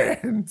with their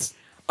hands.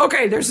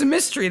 Okay, there's a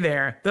mystery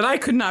there that I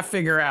could not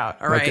figure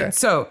out. All right. Okay.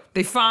 So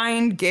they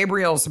find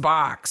Gabriel's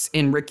box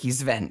in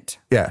Ricky's vent.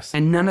 Yes.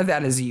 And none of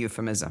that is a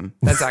euphemism.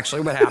 That's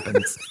actually what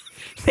happens.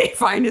 They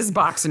find his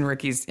box in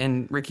Ricky's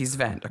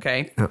vent,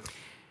 okay? Yeah.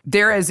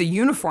 There is a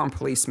uniformed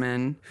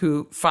policeman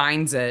who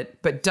finds it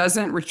but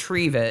doesn't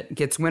retrieve it,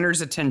 gets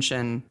Winter's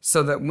attention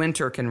so that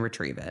Winter can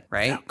retrieve it,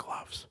 right? No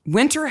gloves.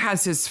 Winter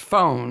has his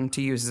phone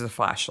to use as a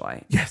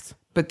flashlight. Yes.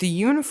 But the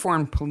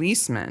uniformed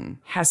policeman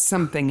has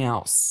something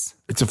else.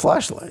 It's a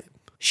flashlight.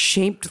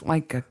 Shaped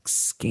like a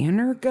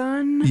scanner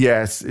gun?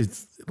 Yes,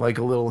 it's like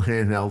a little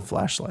handheld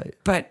flashlight.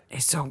 But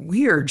it's a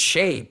weird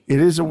shape. It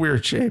is a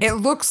weird shape. It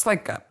looks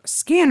like a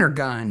scanner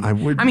gun. I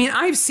mean,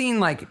 I've seen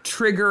like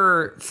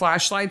trigger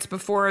flashlights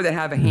before that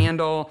have a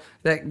handle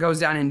that goes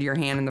down into your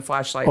hand and the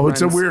flashlight Oh,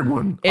 it's a runs. weird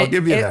one. I'll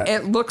give you that.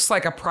 It looks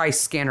like a price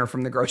scanner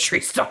from the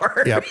grocery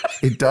store. Yep.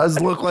 It does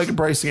look like a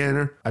price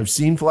scanner. I've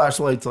seen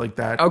flashlights like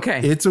that. Okay.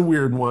 It's a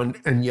weird one.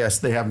 And yes,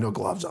 they have no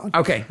gloves on.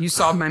 Okay, you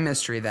solved my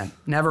mystery then.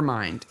 Never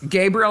mind.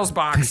 Gabriel's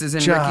box is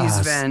in Ricky's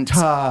vent.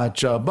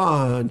 Touch a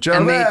bunch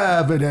of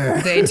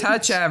evidence. They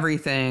touch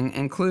everything,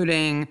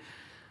 including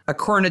a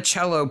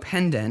cornicello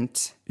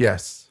pendant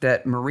Yes.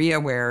 that Maria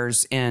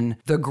wears in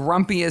the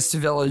grumpiest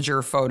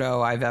villager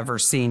photo I've ever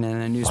seen in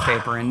a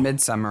newspaper in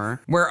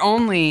Midsummer, where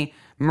only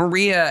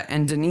Maria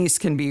and Denise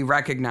can be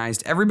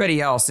recognized.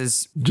 Everybody else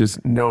is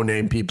Just no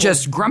name people.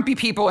 just grumpy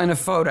people in a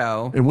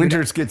photo. And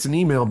Winters gets an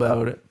email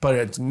about it, but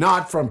it's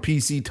not from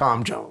PC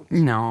Tom Jones.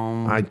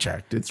 No. I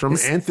checked. It's from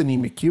Anthony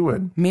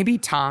McEwen. Maybe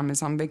Tom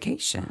is on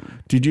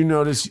vacation. Did you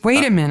notice?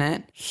 Wait a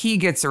minute. He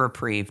gets a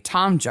reprieve.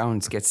 Tom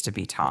Jones gets to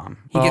be Tom.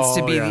 He gets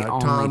to be the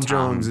only Tom.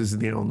 Jones is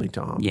the only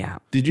Tom. Yeah.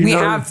 Did you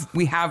notice?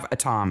 We have a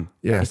Tom.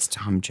 Yes. It's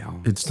Tom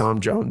Jones. It's Tom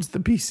Jones, the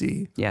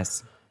PC.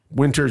 Yes.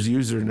 Winter's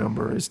user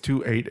number is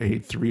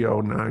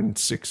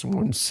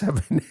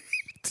 288-309-6178.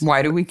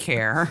 Why do we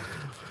care?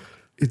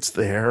 It's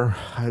there.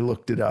 I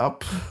looked it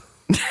up.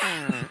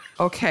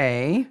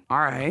 Okay. All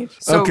right.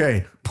 So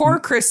Okay. Poor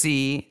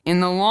Chrissy, in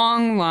the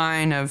long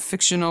line of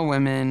fictional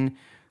women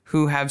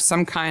who have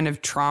some kind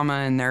of trauma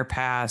in their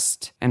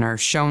past and are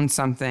shown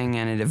something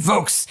and it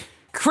evokes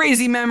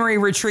crazy memory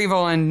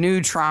retrieval and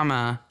new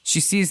trauma. She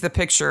sees the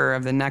picture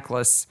of the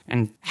necklace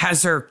and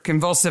has her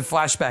convulsive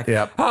flashback.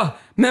 Yep. Oh,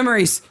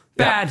 memories.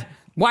 Bad.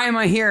 Why am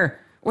I here?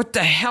 What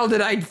the hell did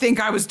I think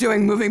I was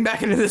doing moving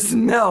back into this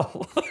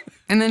mill?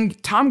 And then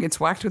Tom gets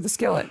whacked with the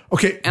skillet.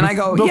 Okay. And I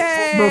go,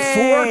 yay!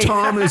 Before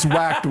Tom is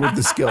whacked with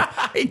the skillet.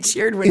 I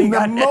cheered when he In the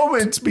got it.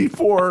 moments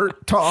before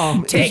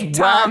Tom Take is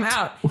Tom whacked,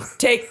 out.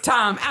 Take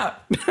Tom out.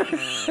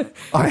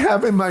 I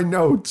have in my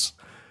notes,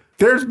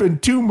 There's been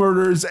 2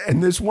 murders,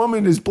 and this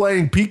woman is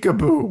playing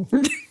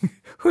peekaboo.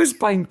 Who's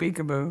playing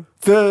peekaboo?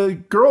 The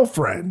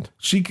girlfriend.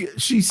 She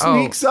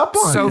sneaks up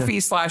on Sophie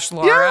him. /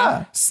 Laura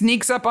Yeah.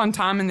 sneaks up on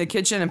Tom in the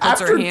kitchen and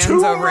puts After her hands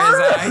 2 over his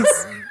murders.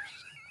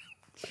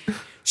 eyes.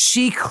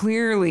 She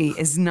clearly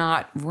is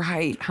not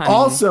right, honey.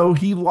 Also,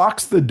 he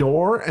locks the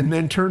door and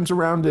then turns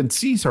around and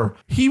sees her.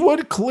 He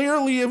would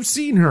clearly have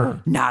seen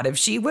her. Not if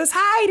she was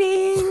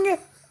hiding.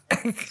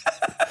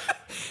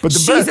 But the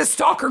She's a best,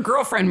 stalker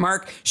girlfriend,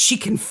 Mark. She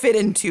can fit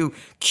into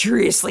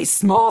curiously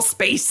small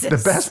spaces. the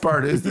best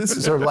part is this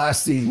is her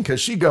last scene because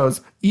she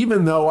goes,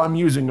 even though I'm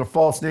using a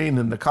false name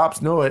and the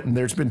cops know it and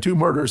there's been 2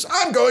 murders,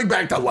 I'm going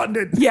back to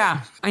London.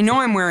 Yeah, I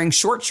know I'm wearing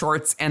short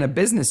shorts and a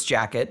business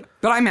jacket,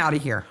 but I'm out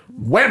of here.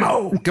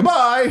 Whammo.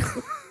 Goodbye.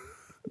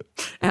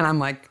 And I'm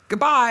like,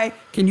 goodbye.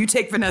 Can you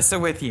take Vanessa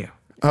with you?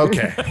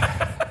 Okay.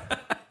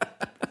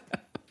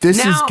 This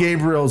is Now-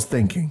 Gabriel's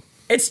thinking.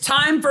 It's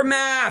time for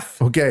math.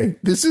 Okay,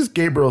 this is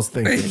Gabriel's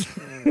thinking.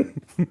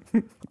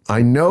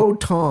 I know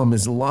Tom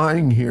is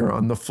lying here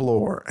on the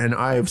floor and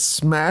I have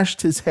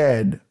smashed his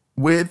head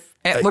with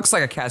It looks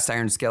like a cast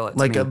iron skillet.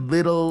 like to a me.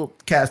 little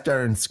cast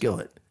iron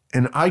skillet.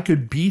 And I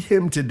could beat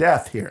him to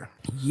death here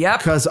Yep.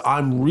 because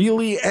I'm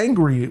really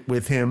angry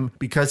with him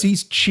because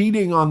he's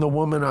cheating on the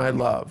woman I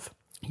love.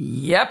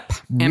 Yep.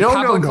 And No, no,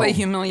 publicly no.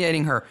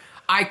 humiliating her.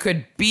 I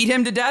could beat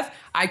him to death.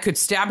 I could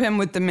stab him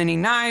with the many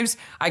knives.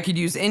 I could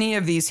use any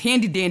of these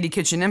handy dandy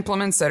kitchen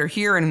implements that are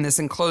here and in this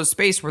enclosed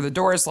space where the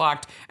door is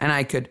locked, and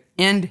I could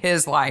end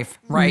his life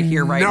right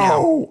here, right now.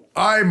 No,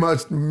 I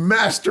must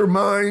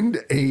mastermind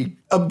a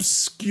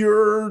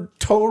obscure,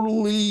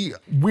 totally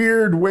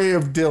weird way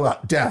of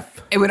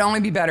death. It would only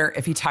be better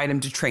if he tied him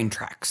to train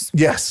tracks.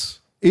 Yes,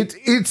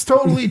 it's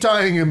totally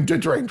tying him to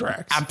train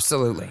tracks.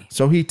 Absolutely.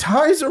 So he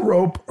ties a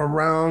rope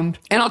around.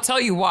 And I'll tell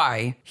you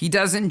why. He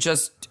doesn't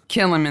just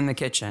kill him in the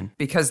kitchen,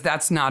 because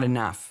that's not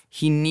enough.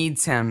 He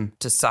needs him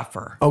to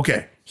suffer.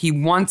 Okay, He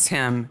wants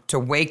him to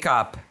wake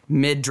up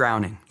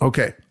mid-drowning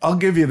okay, I'll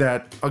give you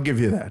that.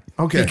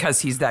 Okay, because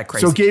he's that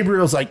crazy. so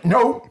Gabriel's like,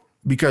 no,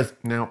 because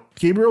now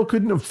Gabriel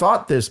couldn't have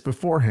thought this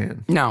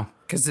beforehand. No,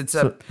 because it's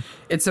a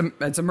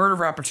murder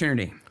of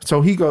opportunity.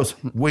 So he goes,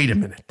 wait a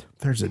minute.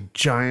 There's a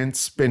giant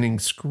spinning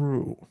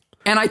screw.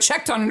 And I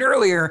checked on it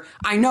earlier.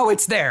 I know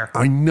it's there.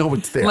 I know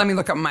it's there. Let me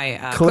look up my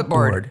Clipboard.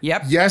 clipboard.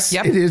 Yep. Yes,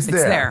 yep, it is It's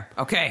there. there.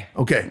 Okay.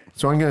 Okay,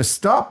 so I'm going to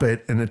stop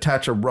it and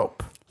attach a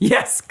rope.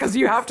 Yes, because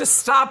you have to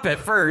stop it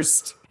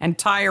first and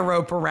tie a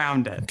rope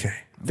around it. Okay.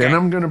 Then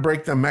I'm going to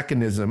break the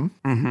mechanism.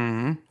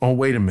 Mm-hmm. Oh,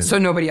 wait a minute. So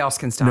nobody else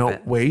can stop no,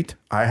 it. wait.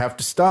 I have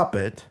to stop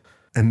it.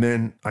 And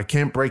then I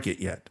can't break it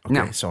yet. Okay,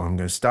 No. so I'm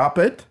going to stop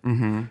it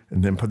and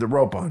then put the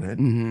rope on it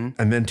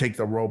and then take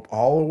the rope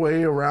all the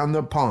way around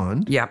the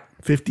pond. Yep.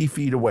 50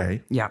 feet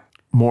away. Yep.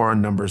 More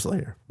on numbers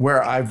later.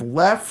 Where I've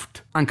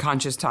left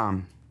Unconscious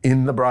Tom,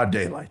 in the broad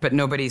daylight. but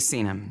nobody's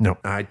seen him. No,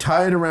 I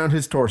tie it around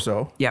his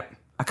torso Yep.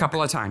 A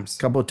couple of times. a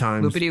couple of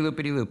times. Loopity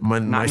loopity loop.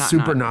 My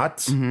super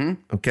knots.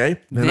 Okay.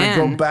 Then I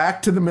Then- go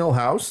back to the mill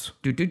house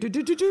Do, do, do,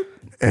 do, do, do.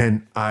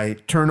 and I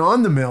turn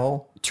on the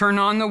mill. Turn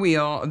on the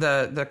wheel,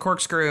 the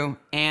corkscrew,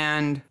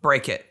 and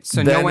break it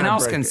so Then no one I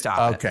else break can it.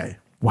 stop it. Okay.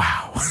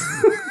 Wow.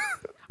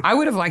 I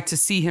would have liked to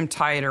see him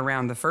tie it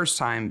around the first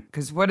time,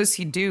 because what does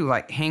he do?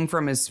 Like hang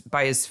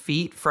by his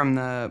feet from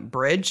the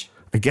bridge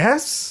I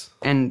guess.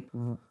 and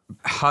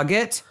hug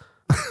it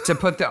to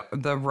put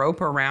the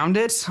rope around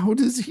it? How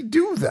does he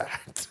do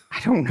that? I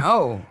don't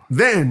know.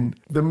 Then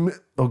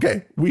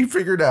we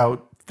figured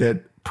out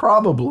that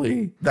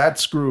probably that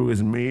screw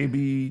is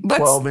maybe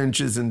 12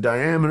 inches in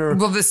diameter.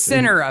 Well, the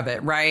center of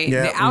it, right?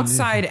 Yeah, the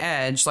outside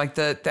edge, like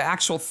the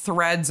actual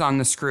threads on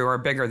the screw are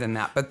bigger than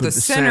that. But the the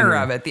center center,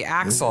 of it, the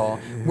axle,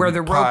 where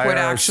the rope would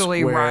Pi are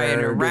actually ride squared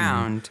and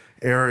around.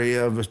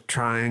 area of a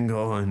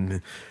triangle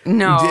and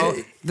No,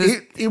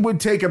 it would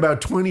take about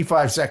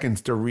 25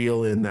 seconds to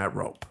reel in that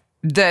rope.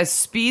 The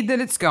speed that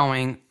it's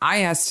going,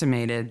 I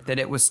estimated that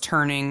it was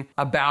turning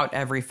about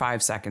every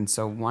 5 seconds.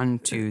 So 1,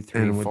 2,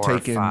 3, And it would 4,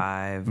 take in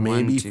 5.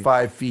 maybe 1, 2.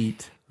 5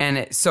 feet.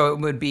 And so it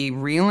would be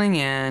reeling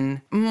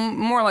in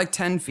more like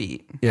 10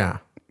 feet. Yeah.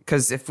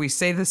 Because if we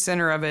say the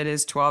center of it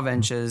is 12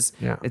 inches,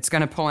 Yeah. it's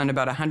going to pull in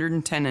about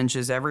 110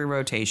 inches every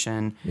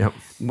rotation. Yep.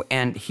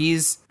 And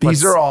These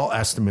are all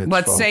estimates.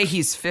 Let's folks. say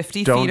he's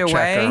 50 Don't feet check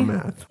away. our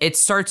math. It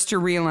starts to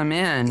reel him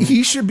in.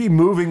 He should be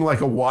moving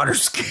like a water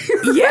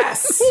skier.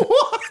 Yes.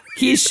 What?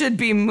 He should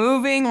be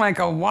moving like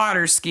a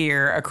water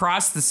skier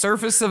across the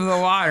surface of the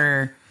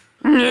water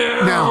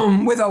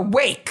with a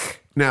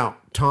wake. Now,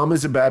 Tom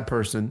is a bad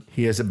person.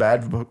 He has a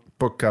bad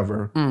book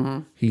cover.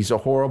 Mm-hmm. He's a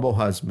horrible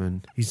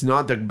husband. He's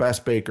not the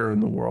best baker in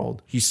the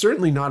world. He's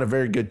certainly not a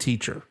very good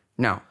teacher.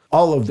 No.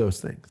 All of those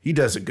things. He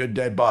does a good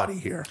dead body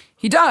here.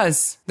 He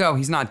does, though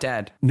he's not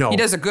dead. No. He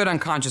does a good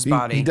unconscious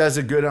body. He does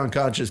a good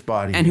unconscious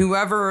body. And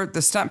whoever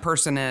the stunt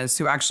person is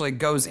who actually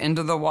goes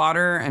into the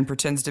water and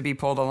pretends to be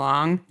pulled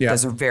along Yeah.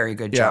 does a very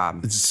good yeah,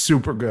 job. it's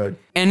super good.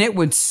 And it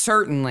would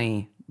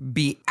certainly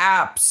be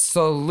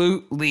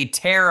absolutely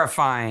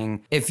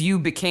terrifying if you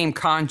became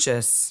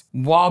conscious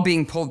while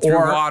being pulled through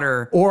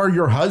water. Or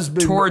your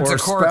husband towards or a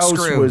spouse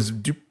corkscrew. was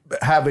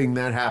having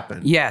that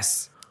happen.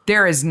 Yes.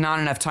 There is not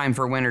enough time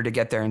for Winter to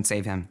get there and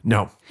save him.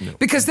 No.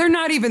 Because they're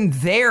not even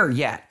there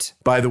yet.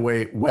 By the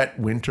way, Wet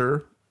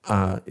Winter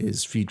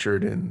is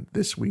featured in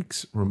this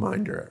week's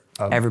reminder.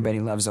 Everybody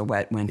loves a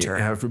wet winter.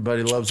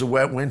 Everybody loves a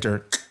wet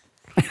winter.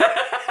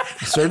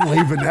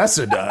 Certainly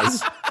Vanessa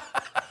does.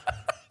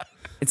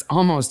 It's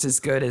almost as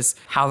good as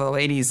how the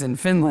ladies in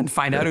Finland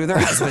find out who their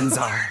husbands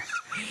are.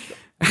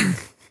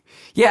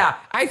 Yeah,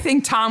 I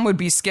think Tom would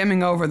be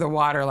skimming over the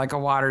water like a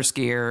water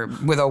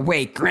skier with a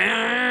wake.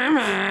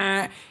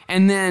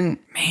 And then,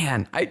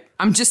 man,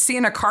 I'm just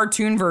seeing a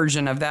cartoon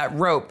version of that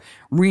rope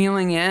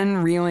reeling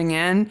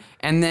in,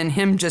 and then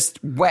him just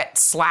wet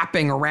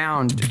slapping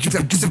around.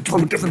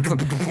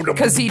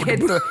 Because he'd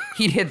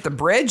hit the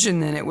bridge,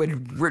 and then it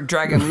would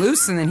drag him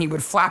loose, and then he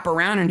would flap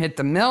around and hit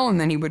the mill, and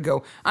then he would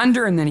go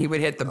under, and then he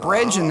would hit the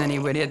bridge, and then he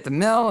would hit the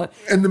mill.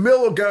 And the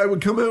mill guy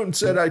would come out and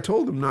said, I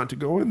told him not to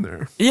go in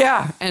there.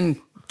 Yeah,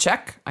 and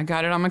check, I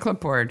got it on my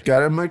clipboard.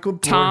 Got it, Michael?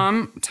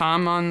 Tom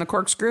on the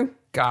corkscrew.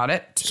 Got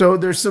it. So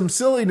there's some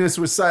silliness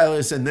with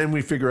Silas, and then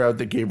we figure out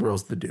that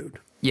Gabriel's the dude.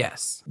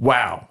 Yes.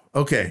 Wow.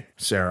 Okay,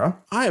 Sarah,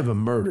 I have a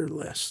murder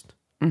list.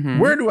 Mm-hmm.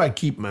 Where do I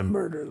keep my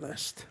murder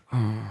list?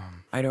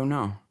 I don't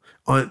know.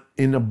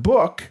 In a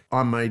book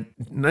on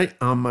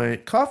my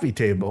coffee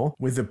table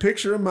with a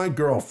picture of my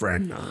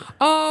girlfriend on it.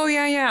 Oh,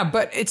 yeah.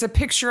 But it's a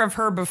picture of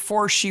her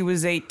before she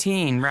was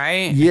 18,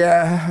 right?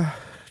 Yeah.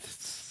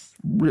 It's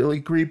really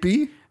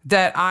creepy.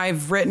 That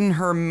I've written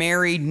her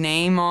married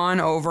name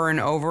on over and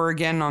over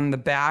again on the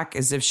back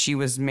as if she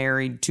was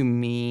married to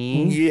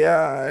me.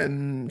 Yeah,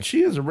 and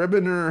she has a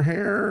ribbon in her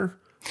hair.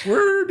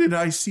 Where did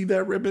I see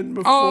that ribbon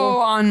before? Oh,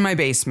 on my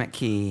basement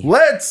key.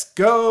 Let's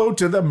go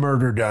to the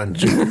murder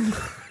dungeon.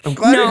 I'm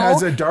glad it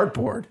has a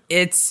dartboard.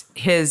 It's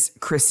his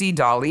Chrissy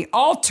Dolly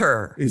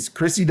altar. It's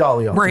Chrissy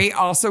Dolly altar. Where he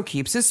also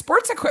keeps his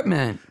sports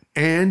equipment.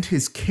 And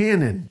his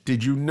cannon.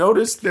 Did you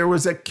notice there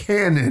was a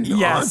cannon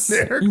on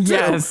there too?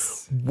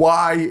 Yes.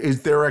 Why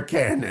is there a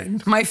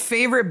cannon? My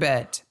favorite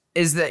bit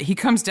is that he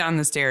comes down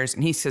the stairs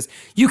and he says,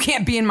 "You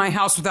can't be in my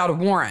house without a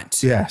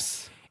warrant."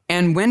 Yes.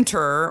 And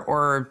Winter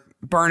or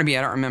Barnaby,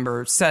 I don't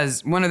remember,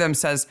 one of them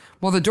says,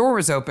 "Well, the door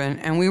was open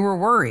and we were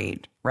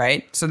worried."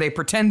 Right? So they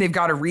pretend they've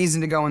got a reason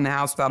to go in the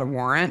house without a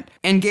warrant.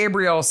 And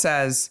Gabriel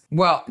says,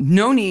 "Well,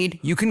 no need.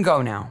 You can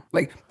go now."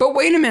 Like, but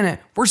wait a minute.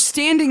 We're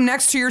standing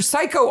next to your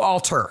psycho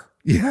altar.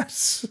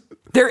 Yes.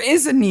 There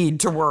is a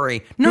need to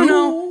worry.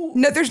 No,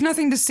 there's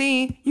nothing to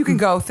see. You can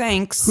go.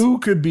 Thanks. Who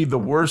could be the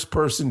worst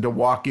person to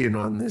walk in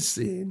on this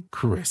scene?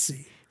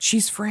 Chrissy.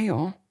 She's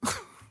frail.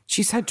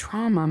 She's had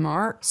trauma,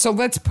 Mark. So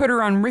let's put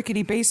her on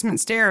rickety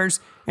basement stairs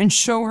and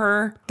show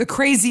her the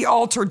crazy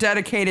altar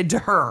dedicated to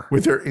her.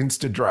 With her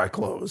Insta-dry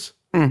clothes.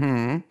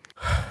 Mm-hmm.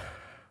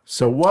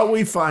 So what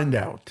we find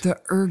out. The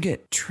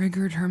ergot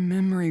triggered her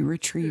memory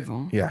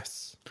retrieval.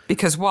 Yes.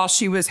 Because while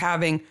she was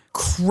having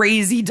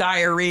crazy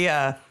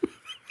diarrhea,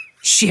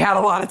 she had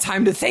a lot of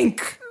time to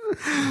think.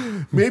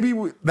 Maybe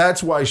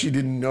that's why she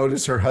didn't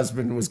notice her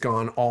husband was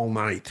gone all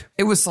night.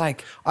 It was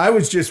like, I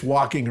was just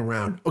walking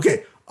around.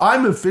 Okay,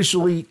 I'm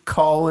officially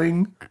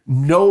calling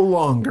no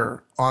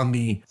longer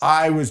on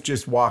I was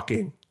just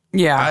walking.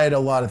 yeah. I had a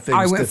lot of things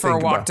to think about. I went for a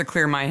walk to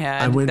clear my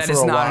head. I went That for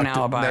is a not walk an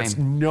alibi. That's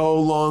no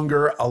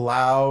longer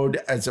allowed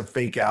as a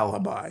fake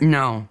alibi.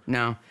 No.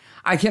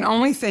 I can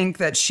only think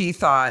that she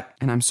thought,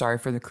 and I'm sorry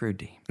for the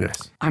crudity.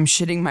 Yes. I'm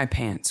shitting my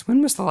pants.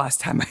 When was the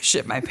last time I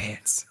shit my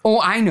pants? Oh,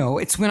 I know.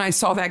 It's when I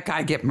saw that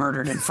guy get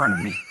murdered in front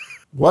of me.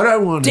 What I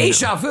want to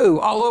Deja vu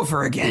all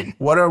over again.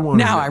 What I want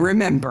Now I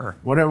remember.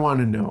 What I want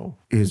to know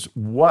is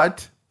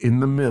what in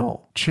the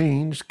mill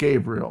changed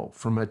Gabriel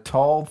from a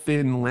tall,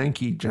 thin,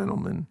 lanky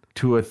gentleman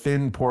to a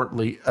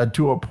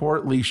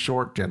portly,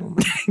 short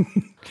gentleman.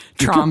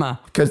 Trauma.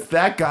 Because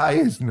that guy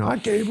is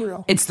not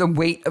Gabriel. It's the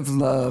weight of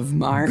love,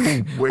 Mark.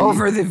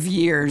 Over the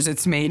years,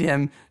 it's made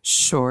him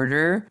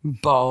shorter,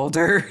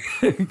 balder,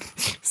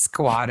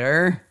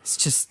 squatter.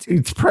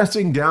 It's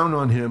pressing down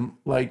on him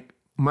like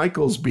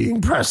Michael's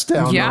being pressed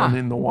down on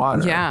in the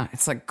water. Yeah,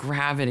 it's like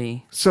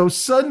gravity. So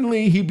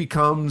suddenly he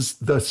becomes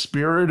the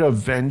spirit of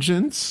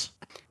vengeance.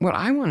 What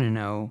I want to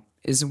know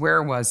is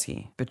where was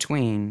he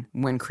between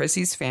when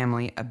Chrissy's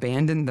family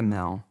abandoned the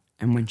mill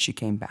and when she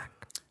came back?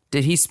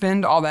 Did he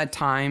spend all that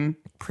time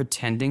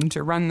pretending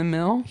to run the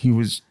mill? He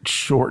was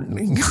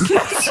shortening.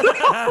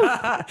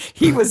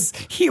 He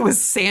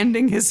was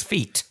sanding his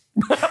feet.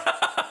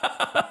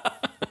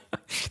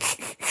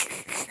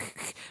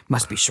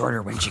 Must be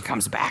shorter when she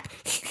comes back.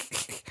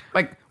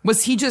 Like,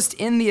 was he just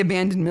in the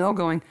abandoned mill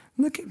going,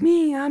 "Look at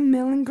me, I'm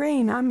milling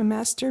grain, I'm a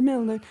master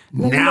miller.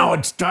 Now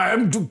it's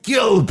time to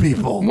kill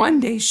people." One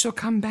day she'll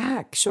come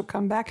back,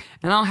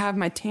 and I'll have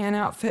my tan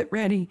outfit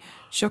ready.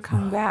 She'll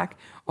come back.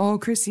 "Oh,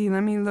 Chrissy,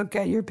 let me look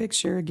at your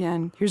picture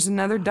again. Here's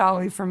another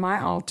dolly from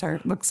my altar.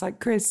 Looks like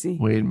Chrissy."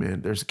 Wait a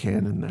minute, there's a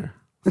cannon there.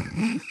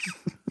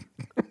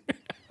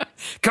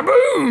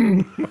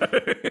 Kaboom!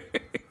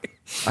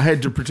 I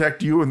had to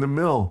protect you and the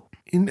mill.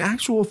 In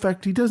actual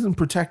fact, he doesn't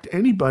protect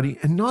anybody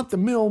and not the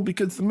mill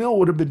because the mill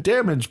would have been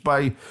damaged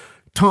by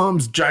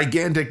Tom's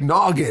gigantic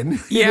noggin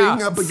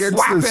hitting up against the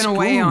flapping screw.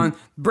 away on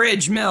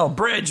bridge mill.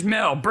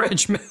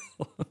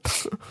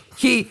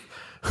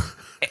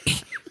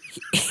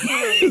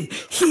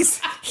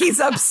 He's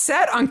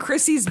upset on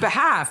Chrissy's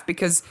behalf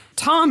because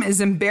Tom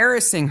is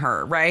embarrassing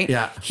her, right?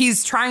 Yeah.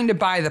 He's trying to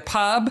buy the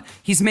pub.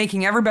 He's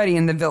making everybody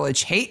in the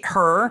village hate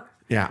her.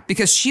 Yeah.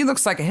 Because she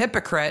looks like a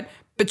hypocrite,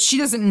 but she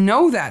doesn't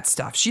know that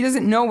stuff. She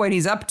doesn't know what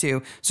he's up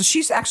to. So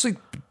she's actually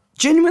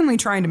genuinely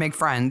trying to make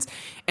friends,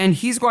 and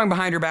he's going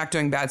behind her back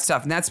doing bad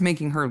stuff, and that's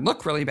making her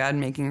look really bad and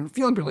making her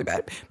feel really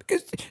bad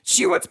because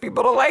she wants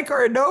people to like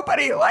her and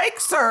nobody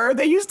likes her.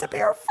 They used to be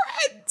her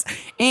friends.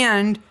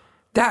 And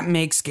that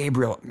makes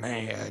Gabriel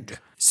mad.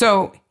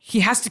 So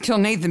he has to kill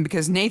Nathan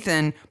because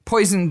Nathan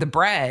poisoned the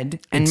bread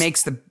and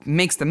makes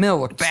the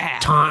mill look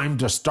bad. Time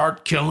to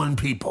start killing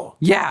people.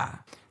 Yeah.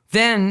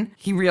 Then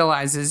he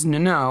realizes,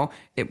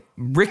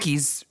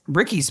 Ricky's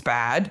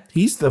bad.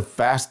 He's the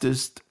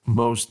fastest,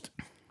 most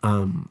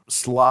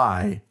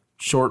sly,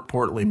 short,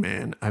 portly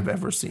man I've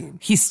ever seen.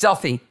 He's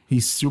stealthy.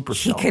 He's super He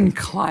stealthy. can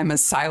climb a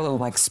silo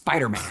like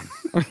Spider-Man.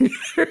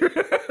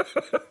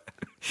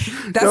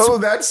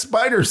 That's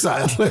Spider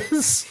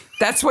Silas.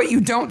 That's what you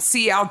don't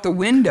see out the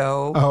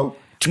window. Oh.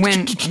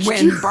 When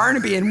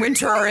Barnaby and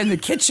Winter are in the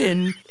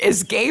kitchen,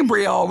 is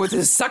Gabriel with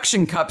his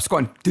suction cups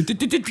going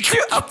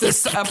up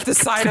the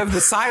side of the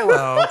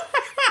silo,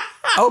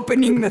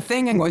 opening the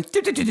thing and going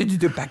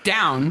back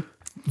down.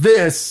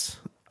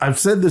 I've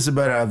said this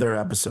about other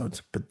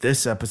episodes, but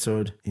this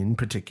episode in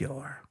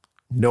particular,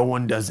 no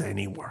one does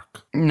any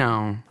work.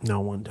 No.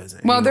 No one does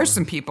any Well, work. there's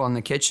some people in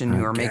the kitchen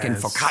who are making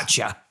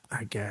focaccia.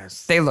 I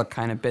guess. They look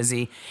kind of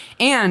busy.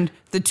 And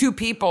the two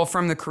people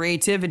from the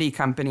creativity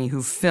company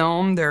who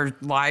film their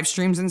live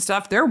streams and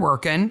stuff, they're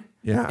working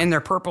in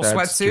their purple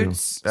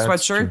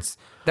sweatshirts.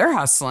 They're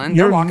hustling.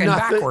 They're walking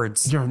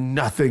backwards. You're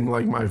nothing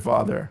like my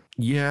father.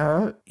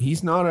 Yeah,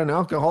 he's not an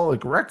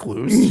alcoholic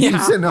recluse. Yeah.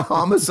 He's an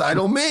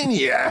homicidal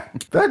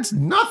maniac. That's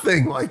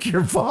nothing like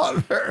your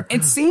father.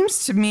 It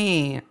seems to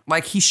me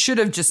like he should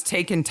have just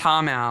taken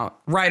Tom out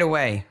right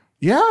away.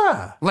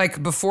 Yeah.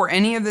 Like before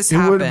any of this It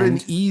would have happened,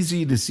 been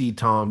easy to see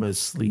Tom as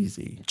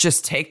sleazy.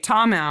 just take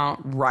Tom out,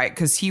 right?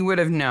 Because he would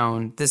have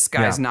known this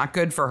guy's not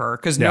good for her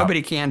because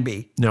nobody can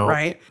be. No.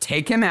 Right?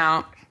 Take him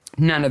out.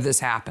 None of this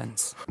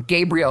happens.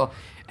 Gabriel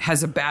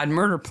has a bad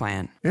murder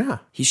plan. Yeah.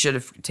 He should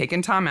have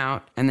taken Tom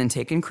out and then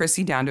taken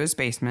Chrissy down to his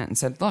basement and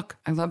said, look,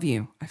 I love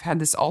you. I've had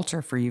this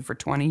altar for you for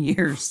 20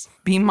 years.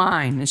 Be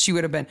mine. And she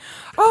would have been,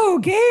 oh,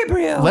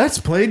 Gabriel. Let's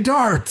play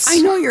darts. I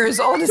know you're as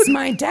old as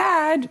my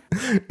dad,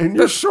 And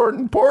you're short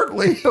and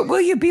portly. but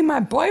will you be my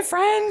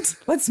boyfriend?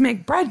 Let's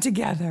make bread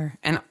together.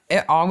 And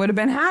it all would have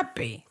been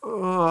happy.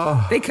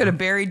 They could have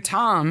buried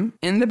Tom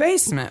in the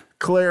basement.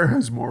 Claire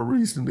has more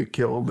reason to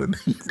kill than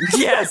he does.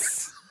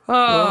 Yes.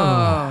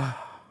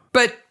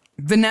 But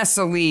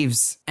Vanessa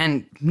leaves,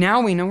 and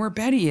now we know where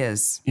Betty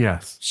is.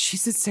 Yes.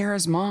 She's at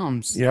Sarah's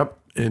mom's. Yep.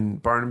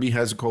 And Barnaby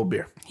has a cold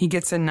beer. He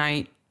gets a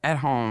night at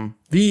home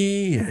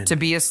The end. to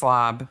be a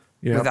slob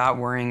Yep. without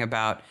worrying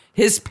about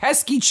his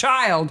pesky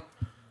child.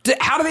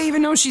 How do they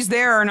even know she's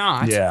there or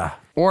not? Yeah.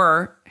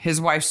 Or his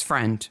wife's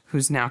friend,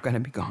 who's now going to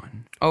be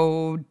gone.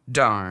 Oh,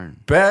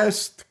 darn.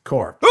 Best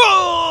corpse.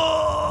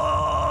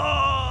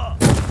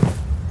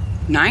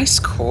 Nice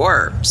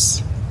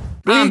corpse.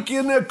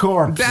 Speaking of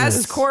corpses.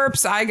 Best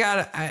corpse,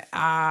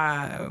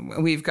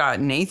 we've got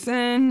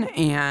Nathan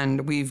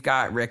and we've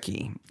got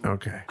Ricky.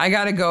 Okay. I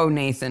got to go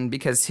Nathan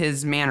because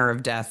his manner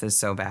of death is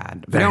so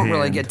bad. We don't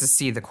really get to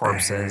see the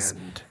corpses.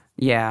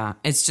 Yeah,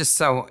 it's just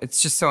so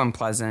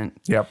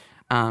unpleasant. Yep.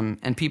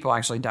 And people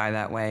actually die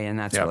that way, and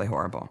that's really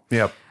horrible.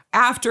 Yep.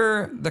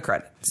 After the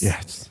credits.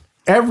 Yes.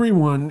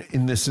 Everyone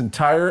in this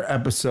entire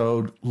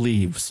episode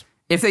leaves.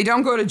 If they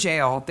don't go to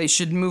jail, they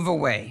should move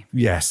away.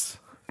 Yes.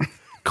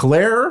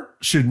 Claire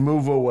should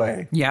move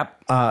away.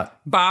 Yep.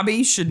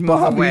 Bobby should move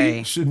Bobby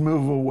away. should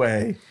move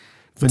away.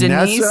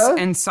 Denise Vanessa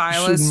and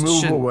Silas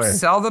should move away.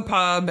 sell the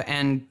pub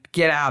and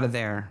get out of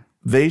there.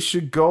 They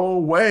should go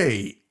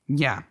away.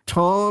 Yeah.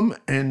 Tom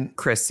and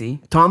Chrissy.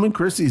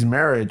 Chrissy's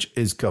marriage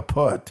is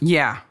kaput.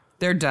 Yeah.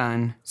 They're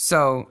done.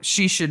 So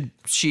she should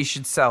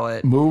sell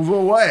it. Move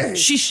away.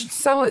 She should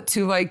sell it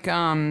to like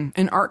an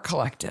art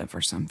collective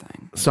or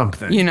something.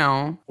 Something. You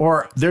know,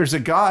 Or there's a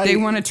guy. they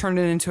want to turn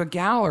it into a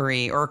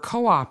gallery or a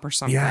co-op or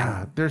something.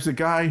 Yeah. There's a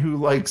guy who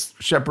likes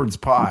shepherd's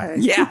pie.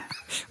 Yeah.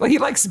 Well, he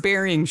likes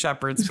burying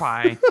shepherd's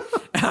pie.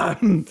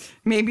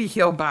 Maybe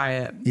he'll buy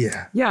it.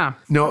 Yeah. Yeah.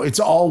 No, it's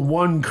all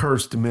one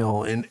cursed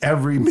mill in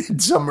every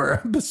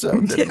Midsummer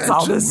episode. that It's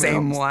all the mentions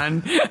same mills.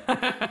 one.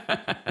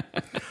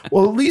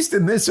 Well, at least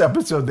in this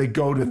episode, they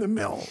go to the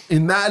mill.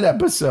 In that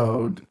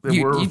episode, that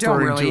You- we're you don't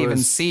referring really to even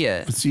as see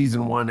it.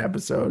 Season 1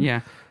 episode.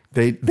 Yeah.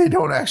 They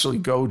don't actually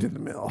go to the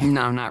mill.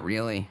 No, not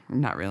really.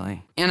 Not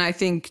really. And I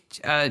think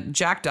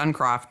Jack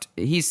Duncroft,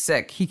 he's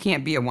sick. He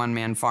can't be a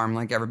one-man farm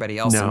like everybody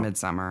else No. in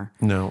Midsummer.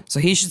 No. So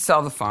he should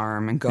sell the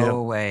farm and go Yep.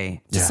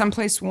 away to Yeah.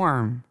 someplace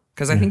warm.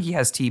 because I think he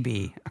has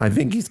TB. I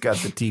think he's got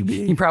the He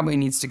TB. probably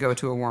needs to go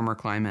to a warmer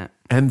climate.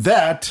 And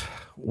that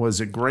was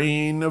a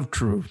grain of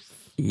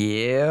truth.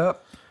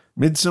 Yep.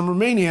 Midsummer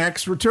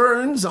Maniacs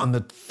returns on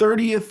the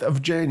 30th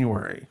of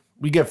January.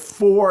 We get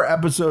 4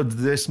 episodes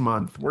this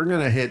month. We're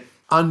going to hit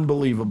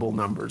unbelievable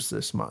numbers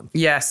this month.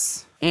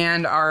 Yes.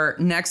 And our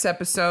next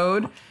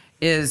episode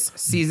is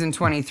season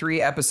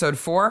 23, episode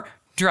 4,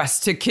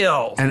 Dressed to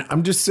Kill. And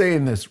I'm just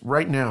saying this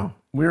right now.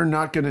 We're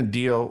not going to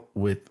deal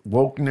with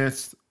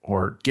wokeness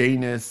or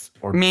gayness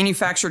or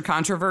Manufactured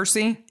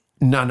controversy.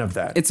 none of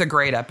that. It's a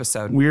great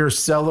episode. We're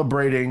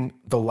celebrating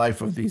the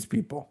life of these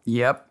people.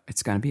 Yep.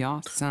 It's going to be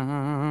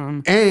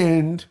awesome.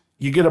 And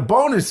you get a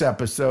bonus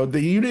episode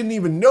that you didn't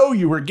even know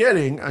you were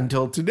getting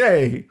until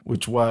today,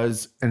 which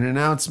was an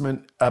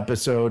announcement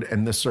episode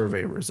and the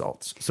survey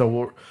results.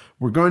 So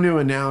we're going to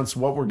announce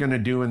what we're going to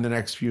do in the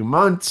next few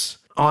months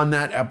on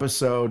that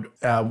episode.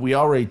 We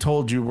already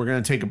told you we're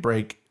going to take a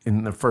break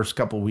in the first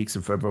couple weeks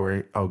of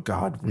February. Oh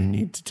God, we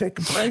need to take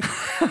a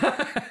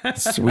break.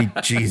 Sweet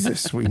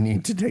Jesus, we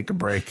need to take a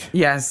break.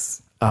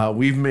 Yes.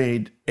 We've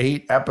made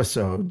 8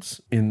 episodes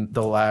in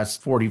the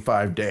last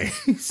 45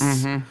 days.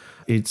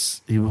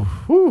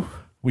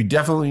 We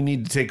definitely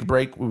need to take a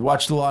break. We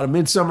watched a lot of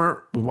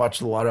Midsummer. We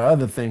watched a lot of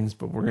other things,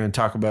 but we're going to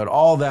talk about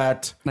all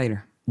that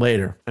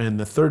Later. And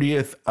the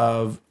 30th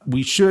of,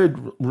 we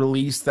should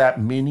release that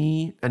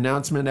mini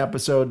announcement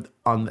episode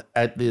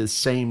at the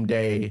same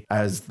day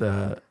as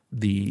the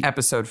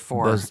Episode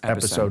 4.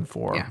 episode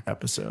 4 Yeah.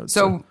 episode.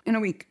 So in a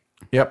week.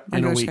 Yep,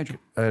 in a Regular week. schedule.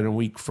 In a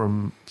week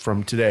from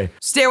today.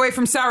 Stay away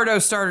from sourdough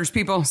starters,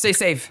 people. Stay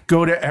safe.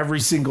 Go to every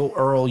single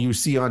Earl you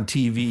see on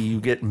TV.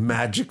 You get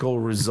magical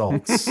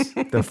results.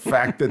 The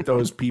fact that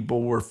those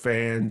people were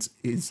fans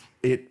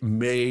it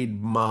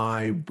made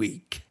my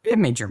week. It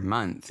made your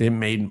month. It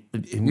may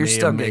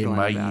still have made giggling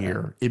my about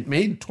year. It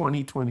made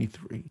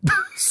 2023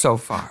 So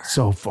far.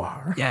 so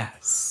far.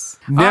 Yes.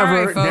 Never,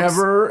 All right, folks.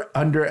 never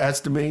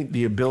underestimate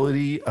the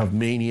ability of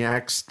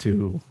maniacs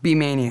to Be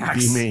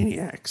maniacs. be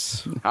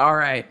maniacs. All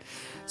right.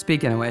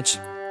 Speaking of which,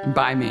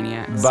 bye,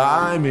 maniacs.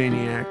 Bye,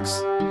 maniacs.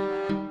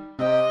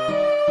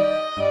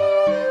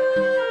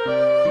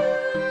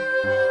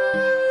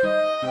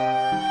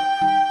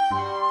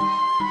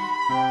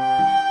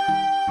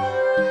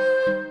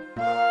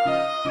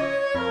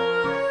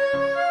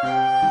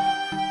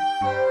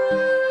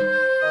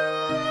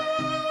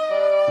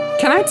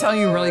 Can I tell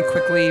you really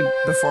quickly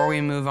before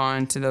we move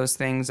on to those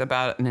things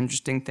about an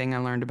interesting thing I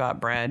learned about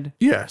bread?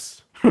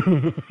 Yes.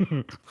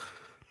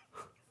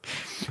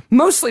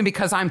 Mostly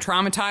because I'm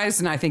traumatized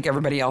and I think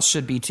everybody else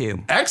should be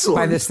too. Excellent.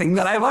 By this thing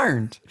that I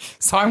learned.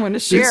 So I want to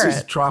share This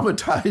is it.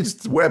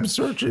 Traumatized Web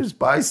Searches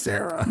by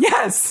Sarah.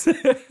 Yes.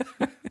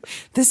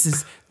 This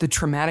is the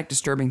traumatic,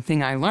 disturbing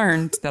thing I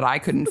learned that I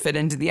couldn't fit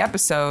into the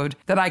episode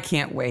that I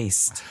can't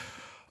waste.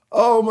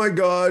 Oh my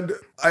God.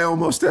 I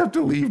almost have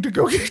to leave to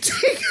go get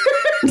taken.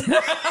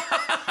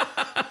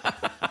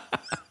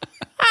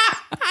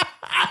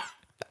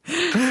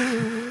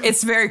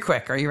 It's very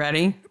quick. Are you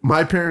ready?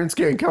 My parents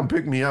can't come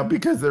pick me up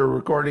because they're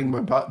recording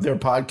their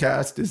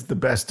podcast is the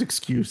best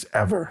excuse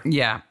ever.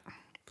 Yeah.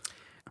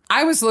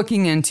 I was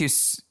looking into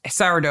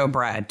sourdough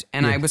bread,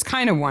 and I was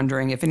kind of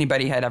wondering if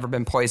anybody had ever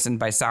been poisoned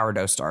by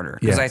sourdough starter.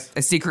 Because Yes. I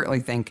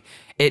secretly think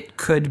it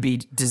could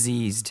be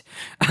diseased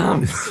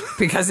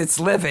because it's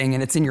living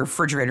and it's in your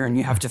refrigerator and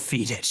you have to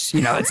feed it.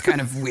 You know, it's kind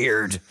of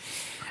weird.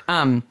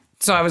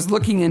 So I was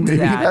looking into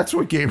Maybe that. that's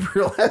what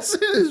Gabriel has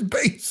in his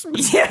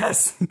basement.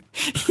 Yes.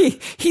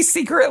 He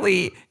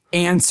secretly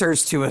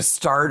answers to a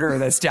starter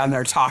that's down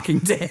there talking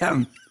to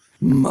him.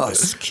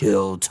 Must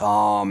kill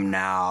Tom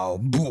now.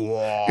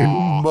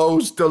 In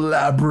most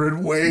elaborate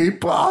way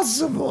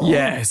possible.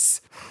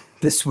 Yes.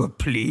 This will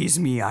please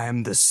me. I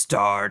am the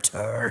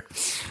starter.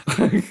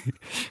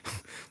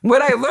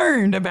 What I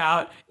learned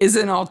about is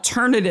an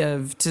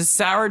alternative to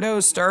sourdough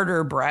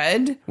starter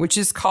bread, which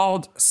is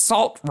called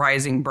salt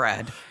rising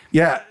bread.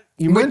 Yeah,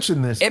 you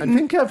mentioned this. I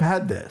think I've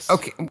had this.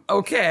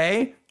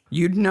 Okay.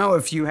 You'd know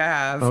if you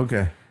have.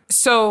 Okay.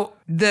 So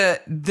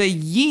the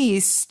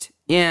yeast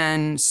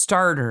in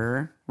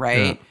starter,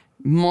 right,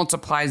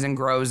 multiplies and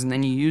grows, and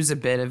then you use a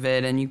bit of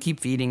it and you keep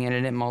feeding it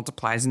and it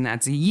multiplies, and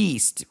that's a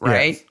yeast,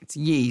 right? Yes. It's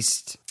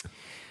yeast.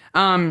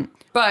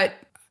 But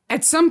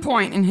at some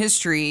point in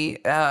history,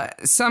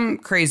 some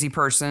crazy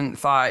person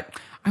thought,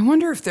 I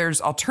wonder if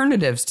there's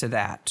alternatives to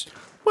that.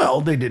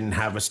 Well, they didn't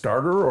have a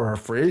starter or a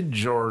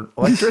fridge or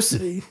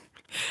electricity.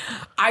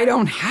 I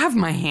don't have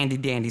my handy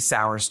dandy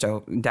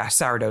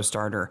sourdough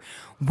starter.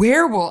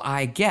 Where will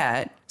I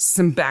get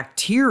some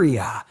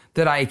bacteria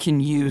that I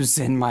can use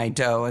in my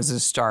dough as a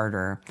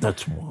starter? The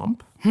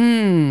swamp.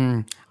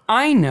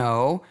 I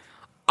know.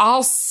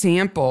 I'll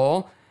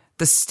sample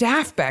the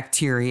staph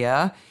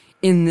bacteria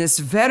in this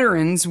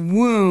veteran's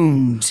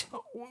wound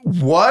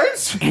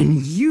What? and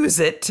use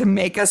it to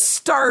make a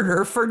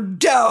starter for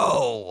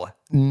dough.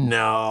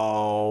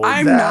 No.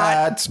 I'm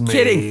that's not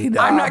kidding. made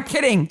I'm up. not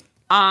kidding.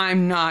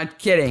 I'm not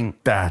kidding.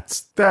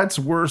 That's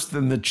worse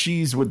than the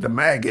cheese with the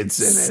maggots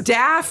in it.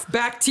 Staph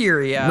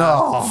bacteria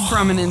No.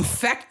 from an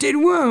infected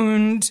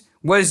wound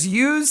was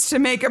used to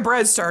make a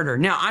bread starter.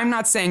 Now, I'm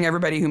not saying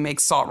everybody who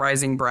makes salt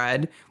rising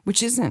bread,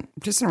 which doesn't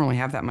really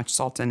have that much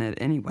salt in it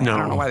anyway. No. I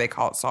don't know why they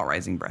call it salt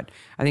rising bread.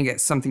 I think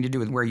it's something to do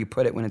with where you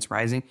put it when it's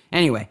rising.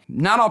 Anyway,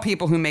 not all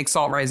people who make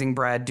salt rising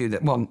bread do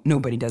that. Well,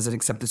 nobody does it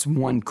except this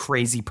one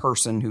crazy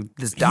person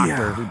this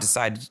doctor who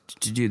decided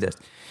to do this.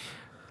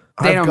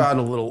 I've got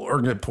a little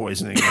organ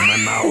poisoning in my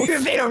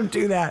mouth. They don't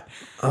do that.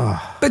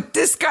 But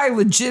this guy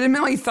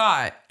legitimately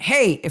thought,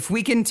 hey, if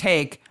we can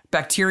take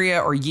bacteria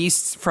or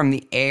yeasts from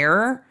the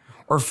air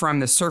or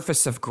from the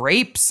surface of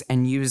grapes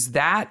and use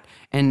that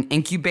and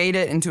incubate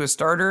it into a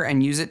starter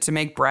and use it to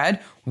make bread,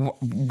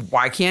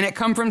 why can't it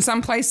come from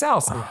someplace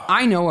else?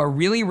 I know a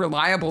really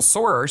reliable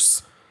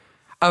source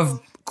of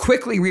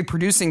quickly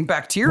reproducing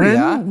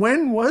bacteria.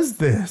 When was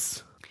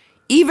this?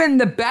 Even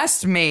the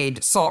best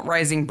made salt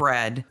rising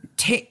bread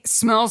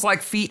smells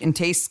like feet and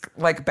tastes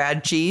like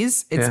bad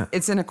cheese.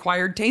 It's an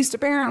acquired taste,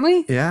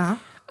 apparently. Yeah.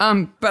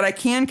 But I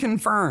can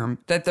confirm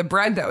that the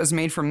bread that was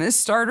made from this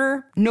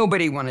starter,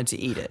 nobody wanted to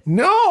eat it.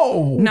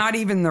 No. Not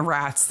even the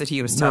rats that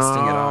he was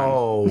testing it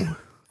on.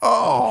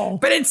 Oh.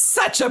 But it's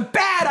such a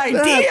bad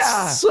idea.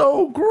 That's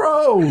so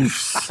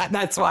gross.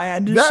 That's why I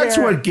had to That's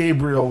share. what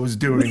Gabriel was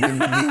doing in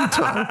the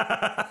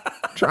meantime.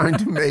 Trying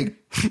to make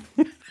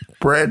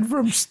bread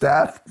from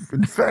staph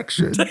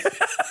infections.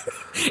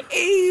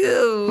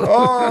 Ew.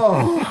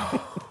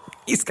 Oh.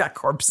 He's got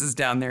corpses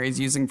down there he's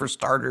using for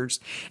starters.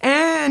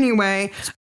 Anyway,